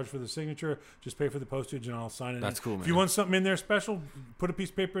don't charge for the signature. Just pay for the postage, and I'll sign it. That's cool, man. If you want something in there special, put a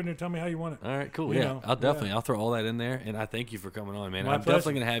piece of paper in there. Tell me how you want it. All right, cool. I'll definitely. I'll throw all that in there. And I thank you for coming on, man. I'm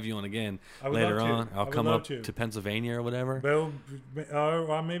definitely going to have you on again later on. I'll come up to Pennsylvania or whatever. Well,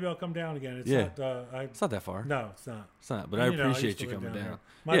 maybe I'll come down again. It's not that far. No, it's not. It's not. But I appreciate you coming down.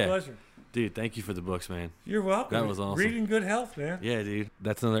 My pleasure. Dude, thank you for the books, man. You're welcome. That was awesome. Reading good health, man. Yeah, dude.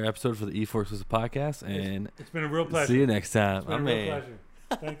 That's another episode for the E-Force was a podcast, and it's been a real pleasure. See you next time. It's been a real pleasure.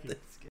 Thank you.